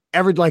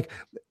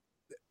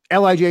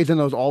LIJ's in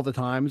those all the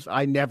times.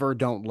 I never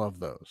don't love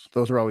those.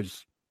 Those are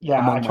always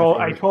I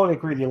totally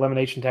agree. The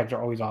elimination tags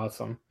are always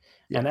awesome.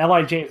 Yeah. And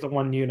LIJ is the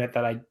one unit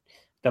that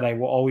I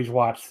will always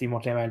watch the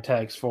multi-man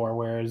tags for,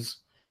 whereas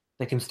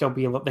they can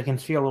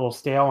feel a little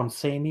stale and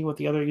samey with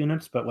the other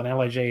units, but when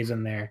LIJ is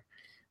in there,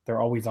 they're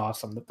always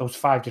awesome. Those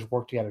 5 just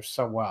work together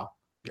so well.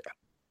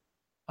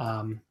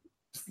 Yeah.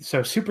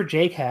 So Super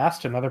J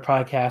Cast, another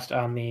podcast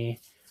on the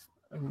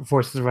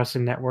Voices of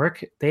Wrestling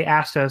Network, they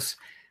asked us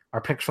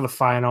our picks for the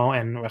final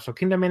and Wrestle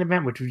Kingdom main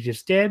event, which we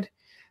just did.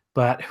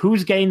 But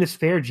who's getting the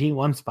spare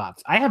G1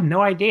 spots? I have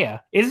no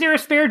idea. Is there a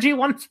spare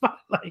G1 spot?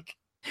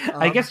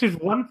 I guess there's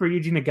one for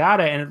Yuji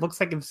Nagata, and it looks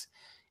like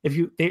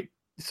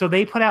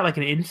they put out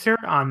an insert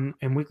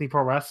in Weekly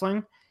Pro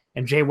Wrestling,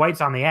 and Jay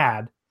White's on the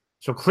ad,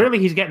 so clearly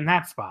he's getting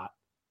that spot.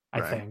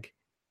 I think.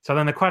 So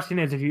then the question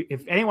is,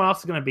 if anyone else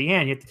is going to be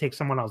in, you have to take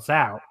someone else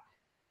out.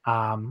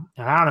 And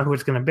I don't know who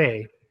it's going to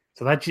be.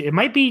 So that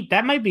might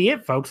be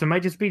it, folks. It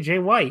might just be Jay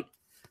White.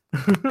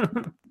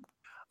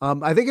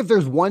 I think if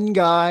there's one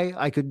guy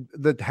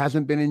that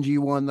hasn't been in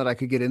G1 that I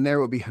could get in there,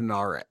 it would be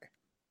Hanare.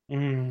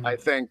 I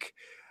think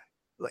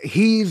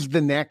he's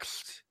the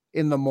next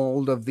in the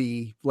mold of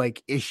the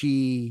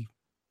Ishii,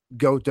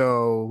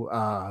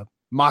 Goto,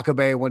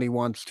 Makabe when he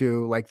wants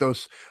to,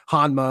 those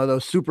Hanma,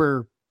 those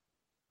super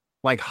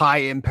high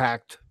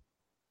impact,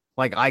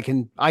 I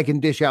can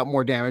dish out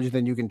more damage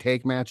than you can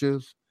take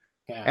matches.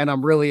 Yeah. And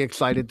I'm really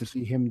excited to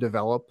see him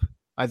develop.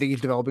 I think he's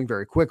developing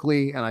very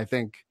quickly. And I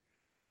think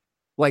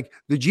the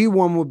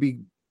G1 would be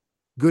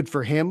good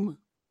for him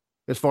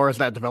as far as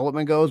that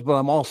development goes.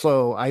 But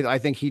I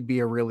think he'd be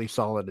a really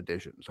solid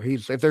addition. So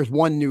if there's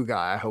one new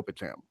guy, I hope it's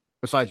him,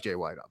 besides Jay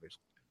White,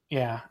 obviously.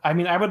 Yeah, I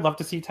mean, I would love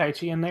to see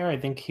Taichi in there. I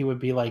think he would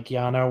be like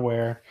Yano,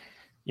 where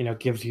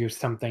gives you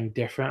something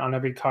different on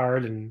every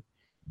card, and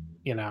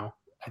I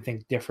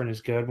think different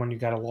is good when you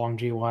got a long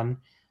G1.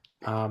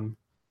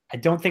 I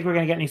don't think we're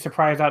gonna get any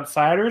surprise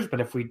outsiders, but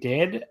if we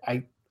did,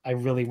 I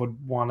really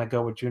would want to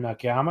go with Jun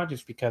Akiyama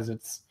just because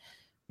it's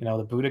the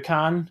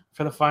Budokan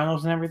for the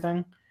finals and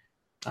everything.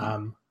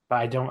 But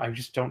I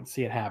just don't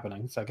see it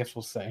happening. So I guess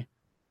we'll see.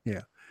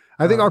 Yeah.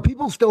 I think, are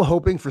people still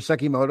hoping for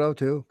Sekimoto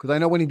too? Because I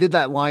know when he did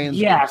that Lions.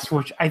 Yes,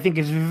 which I think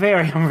is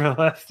very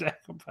unrealistic.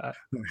 But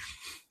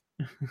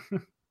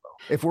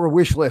if we're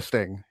wish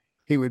listing,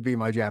 he would be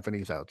my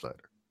Japanese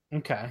outsider.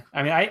 Okay.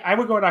 I mean, I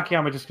would go with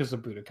Akiyama just because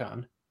of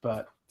Budokan,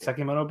 but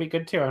Sekimoto would be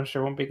good too. I'm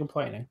sure won't be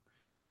complaining.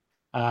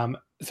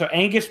 So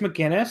Angus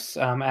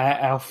McGuinness,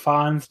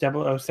 Alphonse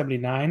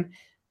 0079.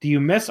 Do you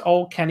miss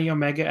old Kenny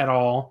Omega at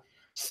all?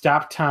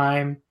 Stop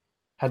time,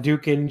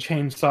 Hadouken,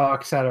 Chainsaw,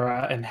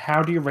 etc. And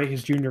how do you rate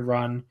his junior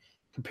run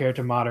compared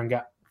to modern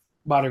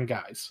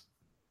guys?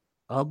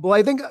 Well,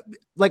 I think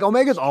like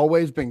Omega's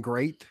always been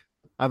great.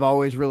 I've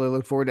always really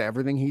looked forward to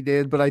everything he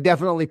did, but I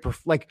definitely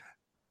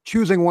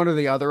choosing one or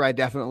the other. I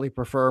definitely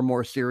prefer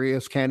more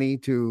serious Kenny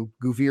to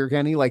goofier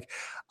Kenny. Like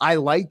I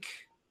like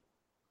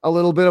a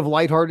little bit of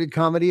lighthearted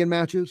comedy in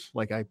matches.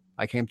 Like I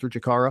came through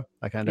Chikara.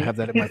 I kind of have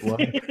that in my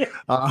blood.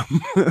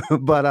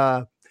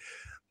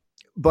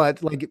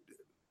 But like,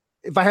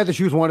 if I had to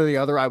choose one or the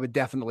other, I would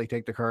definitely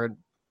take the current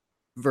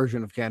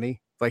version of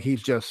Kenny. Like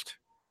he's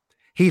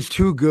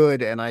too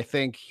good. And I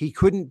think he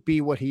couldn't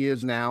be what he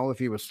is now if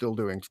he was still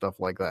doing stuff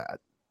like that.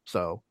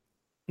 So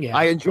yeah,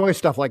 I enjoy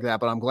stuff like that,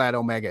 but I'm glad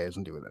Omega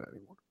isn't doing that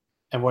anymore.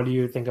 And what do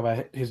you think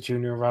about his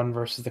junior run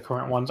versus the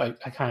current ones? I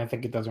kind of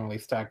think it doesn't really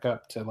stack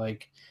up to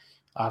like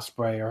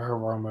Ospreay or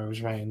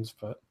Hiromu's reigns,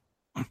 but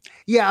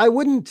yeah, I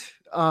wouldn't.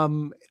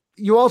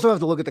 You also have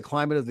to look at the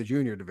climate of the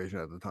junior division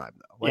at the time,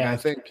 though. Like, yeah, I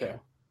think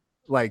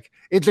like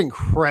it's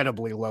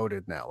incredibly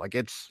loaded now. Like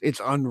it's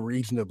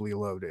unreasonably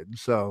loaded.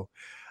 So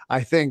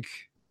I think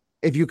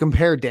if you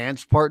compare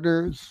dance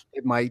partners,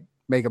 it might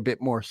make a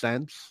bit more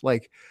sense.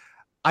 Like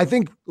I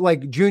think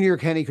like Junior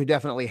Kenny could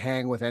definitely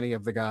hang with any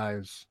of the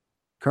guys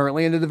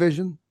currently in the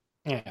division.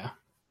 Yeah.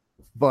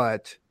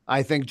 But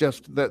I think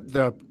just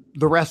the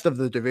rest of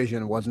the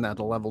division wasn't at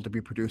the level to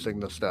be producing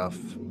the stuff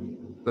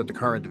that the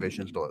current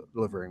division is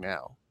delivering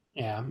now.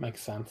 Yeah,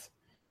 makes sense.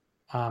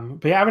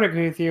 But yeah, I would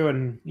agree with you.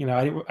 And,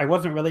 I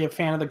wasn't really a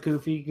fan of the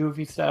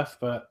goofy stuff,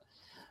 but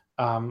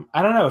I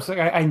don't know. It's like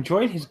I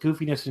enjoyed his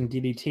goofiness in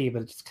DDT,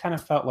 but it just kind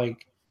of felt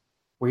like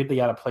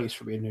weirdly out of place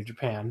for me in New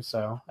Japan.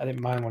 So I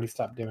didn't mind when he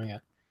stopped doing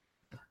it.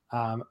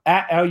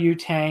 At LU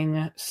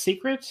Tang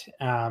Secret,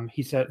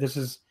 he said, this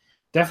is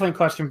definitely a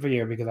question for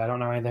you because I don't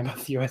know anything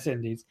about the U.S.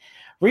 Indies.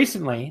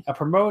 Recently, a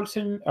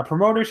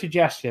promoter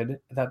suggested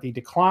that the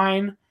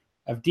decline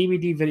of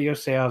DVD video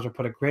sales will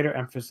put a greater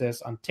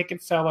emphasis on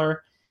ticket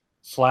seller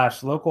 /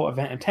 local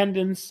event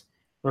attendance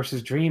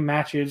versus dream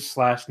matches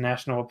 /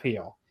 national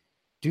appeal.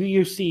 Do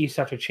you see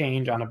such a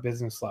change on a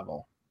business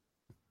level?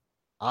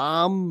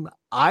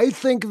 I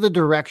think the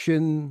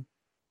direction,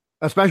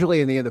 especially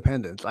in the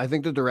independents, I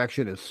think the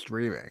direction is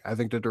streaming. I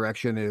think the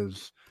direction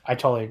is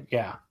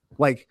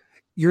like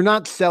you're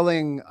not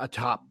selling a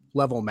top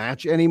level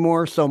match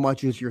anymore so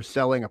much as you're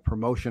selling a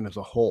promotion as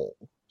a whole.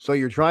 So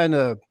you're trying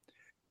to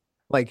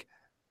like,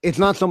 it's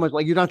not so much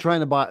like you're not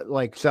trying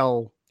to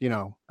sell,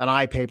 an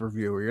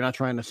iPay-per-view, or you're not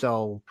trying to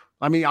sell.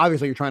 I mean,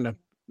 obviously you're trying to,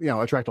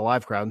 attract a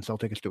live crowd and sell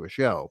tickets to a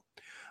show.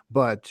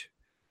 But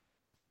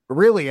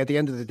really at the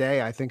end of the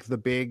day, I think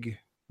the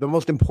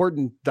most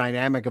important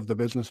dynamic of the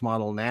business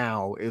model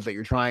now is that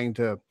you're trying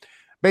to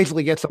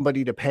basically get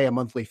somebody to pay a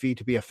monthly fee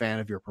to be a fan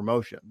of your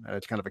promotion. And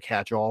it's kind of a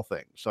catch-all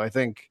thing. So I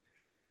think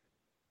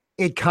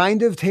it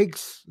kind of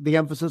takes the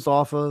emphasis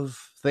off of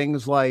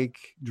things like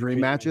dream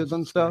matches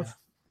and stuff. Yeah.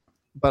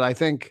 But I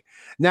think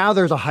now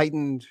there's a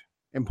heightened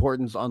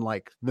importance on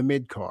like the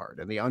mid card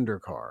and the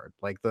undercard,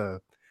 like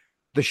the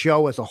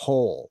show as a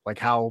whole, like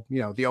how,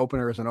 the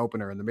opener is an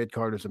opener and the mid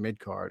card is a mid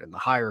card and the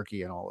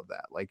hierarchy and all of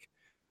that. Like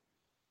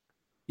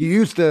you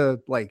used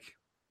to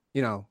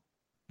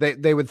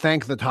they would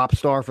thank the top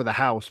star for the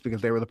house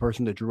because they were the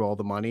person that drew all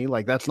the money.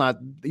 Like that's not,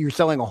 you're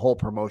selling a whole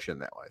promotion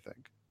now, I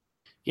think.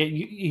 Yeah.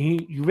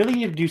 You really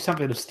need to do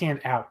something to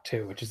stand out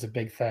too, which is a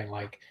big thing.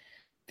 Like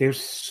there's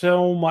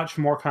so much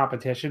more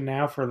competition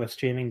now for the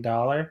streaming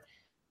dollar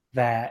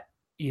that,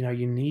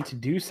 you need to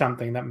do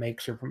something that make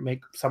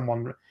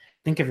someone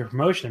think of your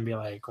promotion and be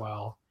like,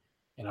 well,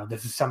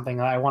 this is something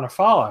that I want to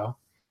follow.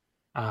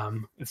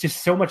 It's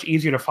just so much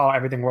easier to follow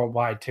everything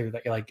worldwide too.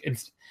 That you're like,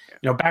 it's,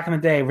 back in the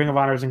day, Ring of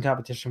Honor is in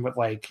competition with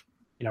a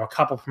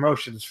couple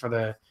promotions for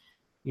the,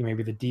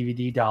 maybe the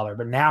DVD dollar,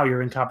 but now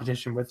you're in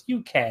competition with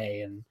UK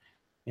and,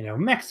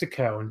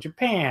 Mexico and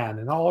Japan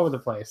and all over the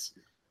place.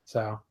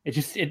 So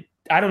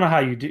I don't know how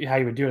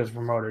you would do it as a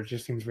promoter. It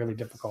just seems really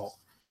difficult.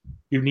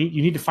 You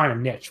need to find a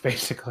niche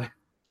basically.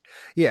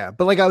 Yeah,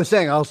 but like I was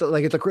saying, also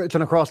like it's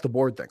an across the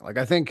board thing. Like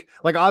I think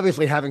like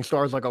obviously having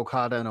stars like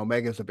Okada and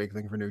Omega is a big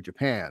thing for New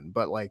Japan,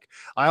 but like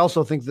I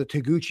also think the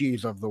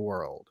Taguchis of the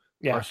world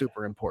are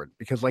super important,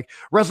 because like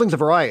wrestling's a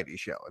variety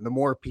show, and the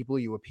more people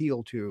you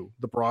appeal to,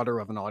 the broader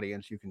of an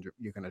audience you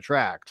can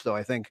attract. So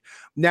I think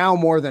now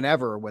more than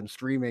ever, when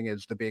streaming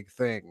is the big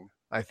thing,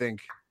 I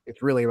think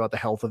it's really about the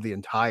health of the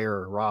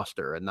entire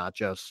roster and not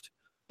just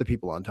the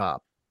people on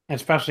top.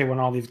 Especially when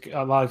a lot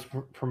of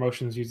these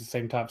promotions use the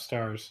same top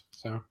stars.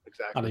 So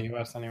exactly. On the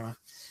US anyway.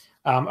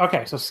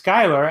 Okay, so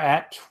Skylar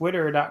at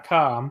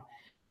twitter.com.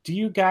 Do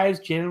you guys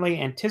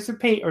generally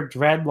anticipate or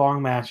dread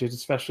long matches,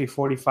 especially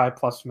 45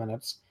 plus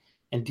minutes?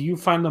 And do you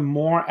find them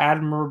more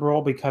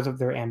admirable because of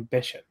their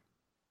ambition?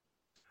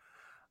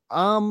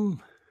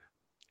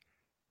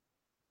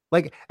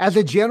 Like as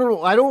a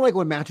general, I don't like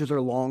when matches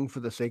are long for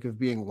the sake of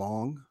being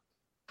long.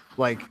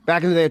 Like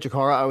back in the day at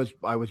Chikara,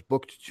 I was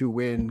booked to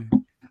win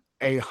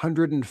a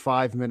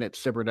 105-minute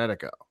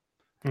Cybernetico.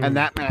 And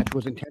that match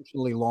was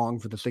intentionally long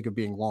for the sake of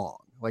being long.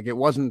 Like it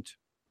wasn't,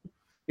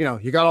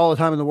 you got all the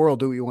time in the world,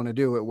 do what you want to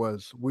do. It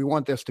was, we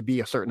want this to be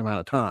a certain amount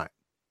of time.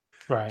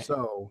 Right.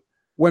 So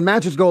when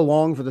matches go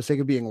long for the sake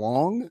of being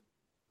long,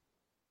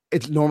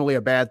 it's normally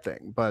a bad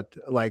thing. But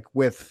like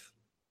with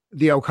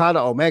the Okada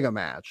Omega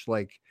match,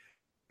 like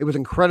it was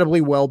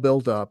incredibly well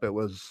built up. It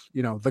was,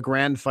 the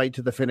grand fight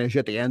to the finish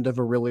at the end of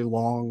a really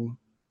long,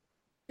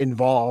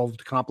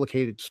 involved,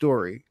 complicated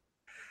story.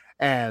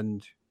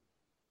 And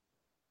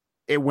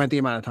it went the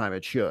amount of time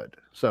it should.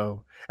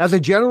 So as a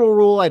general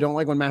rule, I don't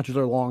like when matches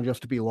are long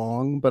just to be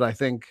long, but I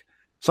think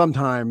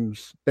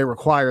sometimes they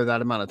require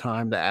that amount of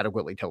time to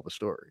adequately tell the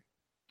story.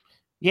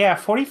 Yeah,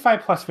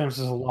 45 plus minutes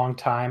is a long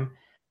time.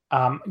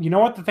 You know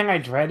what the thing I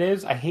dread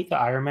is? I hate the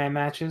Iron Man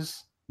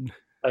matches.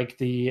 Like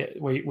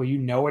where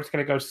it's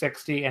going to go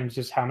 60 and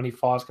just how many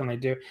falls can they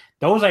do.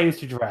 Those I used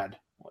to dread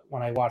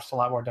when I watched a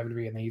lot more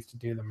WWE, and they used to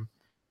do them,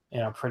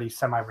 pretty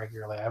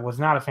semi-regularly. I was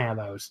not a fan of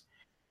those.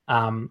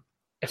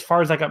 As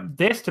far as like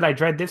did I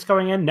dread this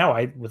going in? No,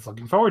 I was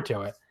looking forward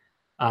to it.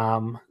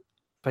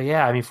 But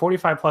yeah, I mean,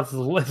 45 plus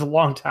is a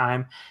long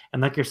time.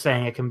 And like you're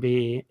saying, it can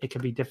be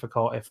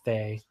difficult if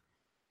they,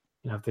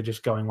 if they're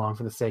just going long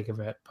for the sake of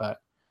it. But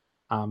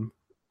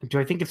do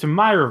I think it's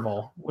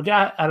admirable? Well,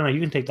 I don't know.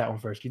 You can take that one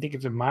first. Do you think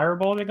it's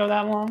admirable to go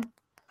that long?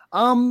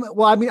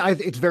 Well, I mean,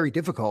 it's very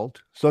difficult.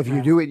 So if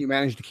you do it, you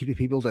manage to keep the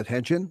people's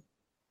attention.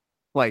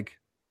 Like,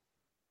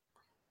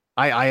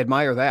 I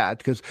admire that,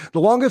 because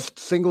the longest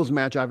singles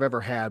match I've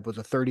ever had was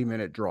a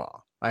 30-minute draw.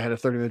 I had a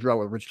 30-minute draw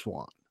with Rich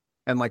Swann.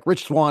 And like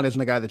Rich Swann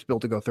isn't a guy that's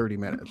built to go 30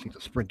 minutes. He's a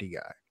sprinty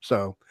guy.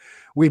 So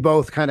we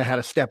both kind of had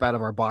to step out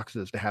of our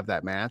boxes to have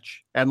that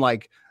match. And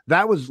like,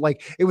 that was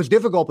like, it was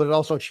difficult, but it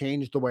also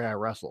changed the way I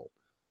wrestled.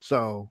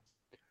 So,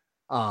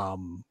 yeah,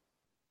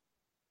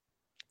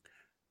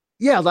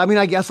 I mean,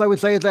 I guess I would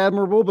say it's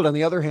admirable, but on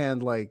the other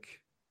hand, like,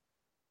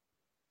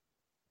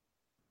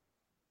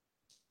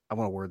 I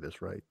want to word this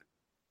right.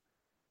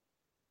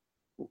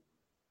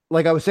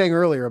 Like I was saying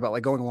earlier about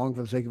like going long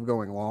for the sake of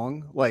going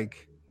long,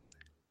 like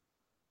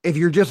if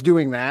you're just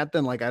doing that,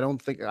 then like I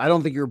don't think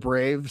you're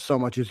brave so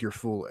much as you're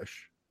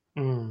foolish.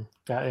 Does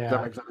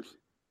that make sense?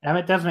 And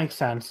it does make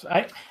sense.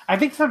 I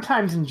think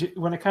sometimes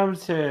when it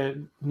comes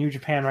to New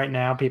Japan right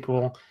now,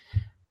 people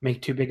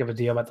make too big of a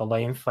deal about the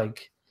length.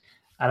 Like,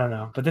 I don't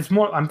know, but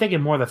I'm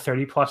thinking more the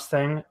 30 plus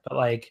thing. But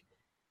like,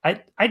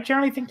 I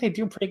generally think they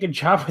do a pretty good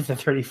job with the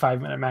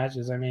 35-minute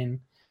matches. I mean,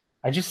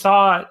 I just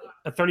saw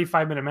a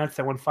 35-minute match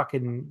that was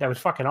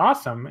fucking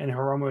awesome in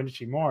Hiromu and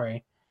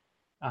Ishimori.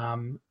 I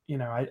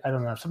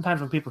don't know. Sometimes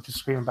when people just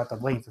scream about the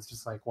length, it's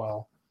just like,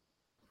 well,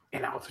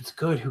 if it's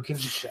good, who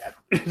gives a shit?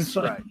 It's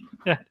like,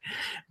 right.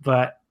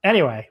 But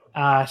anyway,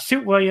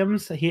 Suit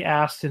Williams, he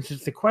asked, since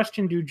it's the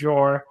question du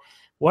jour,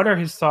 what are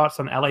his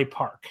thoughts on LA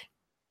Park?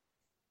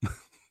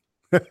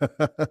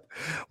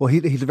 Well,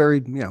 he's a very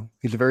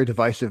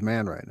divisive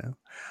man right now.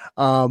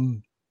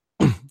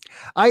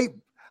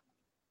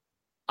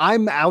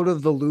 I'm out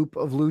of the loop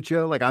of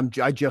Lucha. Like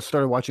I just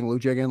started watching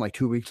Lucha again like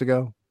 2 weeks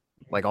ago.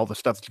 Like all the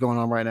stuff that's going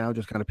on right now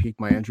just kind of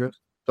piqued my interest.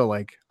 So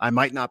like I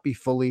might not be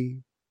fully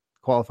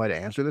qualified to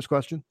answer this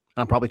question.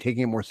 I'm probably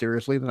taking it more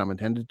seriously than I'm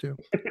intended to.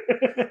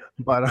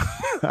 but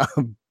I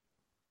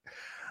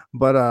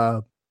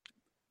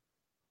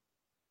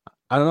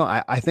don't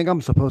know. I think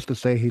I'm supposed to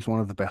say he's one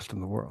of the best in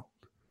the world.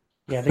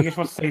 Yeah, I think you're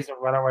supposed to say he's a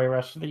runaway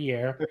rest of the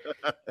year.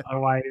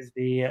 Otherwise,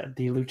 the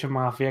Lucha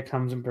Mafia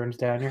comes and burns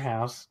down your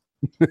house.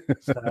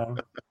 So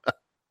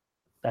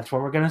that's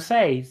what we're gonna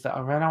say. He's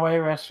a runaway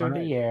wrestler of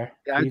the year.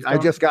 Yeah, I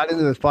just got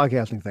into this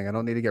podcasting thing. I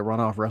don't need to get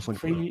run off wrestling.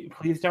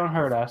 Please don't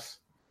hurt us.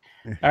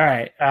 All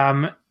right.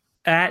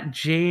 At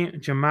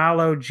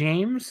Jamalo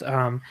James,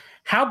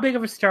 how big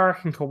of a star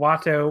can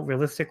Kawato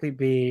realistically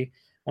be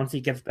once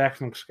he gets back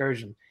from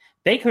excursion?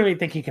 They clearly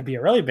think he could be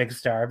a really big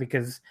star,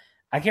 because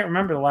I can't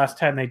remember the last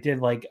time they did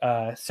like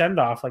a send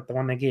off like the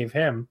one they gave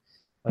him,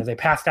 where they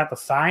passed out the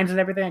signs and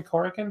everything at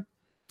Korakuen.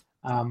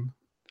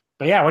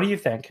 But yeah, what do you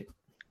think?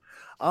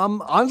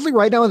 Honestly,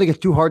 right now I think it's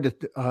too hard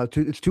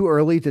it's too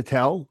early to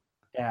tell.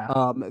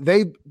 Yeah.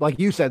 They, like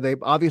you said, they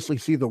obviously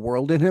see the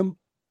world in him,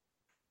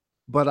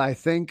 but I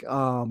think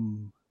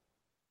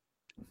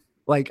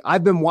like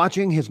I've been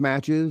watching his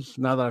matches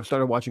now that I've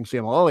started watching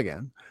CMLL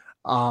again.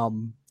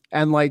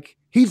 and like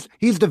he's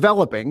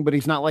developing, but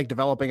he's not like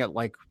developing at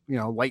like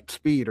light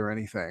speed or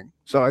anything.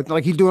 So I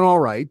like he's doing all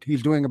right.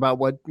 He's doing about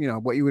what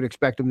you would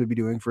expect him to be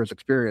doing for his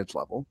experience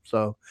level.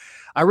 So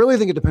I really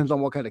think it depends on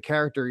what kind of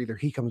character either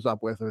he comes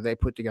up with or they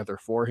put together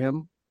for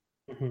him,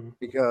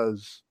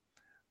 because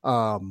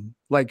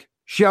like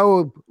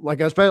Show, like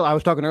especially I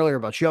was talking earlier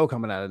about Show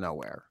coming out of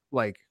nowhere,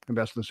 like in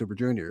Best of the Super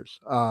Juniors,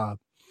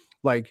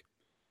 like.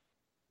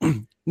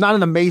 Not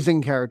an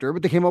amazing character,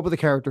 but they came up with a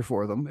character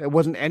for them. It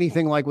wasn't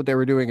anything like what they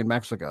were doing in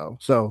Mexico.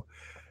 So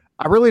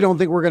I really don't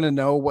think we're going to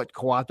know what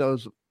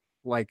Kawato's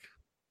like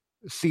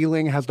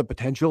ceiling has the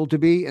potential to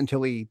be until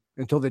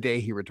the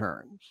day he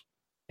returns.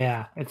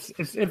 Yeah, it's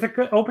a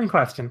good open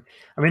question.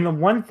 I mean, the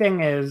one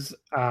thing is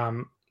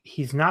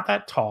he's not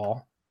that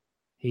tall.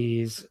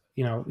 He's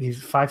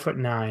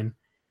 5'9",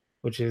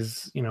 which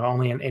is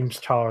only an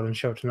inch taller than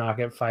Sho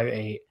Tanaka at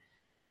 5'8".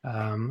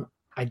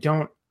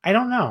 I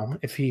don't know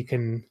if he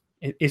can.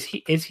 Is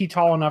he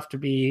tall enough to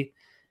be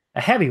a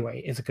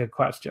heavyweight? Is a good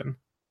question.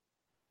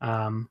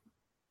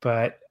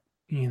 But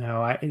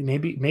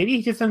maybe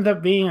he just ends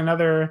up being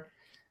another,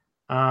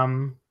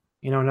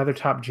 another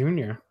top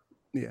junior.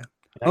 Yeah.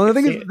 Well, the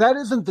thing is, that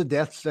isn't the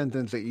death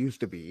sentence it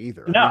used to be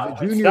either. No, I mean,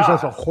 the juniors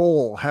as a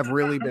whole have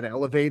really been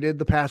elevated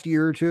the past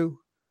year or two.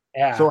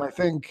 Yeah. So I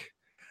think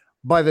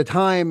by the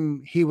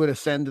time he would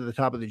ascend to the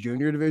top of the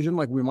junior division,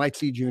 like we might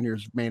see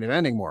juniors main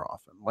eventing more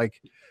often.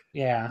 Like,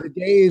 yeah, the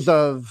days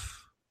of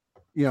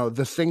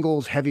the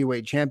singles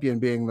heavyweight champion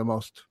being the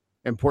most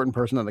important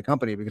person in the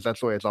company, because that's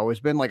the way it's always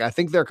been. Like, I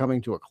think they're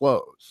coming to a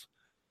close.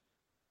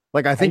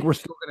 Like, I think we're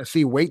still going to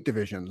see weight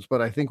divisions,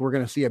 but I think we're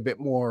going to see a bit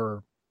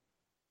more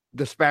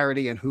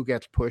disparity in who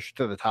gets pushed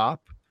to the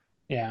top.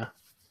 Yeah.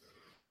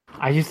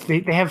 I just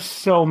think they have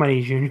so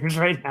many juniors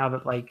right now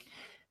that like,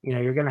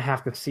 you're going to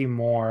have to see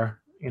more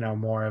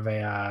of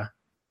a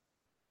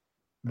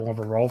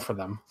role for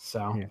them.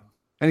 So, yeah.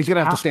 And he's going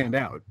to have to stand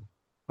out.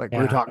 Like we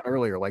were talking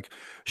earlier, like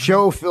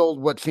Show filled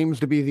what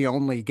seems to be the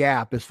only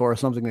gap as far as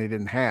something they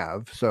didn't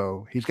have.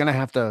 So he's going to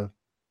have to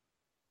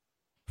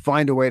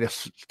find a way to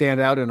stand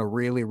out in a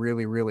really,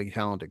 really, really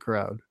talented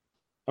crowd.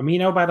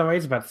 Amino, by the way,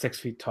 is about 6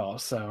 feet tall.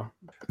 So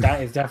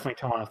that is definitely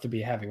tall enough to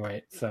be a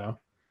heavyweight. So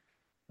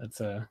that's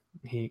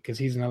because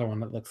he's another one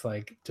that looks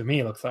like, to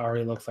me,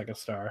 already looks like a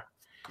star.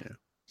 Yeah.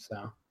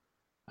 So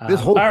this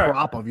whole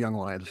crop of young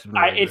lions.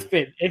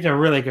 It's a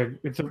really good.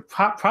 It's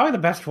probably the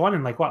best one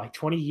in like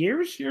 20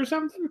 years or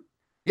something.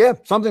 Yeah,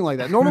 something like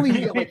that. Normally you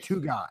get like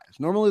two guys.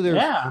 Normally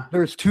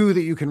there's two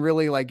that you can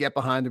really like get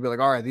behind and be like,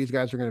 all right, these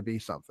guys are going to be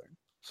something.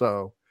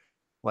 So,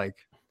 like,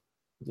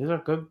 these are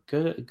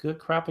good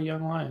crop of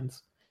young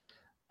lions.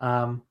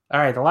 All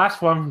right, the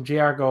last one from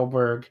J.R.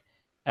 Goldberg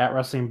at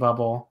Wrestling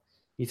Bubble.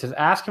 He says,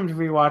 ask him to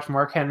rewatch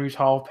Mark Henry's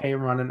Hall of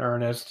Fame run in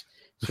earnest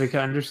so we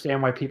can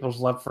understand why people's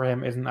love for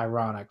him isn't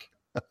ironic.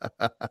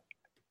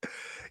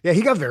 Yeah,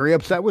 he got very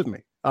upset with me.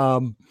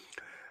 I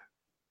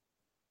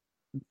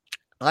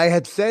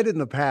had said in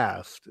the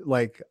past,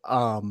 like,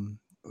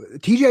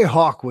 TJ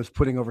Hawk was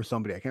putting over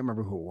somebody. I can't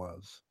remember who it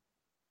was.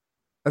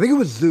 I think it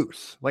was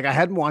Zeus. Like, I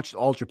hadn't watched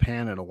All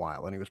Japan in a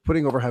while, and he was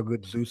putting over how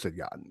good Zeus had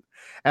gotten.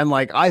 And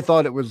like, I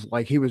thought it was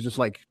like he was just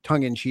like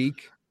tongue in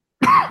cheek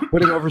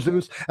putting over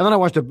Zeus. And then I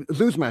watched a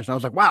Zeus match, and I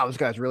was like, wow, this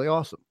guy's really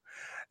awesome.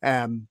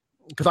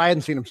 Because I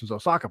hadn't seen him since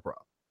Osaka Pro.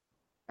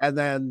 And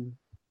then,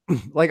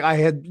 like, I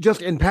had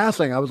just in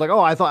passing, I was like, oh,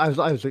 I thought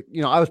I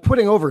was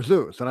putting over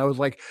Zeus, and I was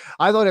like,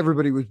 I thought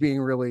everybody was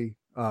being really,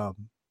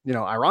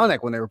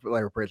 ironic when they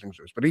were praising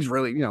Zeus, but he's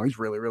really, he's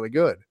really, really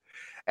good.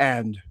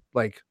 And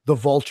like the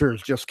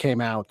vultures just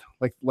came out,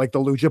 like the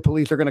Lucha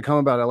Police are going to come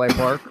about LA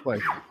Park.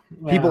 Like,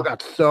 people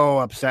got so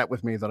upset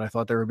with me that I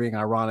thought they were being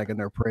ironic in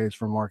their praise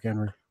for Mark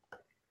Henry.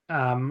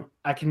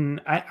 I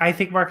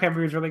think Mark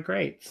Henry was really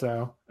great.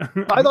 So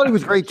I thought he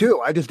was great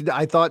too.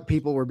 I thought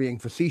people were being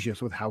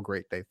facetious with how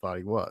great they thought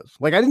he was.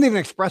 Like, I didn't even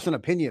express an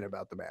opinion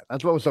about the man.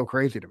 That's what was so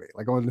crazy to me.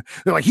 Like, when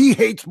they're like, he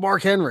hates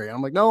Mark Henry.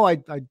 I'm like, no,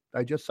 I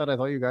just said I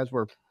thought you guys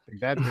were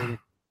exaggerating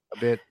a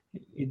bit.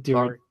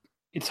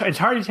 It's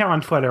hard to tell on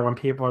Twitter when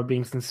people are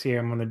being sincere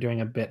and when they're doing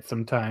a bit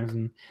sometimes.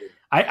 And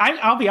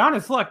I'll be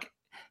honest. Look,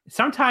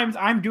 sometimes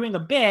I'm doing a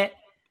bit,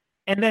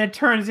 and then it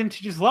turns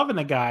into just loving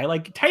the guy.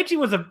 Like, Taichi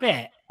was a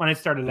bit when I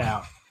started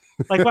out.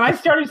 Like, when I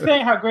started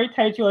saying how great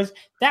Taichi was,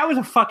 that was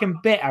a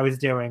fucking bit I was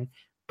doing.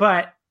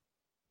 But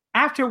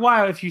after a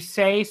while, if you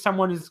say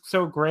someone is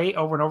so great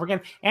over and over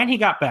again, and he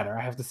got better,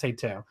 I have to say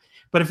too.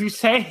 But if you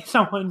say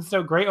someone's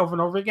so great over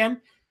and over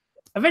again,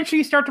 eventually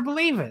you start to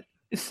believe it.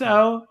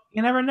 So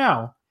you never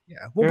know.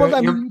 Yeah. Well, but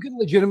I mean, you can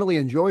legitimately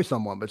enjoy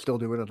someone, but still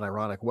do it in an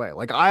ironic way.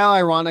 Like, I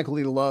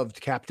ironically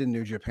loved Captain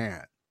New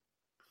Japan.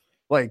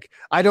 Like,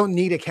 I don't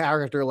need a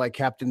character like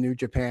Captain New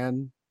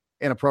Japan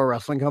in a pro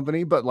wrestling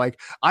company, but like,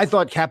 I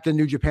thought Captain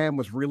New Japan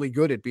was really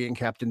good at being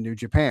Captain New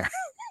Japan.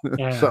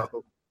 Yeah.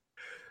 So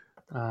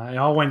it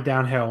all went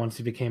downhill once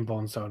he became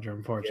Bone Soldier,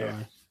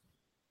 unfortunately.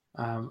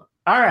 Yeah.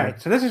 All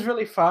right. So this is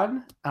really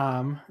fun.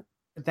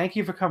 Thank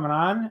you for coming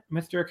on,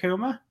 Mr.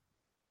 Akuma.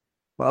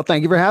 Well,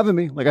 thank you for having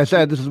me. Like I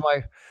said, this is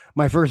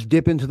my first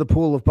dip into the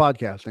pool of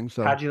podcasting.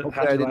 So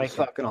hopefully I didn't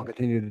suck, and I'll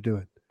continue to do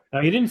it. No,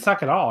 you didn't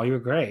suck at all. You were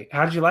great.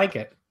 How did you like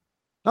it?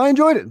 I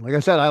enjoyed it. Like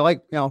I said,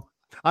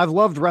 I've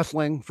loved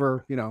wrestling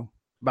for,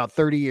 about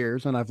 30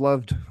 years, and I've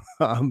loved,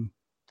 I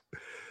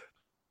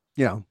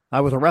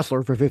was a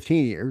wrestler for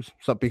 15 years,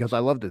 because I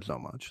loved it so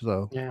much.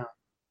 So yeah,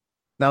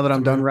 now that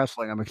I'm done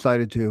wrestling, I'm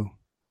excited to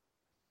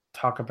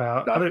talk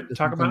about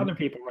other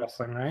people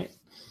wrestling, right?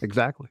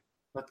 Exactly.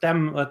 Let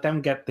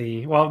them get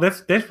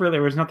this really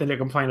was nothing to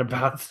complain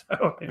about.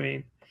 So I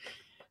mean,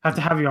 I have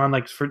to have you on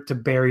to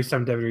bury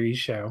some WWE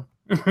show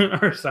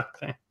or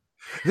something.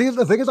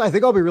 The thing is, I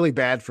think I'll be really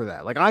bad for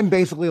that. Like, I'm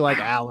basically like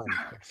Alan,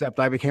 except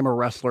I became a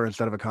wrestler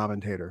instead of a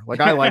commentator. Like,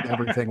 I like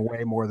everything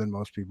way more than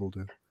most people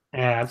do.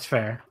 Yeah, that's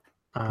fair.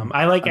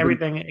 I like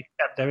everything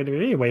except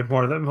WWE way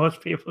more than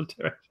most people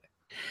do.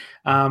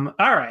 All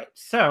right,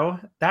 so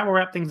that will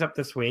wrap things up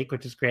this week,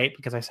 which is great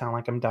because I sound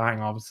like I'm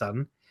dying all of a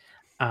sudden.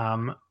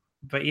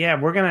 But yeah,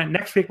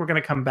 next week we're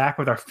gonna come back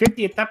with our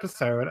 50th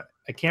episode.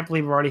 I can't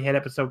believe we've already hit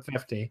episode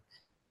 50,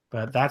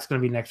 but that's gonna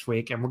be next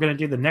week, and we're gonna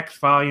do the next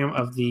volume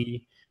of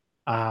the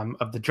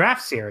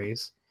draft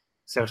series.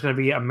 So it's gonna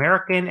be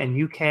American and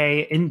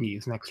UK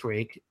Indies next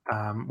week,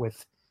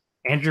 with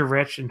Andrew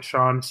Rich and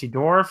Sean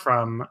Sidor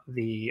from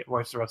the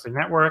Voices of Wrestling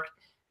Network,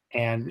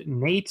 and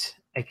Nate,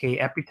 aka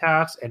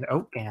Epitas, and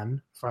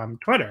Oatgan from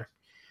Twitter.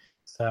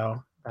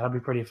 So that'll be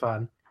pretty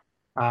fun.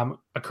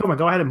 Akuma,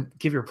 go ahead and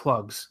give your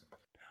plugs.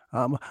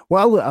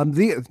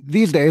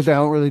 These days I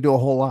don't really do a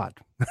whole lot,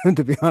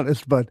 to be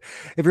honest. But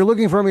if you're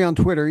looking for me on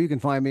Twitter, you can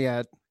find me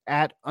at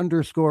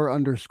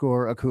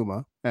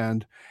 @__Akuma.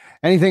 And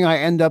anything I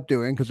end up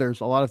doing, because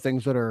there's a lot of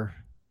things that are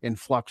in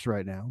flux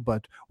right now,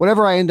 but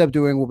whatever I end up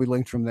doing will be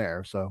linked from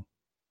there. So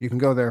you can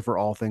go there for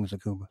all things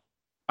Akuma.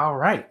 All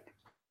right.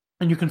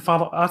 And you can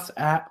follow us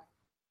at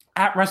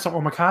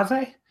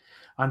WrestleOmikaze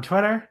on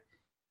Twitter.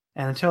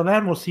 And until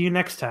then, we'll see you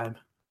next time.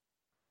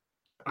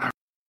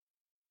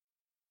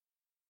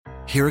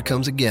 Here it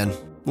comes again.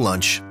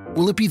 Lunch.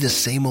 Will it be the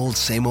same old,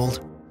 same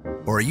old?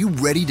 Or are you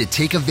ready to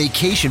take a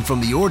vacation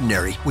from the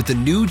ordinary with the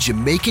new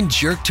Jamaican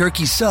Jerk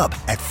Turkey Sub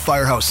at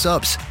Firehouse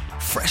Subs?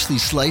 Freshly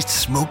sliced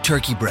smoked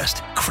turkey breast,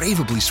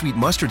 craveably sweet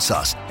mustard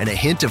sauce, and a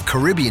hint of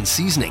Caribbean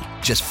seasoning.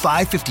 Just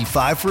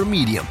 $5.55 for a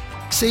medium.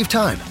 Save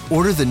time.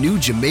 Order the new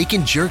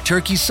Jamaican Jerk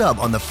Turkey Sub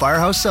on the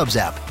Firehouse Subs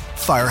app.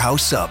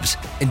 Firehouse Subs.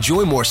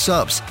 Enjoy more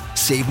subs.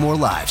 Save more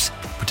lives.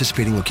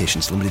 Participating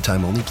locations. Limited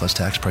time only, plus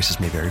tax. Prices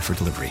may vary for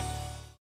delivery.